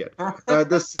give a shit.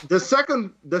 The second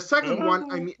one,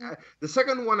 the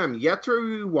second one I'm yet to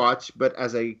rewatch, but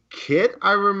as a kid,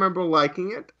 I remember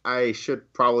liking it. I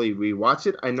should probably rewatch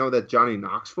it. I know that Johnny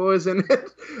Knoxville is in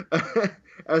it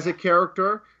as a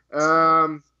character.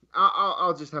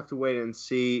 I'll just have to wait and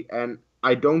see. And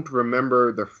I don't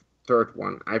remember the third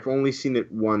one. I've only seen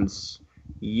it once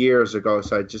years ago,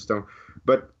 so I just don't.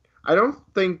 But I don't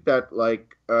think that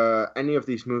like any of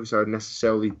these movies are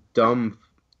necessarily dumb,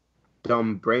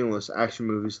 brainless action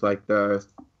movies like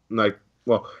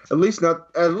well, at least not.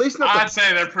 I'd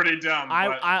say they're pretty dumb.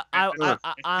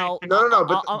 I'll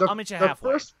meet you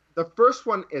halfway. The first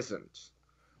one isn't.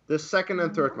 The second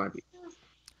and third might be.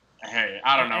 Hey,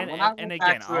 I don't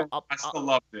know. I still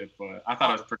loved it, but I thought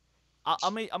it was pretty.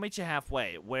 I'll meet you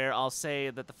halfway. Where I'll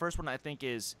say that the first one I think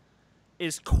is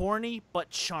corny but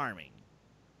charming.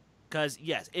 Because,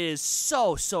 yes, it is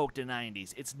so soaked in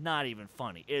 90s. It's not even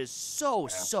funny. It is so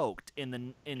soaked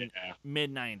in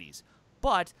mid-90s.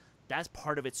 But that's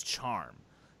part of its charm.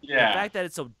 Yeah. The fact that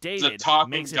it's so dated it's a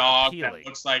talking makes it dog appealing. that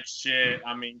looks like shit.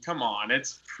 I mean, come on.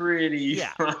 It's pretty...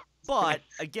 Yeah. But,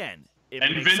 again,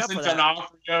 And Vincent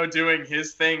D'Onofrio doing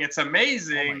his thing, it's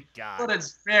amazing. Oh my God. But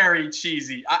it's very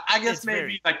cheesy. I guess It's maybe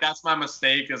very... like that's my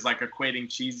mistake, is like equating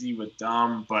cheesy with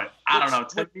dumb. But I don't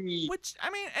know. To me, which I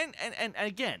mean, and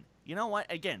again, you know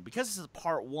what? Again, because this is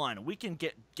part one, we can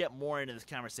get more into this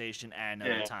conversation at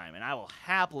another time, and I will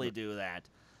happily do that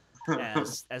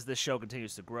as this show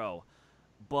continues to grow.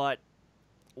 But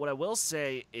what I will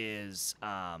say is,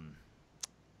 Man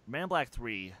in Black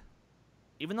 3,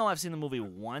 even though I've seen the movie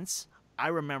once, I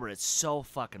remember it so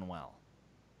fucking well.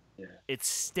 Yeah. It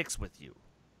sticks with you.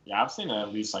 Yeah, I've seen it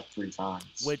at least like 3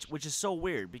 times. Which is so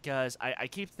weird, because I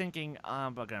keep thinking,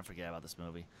 I'm going to forget about this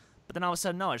movie. But then all of a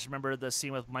sudden, no, I just remember the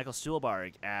scene with Michael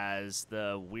Stuhlbarg as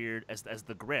the as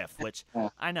the Griff, which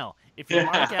I know. If you're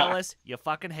Mark Ellis, you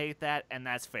fucking hate that, and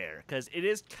that's fair. Because it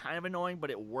is kind of annoying,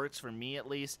 but it works for me at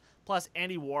least. Plus,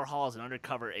 Andy Warhol is an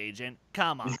undercover agent.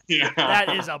 Come on. Yeah.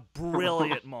 That is a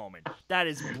brilliant moment. That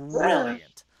is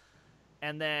brilliant.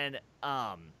 And then,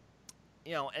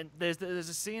 you know, and there's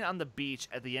a scene on the beach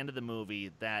at the end of the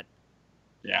movie that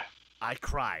I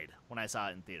cried when I saw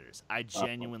it in theaters. I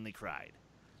genuinely cried.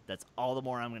 That's all the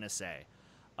more I'm going to say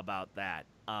about that.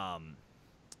 But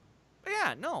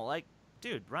yeah, no, like,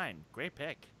 dude, Ryan, great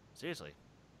pick. Seriously.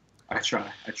 I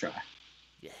try.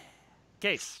 Yeah.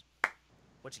 Case,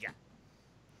 what you got?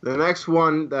 The next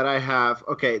one that I have,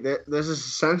 okay, this is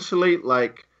essentially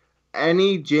like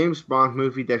any James Bond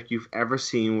movie that you've ever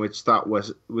seen, which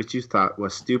you thought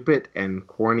was stupid and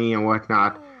corny and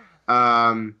whatnot.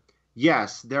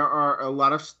 Yes, there are a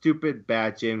lot of stupid,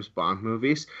 bad James Bond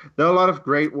movies. There are a lot of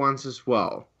great ones as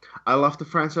well. I love the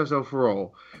franchise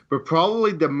overall. But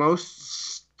probably the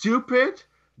most stupid,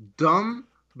 dumb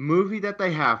movie that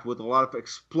they have with a lot of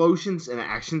explosions and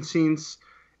action scenes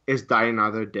is Die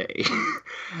Another Day.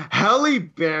 Halle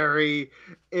Berry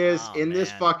is in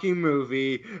this fucking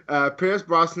movie. Pierce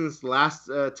Brosnan's last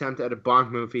attempt at a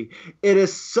Bond movie. It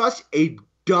is such a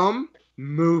dumb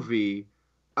movie.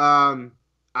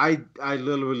 I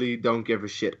literally don't give a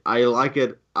shit. I like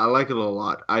it a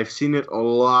lot. I've seen it a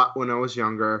lot when I was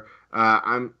younger.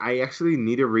 I actually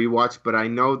need a rewatch, but I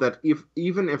know that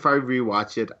even if I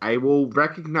rewatch it, I will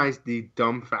recognize the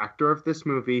dumb factor of this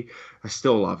movie. I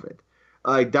still love it.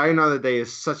 Like, Die Another Day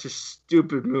is such a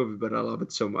stupid movie, but I love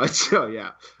it so much. So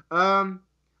yeah.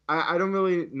 I don't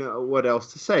really know what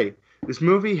else to say. This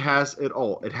movie has it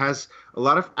all. It has a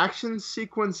lot of action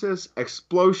sequences,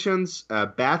 explosions,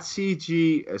 bad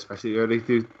CG, especially early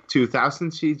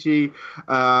 2000 CG,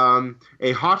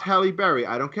 a hot Halle Berry.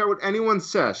 I don't care what anyone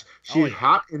says. She's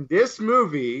hot in this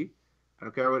movie. I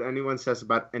don't care what anyone says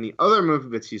about any other movie,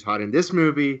 but she's hot in this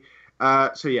movie.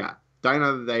 So yeah, Die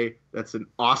Another Day, that's an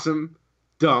awesome,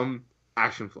 dumb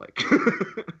action flick.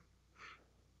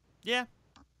 Yeah.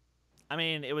 I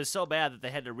mean, it was so bad that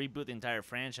they had to reboot the entire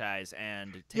franchise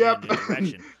and take a new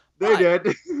direction. They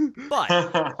did. But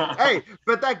hey,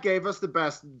 but that gave us the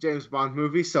best James Bond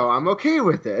movie, so I'm okay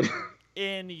with it.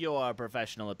 In your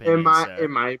professional opinion,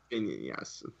 in my opinion,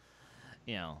 yes.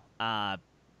 You know, yeah,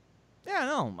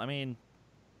 no, I mean,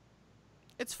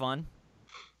 it's fun.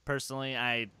 Personally,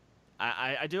 I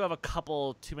do have a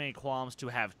couple too many qualms to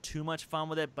have too much fun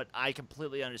with it, but I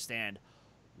completely understand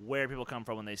where people come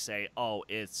from when they say, "Oh,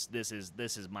 this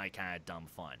is my kind of dumb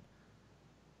fun."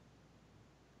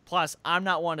 Plus, I'm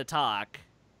not one to talk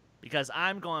because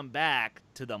I'm going back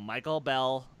to the Michael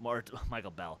Bay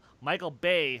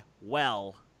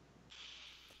well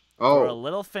for a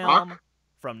little film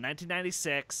from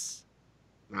 1996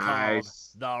 called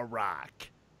The Rock.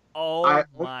 Oh,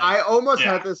 I almost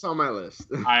had this on my list.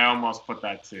 I almost put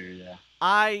that too. Yeah.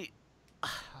 I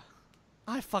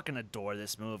fucking adore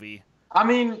this movie. I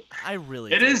mean, I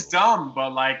really it do. is dumb,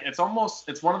 but like it's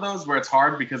one of those where it's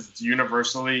hard because it's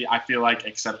universally, I feel like,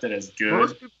 accepted as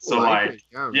good. So like it,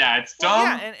 yeah, it's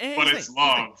dumb, but it's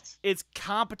loved. It's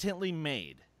competently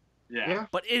made. Yeah.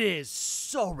 But it is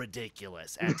so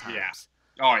ridiculous at times.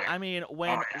 Yeah. Oh yeah. I mean,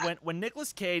 when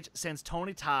Nicolas Cage sends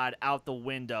Tony Todd out the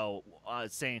window,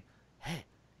 saying, "Hey,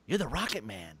 you're the Rocket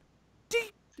Man,"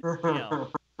 you know,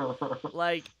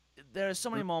 like. There are so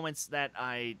many moments that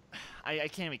I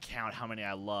can't even count how many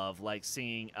I love, like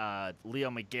seeing Leo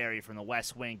McGarry from The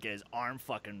West Wing get his arm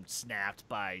fucking snapped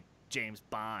by James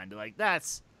Bond. Like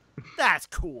that's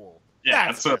cool. Yeah,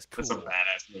 that's cool. That's a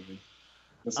badass movie.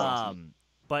 That's awesome.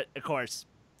 But of course,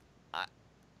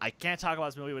 I can't talk about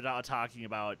this movie without talking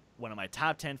about one of my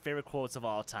top 10 favorite quotes of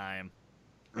all time.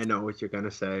 I know what you're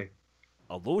gonna say.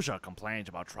 A loser complains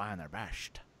about trying their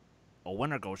best. A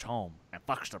winner goes home and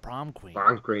fucks the prom queen.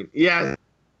 Prom queen. Yeah.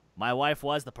 My wife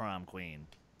was the prom queen.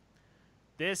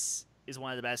 This is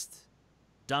one of the best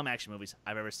dumb action movies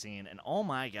I've ever seen. And oh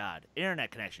my god,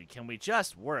 internet connection. Can we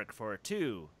just work for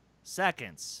 2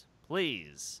 seconds,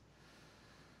 please?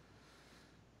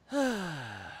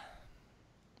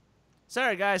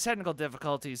 Sorry guys, technical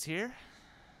difficulties here.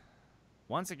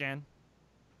 Once again.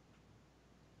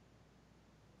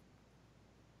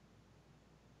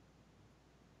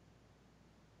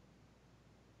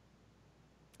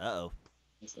 Uh-oh.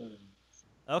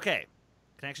 Okay.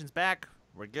 Connection's back.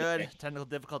 We're good. Technical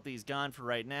difficulties gone for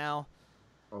right now.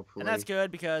 Hopefully. And that's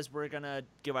good because we're going to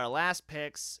give our last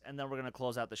picks, and then we're going to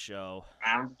close out the show.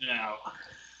 Round it out.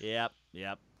 Yep.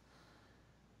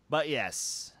 But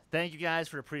yes, thank you guys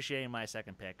for appreciating my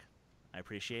second pick. I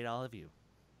appreciate all of you.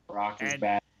 Rock is And-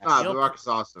 bad. The Rock is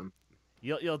awesome.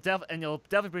 You'll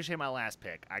definitely appreciate my last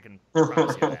pick. I can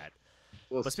promise you that.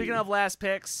 But speaking of last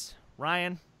picks,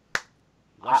 Ryan,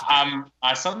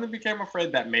 I suddenly became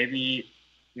afraid that maybe.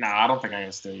 No, I don't think I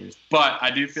can steal yours. But I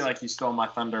do feel like you stole my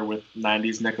thunder with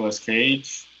 '90s Nicolas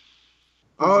Cage.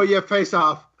 Oh yeah, Face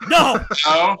Off. no.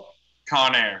 Oh,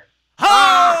 Con Air.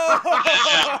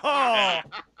 Oh!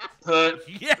 Put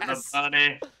Yes. the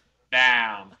money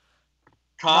down.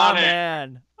 My Con Air.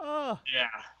 man. Oh. Yeah.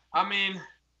 I mean,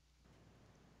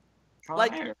 Con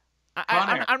Like- Air.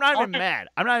 I'm not even mad.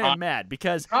 I'm not even mad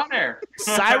because Con Air.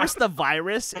 Cyrus the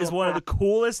Virus is one of the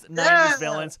coolest 90s Yeah.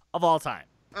 villains of all time.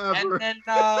 Ever. and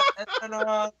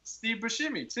then Steve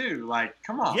Buscemi too. Like,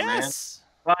 come on, Yes.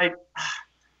 man. Like,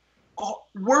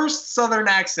 worst Southern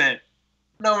accent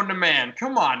known to man.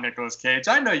 Come on, Nicolas Cage.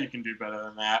 I know you can do better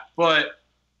than that, but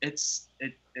it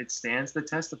stands the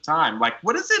test of time. Like,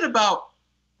 what is it about?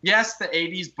 Yes, the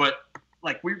 '80s, but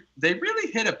like they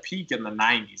really hit a peak in the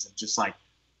 '90s of just like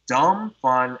dumb,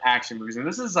 fun action movies. And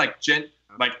this is like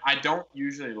I don't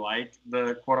usually like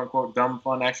the quote unquote dumb,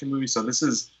 fun action movies. So this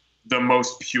is the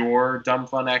most pure dumb,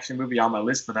 fun action movie on my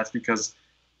list. But that's because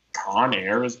Con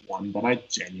Air is one that I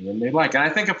genuinely like. And I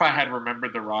think if I had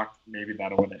remembered The Rock, maybe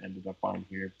that would have ended up on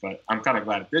here. But I'm kind of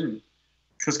glad it didn't.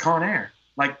 Because Con Air,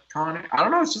 I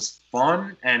don't know, it's just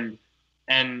fun and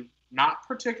not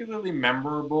particularly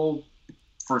memorable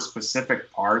for specific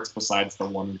parts besides the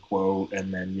one quote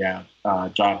and then John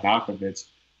Malkovich.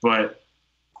 But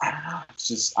I don't know, it's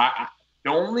just the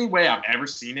only way I've ever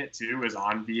seen it too is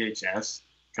on VHS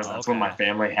because that's what my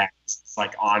family has. It's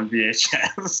like on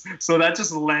VHS, so that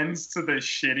just lends to the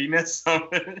shittiness of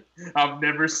it. I've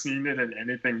never seen it in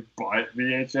anything but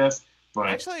VHS. But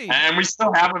Actually, and we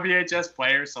still have a VHS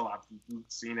player, so I've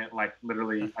seen it like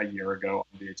literally a year ago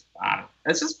on VHS.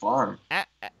 It's just fun.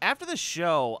 After the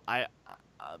show, I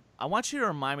want you to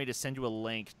remind me to send you a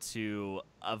link to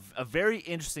a very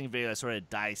interesting video that sort of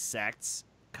dissects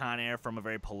Con Air from a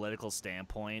very political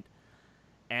standpoint,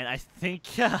 and I think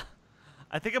I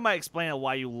might explain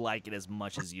why you like it as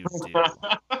much as you do.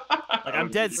 Like, I'm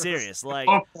dead serious. Like,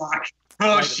 oh fuck.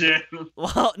 Oh like, shit.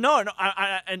 well, no,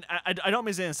 I don't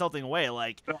mean it in an insulting way.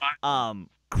 Like,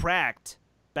 Cracked,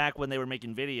 back when they were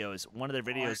making videos, one of their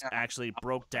videos actually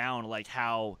broke down like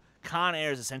how Con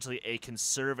Air is essentially a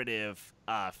conservative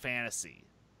fantasy.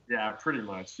 Yeah, pretty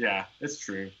much. Yeah, it's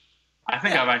true. I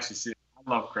think I've actually seen it. I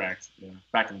love Cracked. Yeah,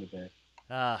 back in the day.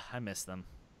 I miss them.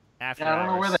 After I don't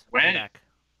know where Hours, they went. back.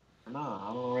 No, I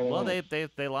don't know where they Well,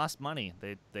 went. they lost money.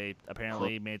 They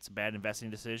apparently made some bad investing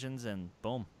decisions, and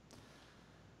boom.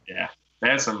 Yeah, they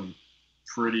had some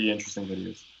pretty interesting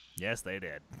videos. Yes, they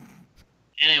did.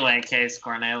 Anyway, Case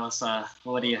Cornelisse,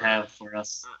 what do you have for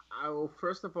us? I will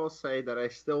first of all say that I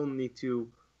still need to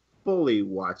fully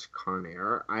watch Con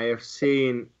Air. I have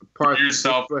seen parts. Do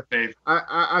yourself a favor.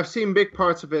 I've seen big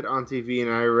parts of it on TV, and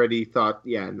I already thought,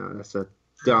 yeah, no, that's a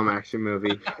dumb action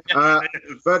movie.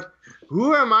 But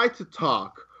who am I to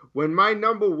talk when my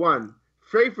number one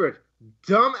favorite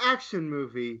dumb action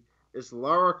movie is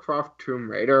Lara Croft Tomb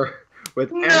Raider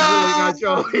with Angelina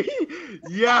Jolie?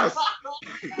 Yes.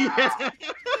 Yes.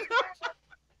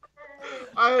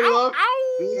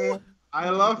 I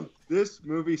love this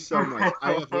movie so much.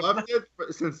 I have loved it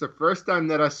since the first time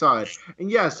that I saw it. And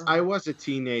yes, I was a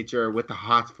teenager with the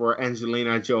hot for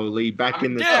Angelina Jolie back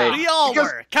in the day. Dude, we all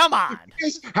were. Come on.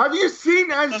 Have you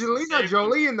seen Angelina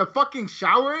Jolie in the fucking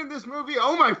shower in this movie?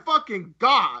 Oh my fucking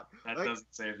god! That doesn't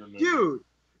save the movie. Dude,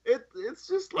 it's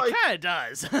just like It kind of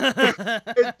does.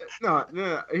 no.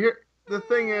 Here, the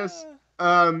thing is,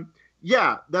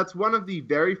 yeah, that's one of the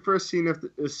very first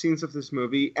scenes of this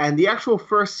movie, and the actual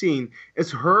first scene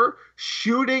is her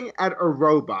shooting at a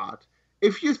robot.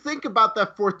 If you think about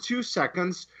that for 2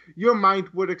 seconds, your mind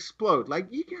would explode. Like,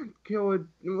 you can't kill it.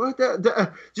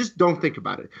 Just don't think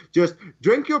about it. Just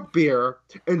drink your beer,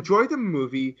 enjoy the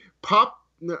movie,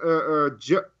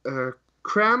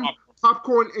 cram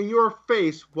popcorn in your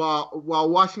face while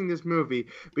watching this movie,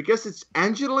 because it's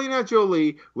Angelina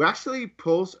Jolie who actually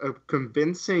pulls a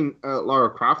convincing Lara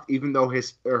Croft, even though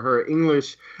her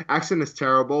English accent is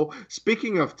terrible.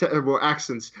 Speaking of terrible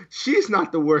accents, she's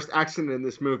not the worst accent in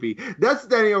this movie. That's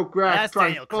Daniel Craig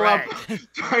trying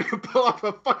to pull up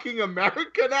a fucking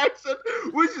American accent,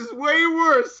 which is way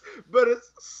worse, but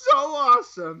it's so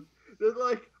awesome. They're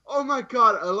like, oh my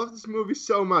god, I love this movie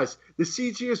so much. The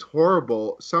CG is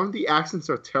horrible. Some of the accents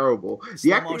are terrible. The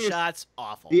slow-mo shots,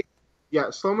 awful.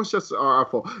 Slow-mo shots are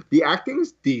awful. The acting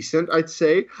is decent, I'd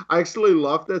say. I actually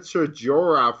love that Ser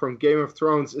Jorah from Game of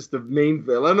Thrones is the main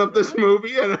villain of this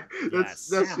movie, and that's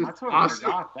just awesome.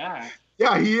 Forgot that.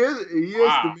 Yeah, he is. He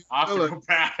is the main villain.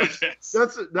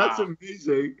 That's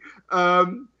amazing.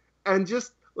 And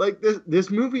just like this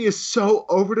movie is so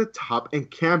over the top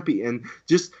and campy, and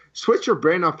just switch your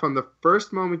brain off from the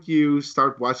first moment you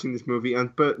start watching this movie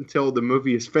until the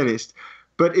movie is finished.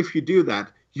 But if you do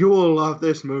that, you will love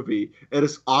this movie. It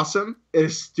is awesome. It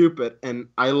is stupid, and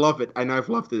I love it. And I've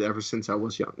loved it ever since I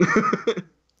was young.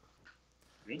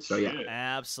 So yeah,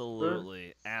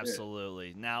 absolutely.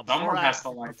 Now, before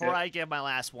I give my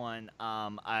last one,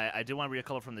 I do want to read a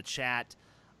couple from the chat.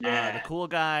 The cool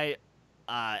guy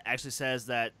actually says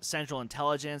that Central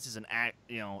Intelligence is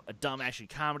a dumb action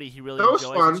comedy he really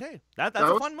enjoys. Hey, that's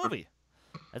a fun movie.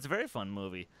 That's a very fun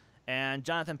movie. And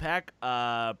Jonathan Peck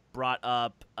brought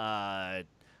up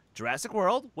Jurassic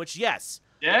World, which I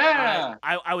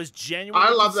was genuinely.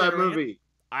 I love that movie.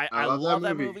 I love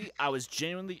that movie. I was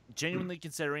genuinely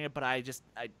considering it, but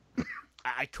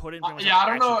I couldn't. I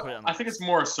don't know. I think it's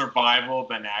more survival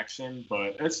than action,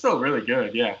 but it's still really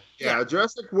good. Yeah. Yeah,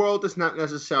 Jurassic World is not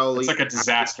necessarily. It's like a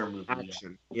disaster movie.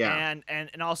 Action. Yeah.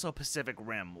 And also Pacific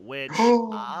Rim, which.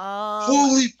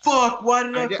 Holy fuck! Why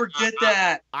did I forget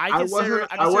that? I consider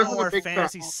more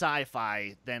fantasy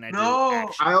sci-fi than I do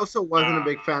action. I also wasn't a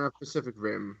big fan of Pacific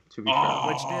Rim, to be fair.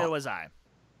 Which neither was I.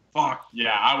 Fuck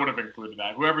yeah! I would have included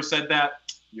that. Whoever said that.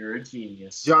 You're a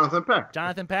genius. Jonathan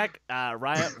Peck.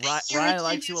 Ryan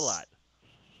likes you a lot.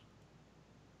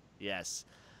 Yes.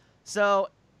 So,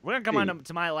 we're going to come on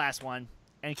to my last one.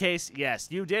 In case, yes,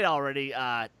 you did already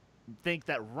think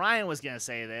that Ryan was going to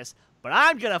say this, but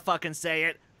I'm going to fucking say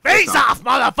it. Face off,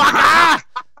 motherfucker!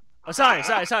 Oh, sorry.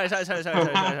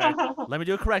 Let me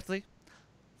do it correctly.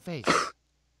 Face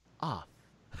off.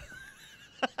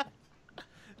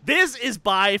 This is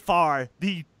by far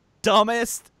the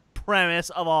dumbest premise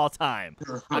of all time.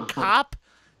 A cop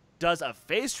does a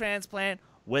face transplant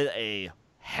with a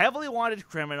heavily wanted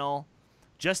criminal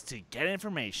just to get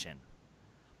information.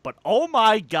 But oh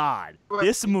my god,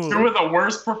 this movie. Two of the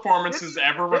worst performances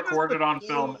ever recorded on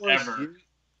film ever.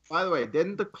 By the way,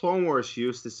 didn't the Clone Wars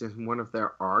use this in one of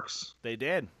their arcs? They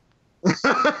did.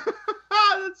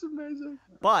 That's amazing.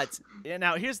 But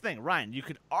now here's the thing, Ryan. You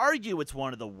could argue it's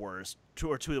one of the worst,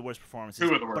 two of the worst performances.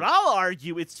 Two of the worst. But I'll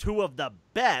argue it's two of the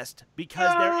best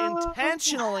because they're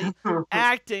intentionally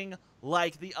acting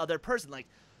like the other person.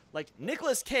 Like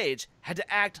Nicolas Cage had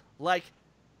to act like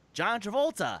John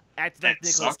Travolta acted like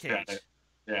Nicolas Cage.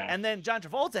 Yeah. And then John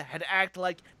Travolta had to act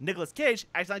like Nicolas Cage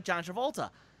acted like John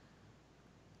Travolta.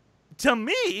 To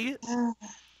me,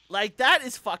 like, that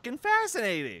is fucking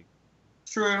fascinating.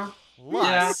 True.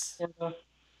 Plus,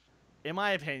 in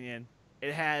my opinion,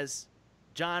 it has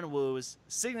John Woo's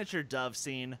signature dove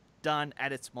scene done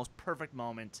at its most perfect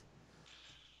moment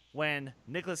when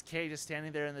Nicolas Cage is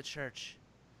standing there in the church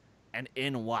and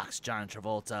in walks John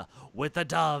Travolta with the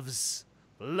doves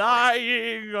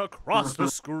flying across the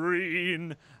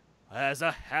screen as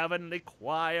a heavenly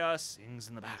choir sings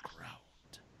in the background.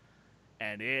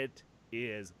 And it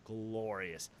is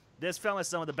glorious. This film has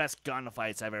some of the best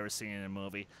gunfights I've ever seen in a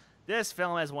movie. This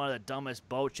film has one of the dumbest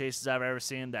boat chases I've ever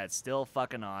seen that's still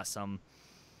fucking awesome.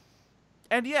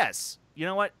 And yes, you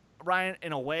know what, Ryan,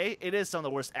 in a way, it is some of the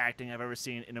worst acting I've ever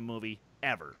seen in a movie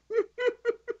ever.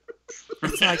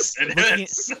 It's like looking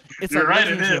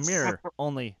into a mirror,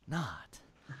 only not.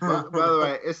 By the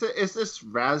way, is this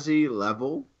Razzie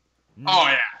level?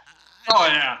 Oh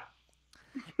yeah.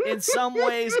 In some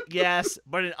ways, yes,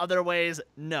 but in other ways,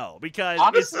 no. Because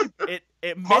honestly,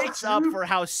 it makes up for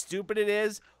how stupid it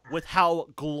is with how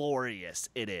glorious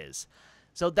it is.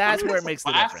 So that's where it makes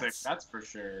the difference. That's for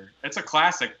sure. It's a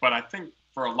classic, but I think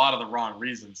for a lot of the wrong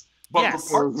reasons. But yes.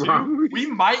 For part 2, we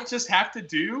might just have to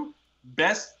do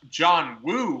best John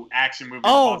Woo action movie.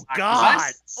 Oh,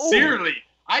 God.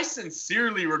 I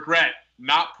sincerely regret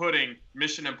not putting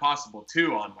Mission Impossible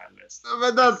 2 on my list.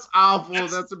 But that's awful.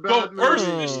 That's a bad movie. The first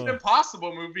Mission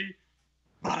Impossible movie,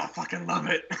 but I fucking love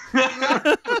it.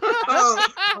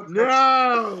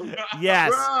 No.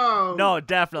 Yes. Bro. No,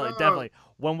 definitely.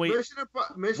 when we Mission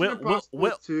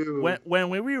Impossible 2. when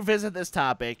we revisit this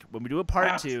topic, when we do a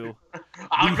part 2,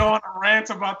 I'm going to rant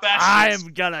about that.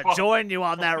 I'm gonna join you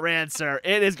on that rant, sir.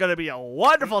 It is gonna be a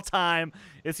wonderful time.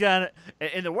 It's gonna,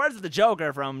 in the words of the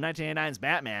Joker from 1989's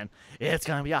Batman, it's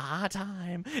gonna be a hot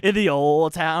time in the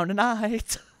old town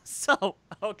tonight. So,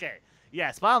 okay,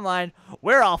 yes. Bottom line,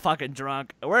 we're all fucking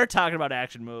drunk. We're talking about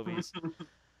action movies.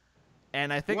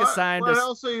 And I think it's time What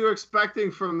else are you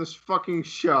expecting from this fucking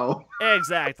show?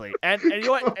 Exactly. And you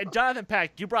know what? And Jonathan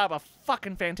Peck, you brought up a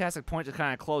fucking fantastic point to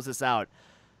kind of close this out.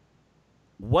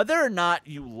 Whether or not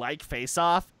you like Face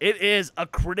Off, it is a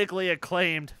critically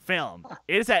acclaimed film.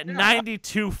 It is at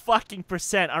 92 fucking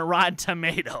 % on Rotten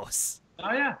Tomatoes.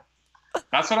 Oh yeah,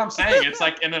 that's what I'm saying. It's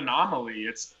like an anomaly.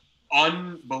 It's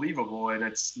unbelievable, and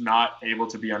it's not able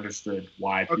to be understood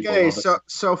why people love it.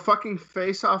 So fucking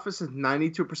Face Off is at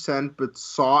 92%, but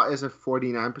Saw is at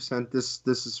 49%. This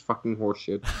is fucking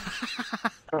horseshit.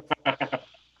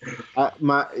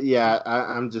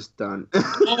 I'm just done.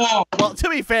 Well, to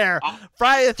be fair,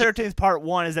 Friday the 13th Part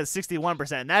 1 is at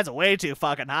 61%, and that's way too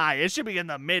fucking high. It should be in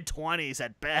the mid-20s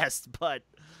at best, but...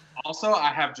 Also,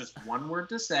 I have just one word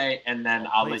to say, and then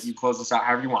I'll let you close this out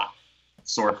however you want.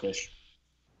 Swordfish.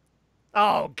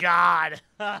 Oh, God.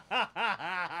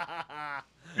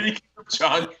 Speaking of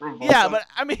John Travolta. Yeah, but,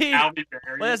 I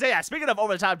mean... speaking of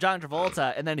over-the-top John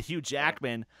Travolta and then Hugh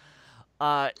Jackman...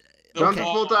 John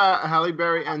Travolta, Halle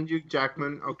Berry, and Hugh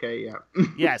Jackman. Okay, yeah.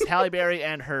 Yes, Halle Berry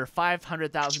and her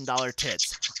 $500,000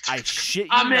 tits. I shit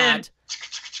you not.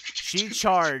 She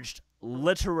charged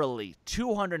literally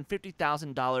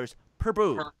 $250,000 per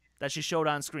boob that she showed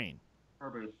on screen. Per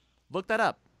boob. Look that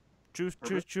up. True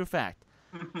fact.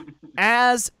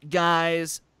 As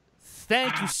guys,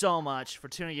 thank you so much for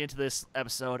tuning into this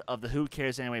episode of the Who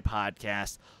Cares Anyway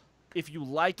podcast. If you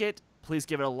like it, please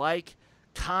give it a like,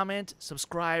 comment,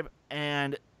 subscribe,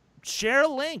 and share a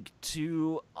link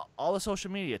to all the social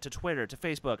media, to Twitter, to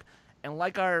Facebook, and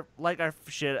like our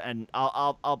shit. And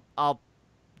I'll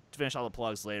finish all the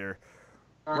plugs later.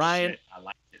 Ryan, shit. I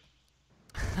like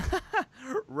it.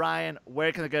 Ryan,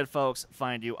 where can the good folks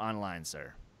find you online,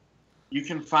 sir? You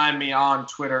can find me on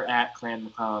Twitter at Clan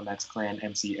McLellan. That's Clan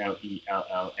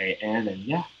McLellan. And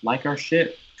yeah, like our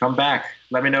shit. Come back.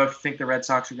 Let me know if you think the Red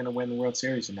Sox are going to win the World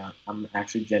Series or not. I'm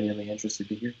actually genuinely interested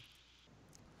to hear.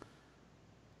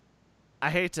 I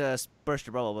hate to burst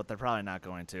your bubble, but they're probably not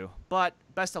going to. But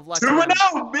best of luck.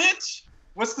 2-0, bitch!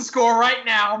 What's the score right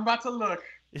now? I'm about to look.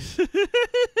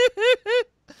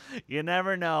 You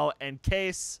never know. And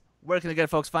Case, where can the good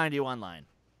folks find you online?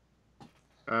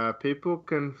 People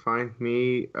can find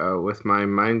me with my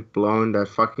mind blown that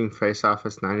fucking Face Off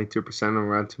is 92% on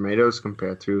Rotten Tomatoes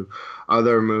compared to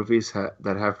other movies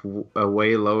that have a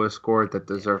way lower score that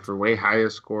deserve a way higher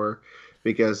score.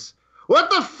 Because what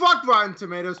the fuck, Rotten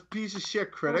Tomatoes, piece of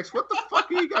shit critics? What the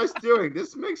fuck are you guys doing?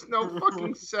 This makes no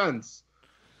fucking sense.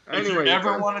 Anyway, if you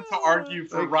ever wanted to argue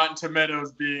for Rotten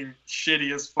Tomatoes being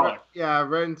shitty as fuck. Yeah,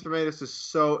 Rotten Tomatoes is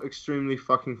so extremely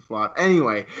fucking flawed.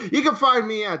 Anyway, you can find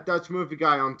me at Dutch Movie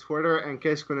Guy on Twitter and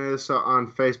Kees and Chris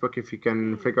on Facebook if you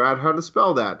can figure out how to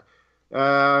spell that.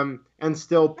 And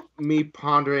still me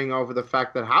pondering over the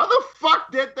fact that how the fuck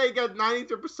did they get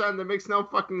 92%? That makes no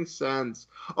fucking sense.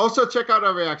 Also, check out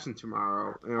our reaction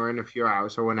tomorrow or in a few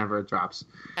hours or whenever it drops.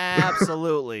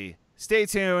 Absolutely. Stay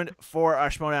tuned for our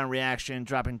Schmodown reaction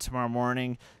dropping tomorrow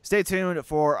morning. Stay tuned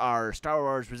for our Star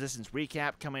Wars Resistance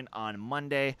recap coming on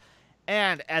Monday.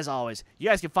 And as always, you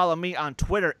guys can follow me on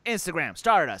Twitter, Instagram,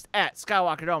 Stardust, at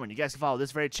Skywalker Dohmen. You guys can follow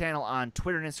this very channel on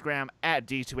Twitter and Instagram at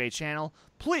D2A Channel.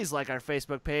 Please like our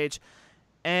Facebook page.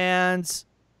 And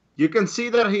you can see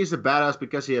that he's a badass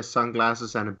because he has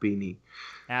sunglasses and a beanie.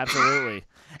 Absolutely.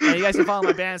 And you guys can follow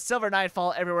my band, Silver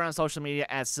Nightfall, everywhere on social media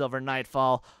at Silver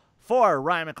Nightfall. For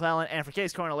Ryan McLellan and for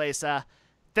Case Cornelisse,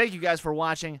 thank you guys for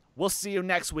watching. We'll see you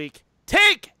next week.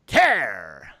 Take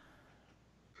care!